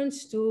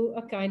reference to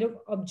a kind of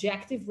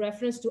objective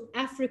reference to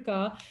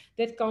Africa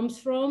that comes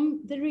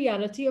from the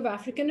reality of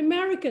African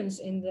Americans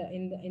in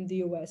the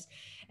US.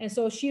 And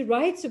so she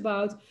writes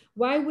about,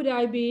 why would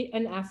I be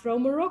an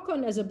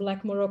Afro-Moroccan as a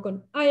Black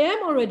Moroccan? I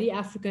am already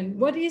African.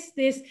 What is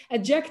this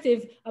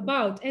adjective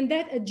about? And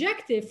that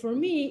adjective for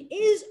me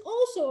is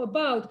also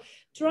about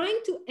trying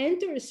to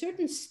enter a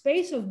certain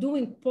space of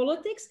doing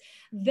politics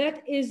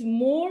that is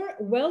more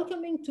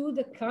welcoming to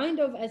the kind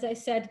of, as I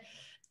said,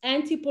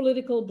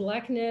 anti-political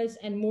blackness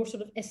and more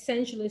sort of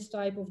essentialist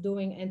type of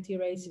doing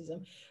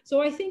anti-racism.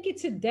 So I think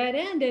it's a dead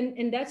end.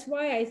 And that's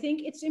why I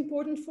think it's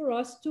important for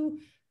us to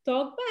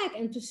talk back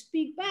and to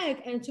speak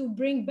back and to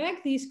bring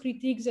back these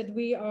critiques that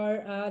we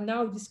are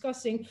now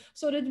discussing,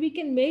 so that we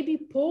can maybe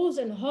pause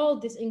and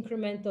halt this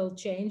incremental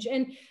change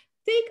and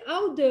take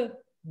out the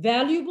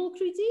valuable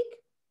critique.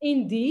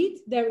 Indeed,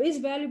 there is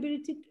valuable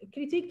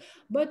critique,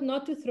 but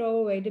not to throw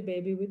away the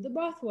baby with the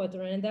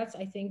bathwater. And that's,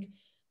 I think,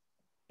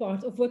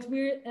 part of what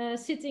we're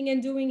sitting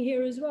and doing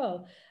here as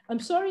well. I'm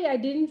sorry I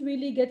didn't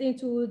really get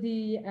into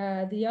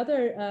the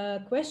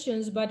other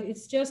questions, but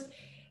it's just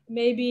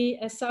maybe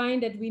a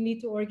sign that we need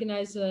to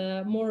organize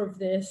more of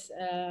this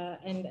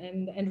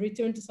and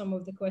return to some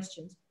of the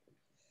questions.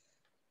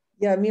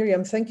 Yeah,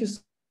 Miriam, thank you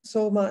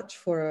so much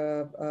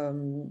for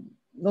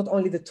not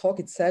only the talk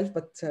itself,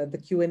 but the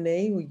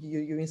Q&A.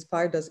 You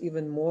inspired us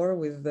even more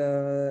with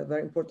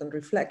very important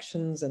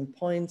reflections and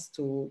points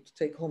to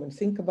take home and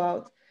think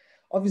about.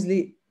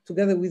 Obviously,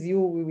 together with you,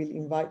 we will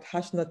invite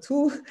Hasna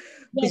too,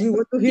 because we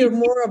want to hear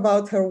more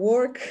about her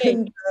work.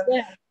 Okay.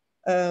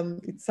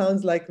 And it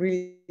sounds like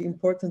really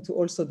important to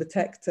also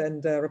detect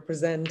and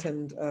represent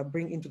and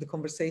bring into the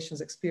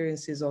conversations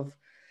experiences of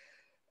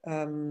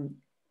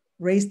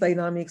race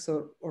dynamics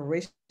or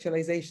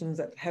racializations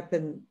that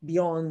happen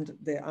beyond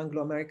the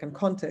Anglo-American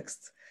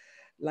context,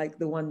 like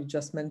the one you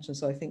just mentioned.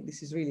 So I think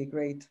this is really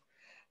great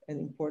and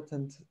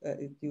important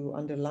if you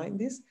underline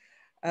this.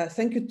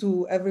 Thank you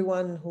to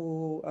everyone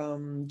who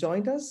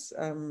joined us.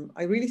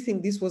 I really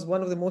think this was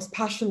one of the most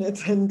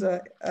passionate and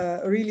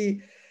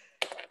really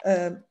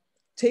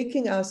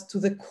taking us to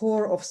the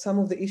core of some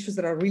of the issues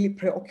that are really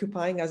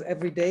preoccupying us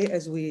every day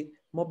as we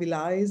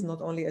mobilize, not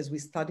only as we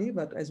study,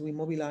 but as we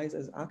mobilize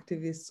as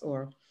activists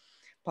or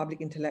public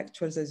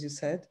intellectuals, as you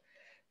said.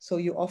 So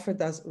you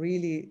offered us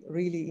really,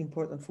 really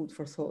important food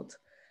for thought.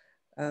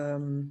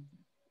 And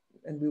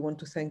we want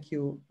to thank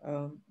you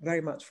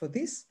very much for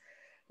this.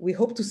 We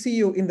hope to see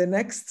you in the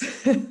next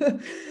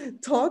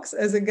talks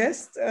as a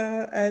guest.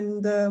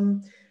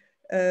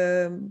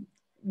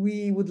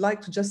 We would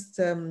like to just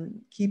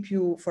keep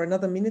you for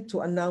another minute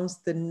to announce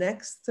the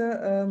next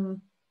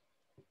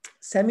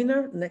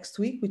seminar next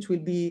week, which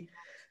will be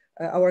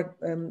Our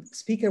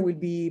speaker will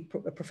be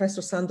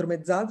Professor Sandro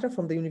Mezzadra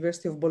from the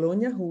University of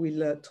Bologna, who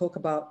will talk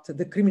about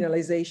the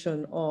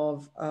criminalization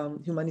of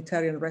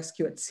humanitarian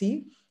rescue at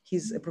sea.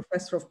 He's a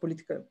professor of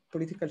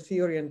political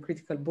theory and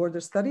critical border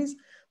studies,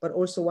 but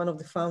also one of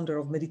the founder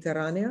of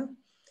Mediterranea,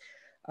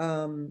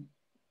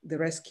 the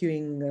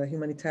rescuing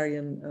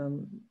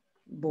humanitarian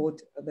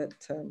boat that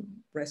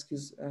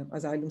rescues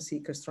asylum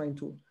seekers trying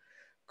to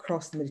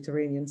cross the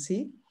Mediterranean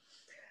Sea.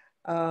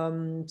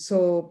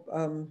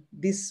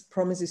 This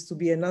promises to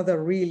be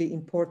another really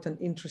important,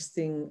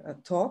 interesting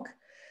talk.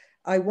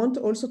 I want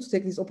also to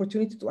take this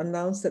opportunity to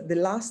announce that the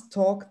last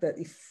talk that,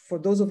 for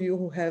those of you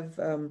who have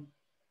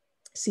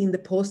seen the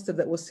poster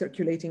that was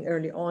circulating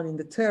early on in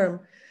the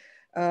term,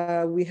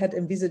 we had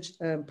envisaged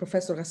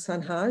Professor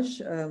Hassan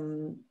Haj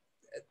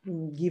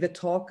give a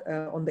talk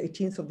on the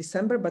 18th of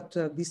December, but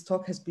this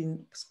talk has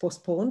been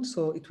postponed,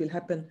 so it will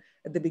happen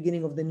at the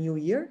beginning of the new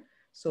year.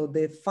 So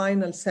the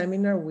final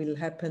seminar will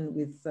happen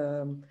with,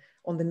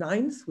 on the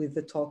 9th with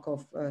the talk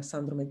of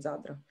Sandro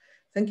Mezzadra.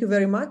 Thank you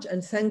very much.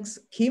 And thanks,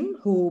 Kim,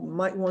 who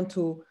might want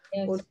to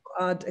also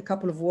add a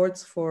couple of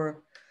words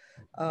for,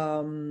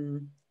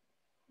 to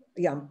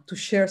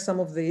share some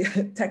of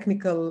the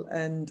technical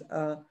and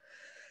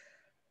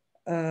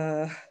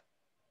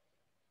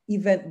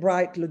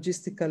Eventbrite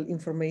logistical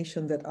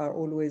information that are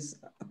always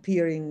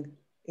appearing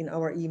in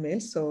our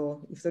emails.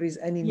 So if there is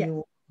any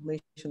new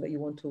information that you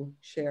want to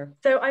share.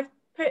 So I've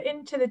put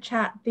into the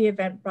chat the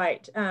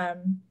Eventbrite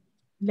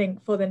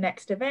link for the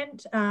next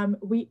event.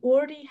 We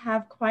already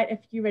have quite a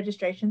few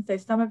registrations. So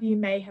some of you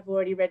may have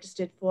already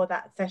registered for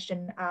that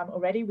session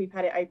already. We've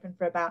had it open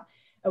for about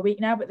a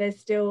week now, but there's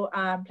still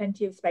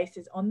plenty of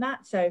spaces on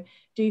that. So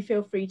do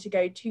feel free to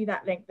go to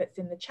that link that's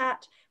in the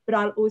chat, but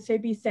I'll also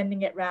be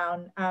sending it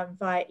round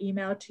via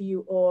email to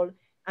you all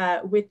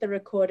with the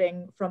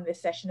recording from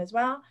this session as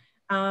well.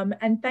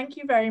 And thank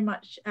you very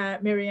much,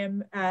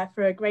 Miriam,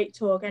 for a great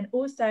talk, and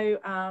also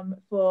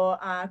for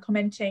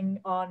commenting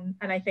on,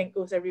 and I think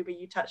also Ruba,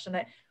 you touched on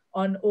it,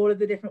 on all of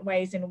the different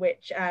ways in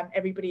which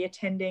everybody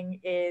attending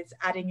is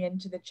adding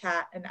into the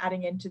chat and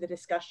adding into the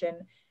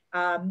discussion.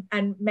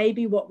 And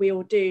maybe what we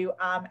will do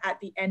at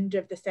the end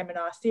of the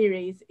seminar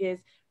series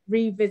is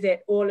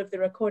revisit all of the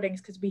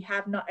recordings, because we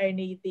have not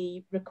only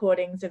the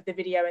recordings of the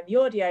video and the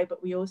audio,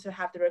 but we also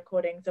have the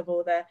recordings of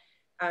all the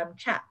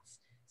chats.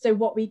 So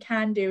what we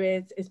can do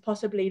is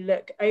possibly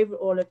look over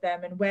all of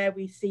them, and where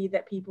we see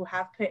that people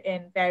have put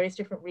in various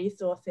different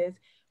resources,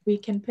 we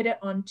can put it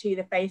onto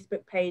the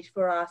Facebook page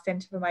for our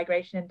Centre for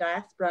Migration and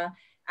Diaspora,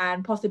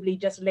 and possibly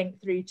just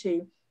link through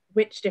to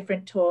which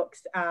different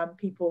talks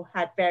people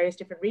had various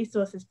different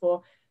resources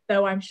for,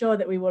 though I'm sure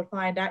that we will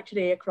find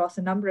actually across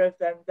a number of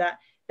them that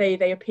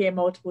they appear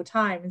multiple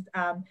times.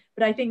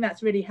 But I think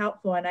that's really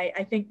helpful, and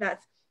I think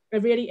that's a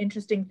really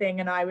interesting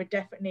thing, and I would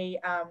definitely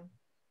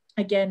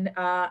again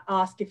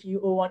ask if you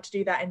all want to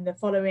do that in the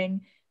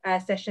following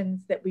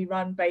sessions that we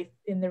run, both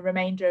in the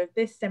remainder of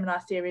this seminar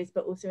series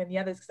but also in the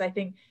others, because I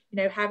think, you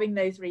know, having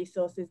those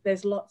resources,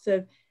 there's lots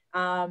of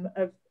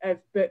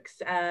books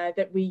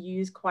that we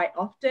use quite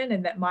often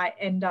and that might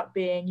end up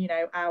being,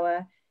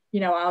 our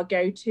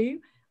go-to.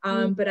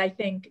 But I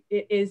think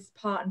it is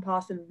part and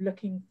parcel of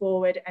looking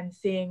forward and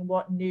seeing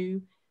what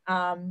new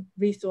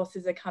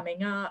resources are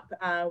coming up,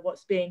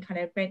 what's being kind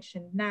of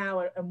mentioned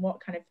now, and what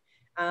kind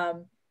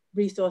of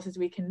resources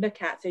we can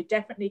look at. So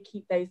definitely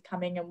keep those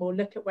coming, and we'll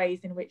look at ways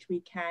in which we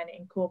can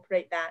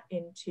incorporate that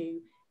into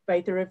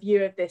both a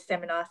review of this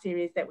seminar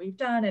series that we've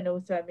done and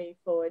also a move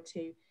forward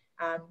to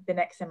the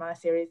next seminar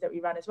series that we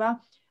run as well.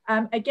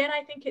 Again,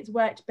 I think it's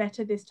worked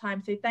better this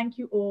time. So thank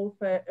you all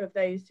of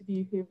those of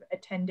you who've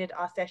attended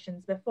our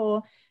sessions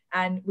before.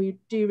 And we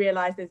do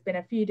realize there's been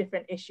a few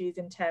different issues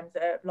in terms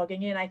of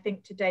logging in. I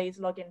think today's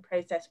login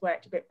process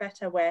worked a bit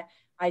better, where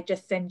I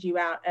just send you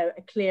out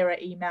a clearer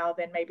email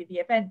than maybe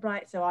the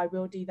Eventbrite. So I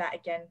will do that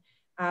again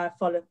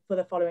for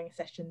the following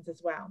sessions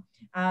as well.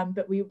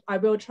 But I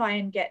will try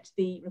and get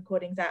the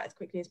recordings out as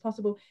quickly as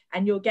possible,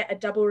 and you'll get a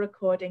double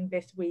recording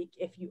this week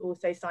if you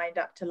also signed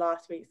up to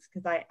last week's,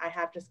 because I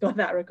have just got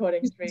that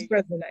recording through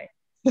today.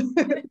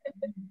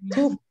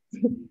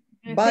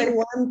 Buy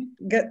one,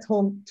 get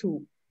home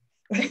two.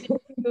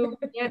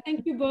 Yeah,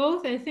 thank you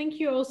both, and thank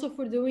you also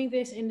for doing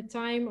this in a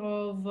time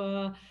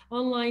of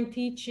online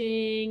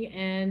teaching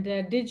and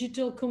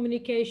digital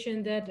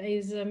communication that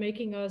is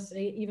making us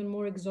even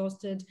more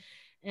exhausted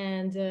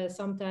and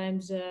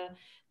sometimes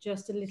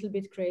just a little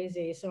bit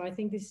crazy. So I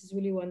think this is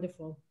really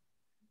wonderful.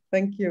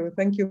 Thank you,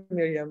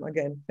 Miriam,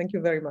 again. Thank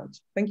you very much.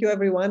 Thank you,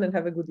 everyone, and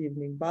have a good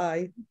evening.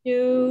 Bye. Thank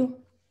you.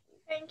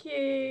 Thank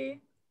you.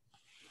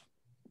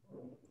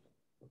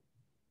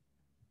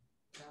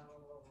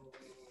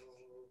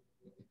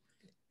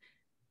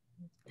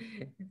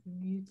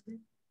 Muted.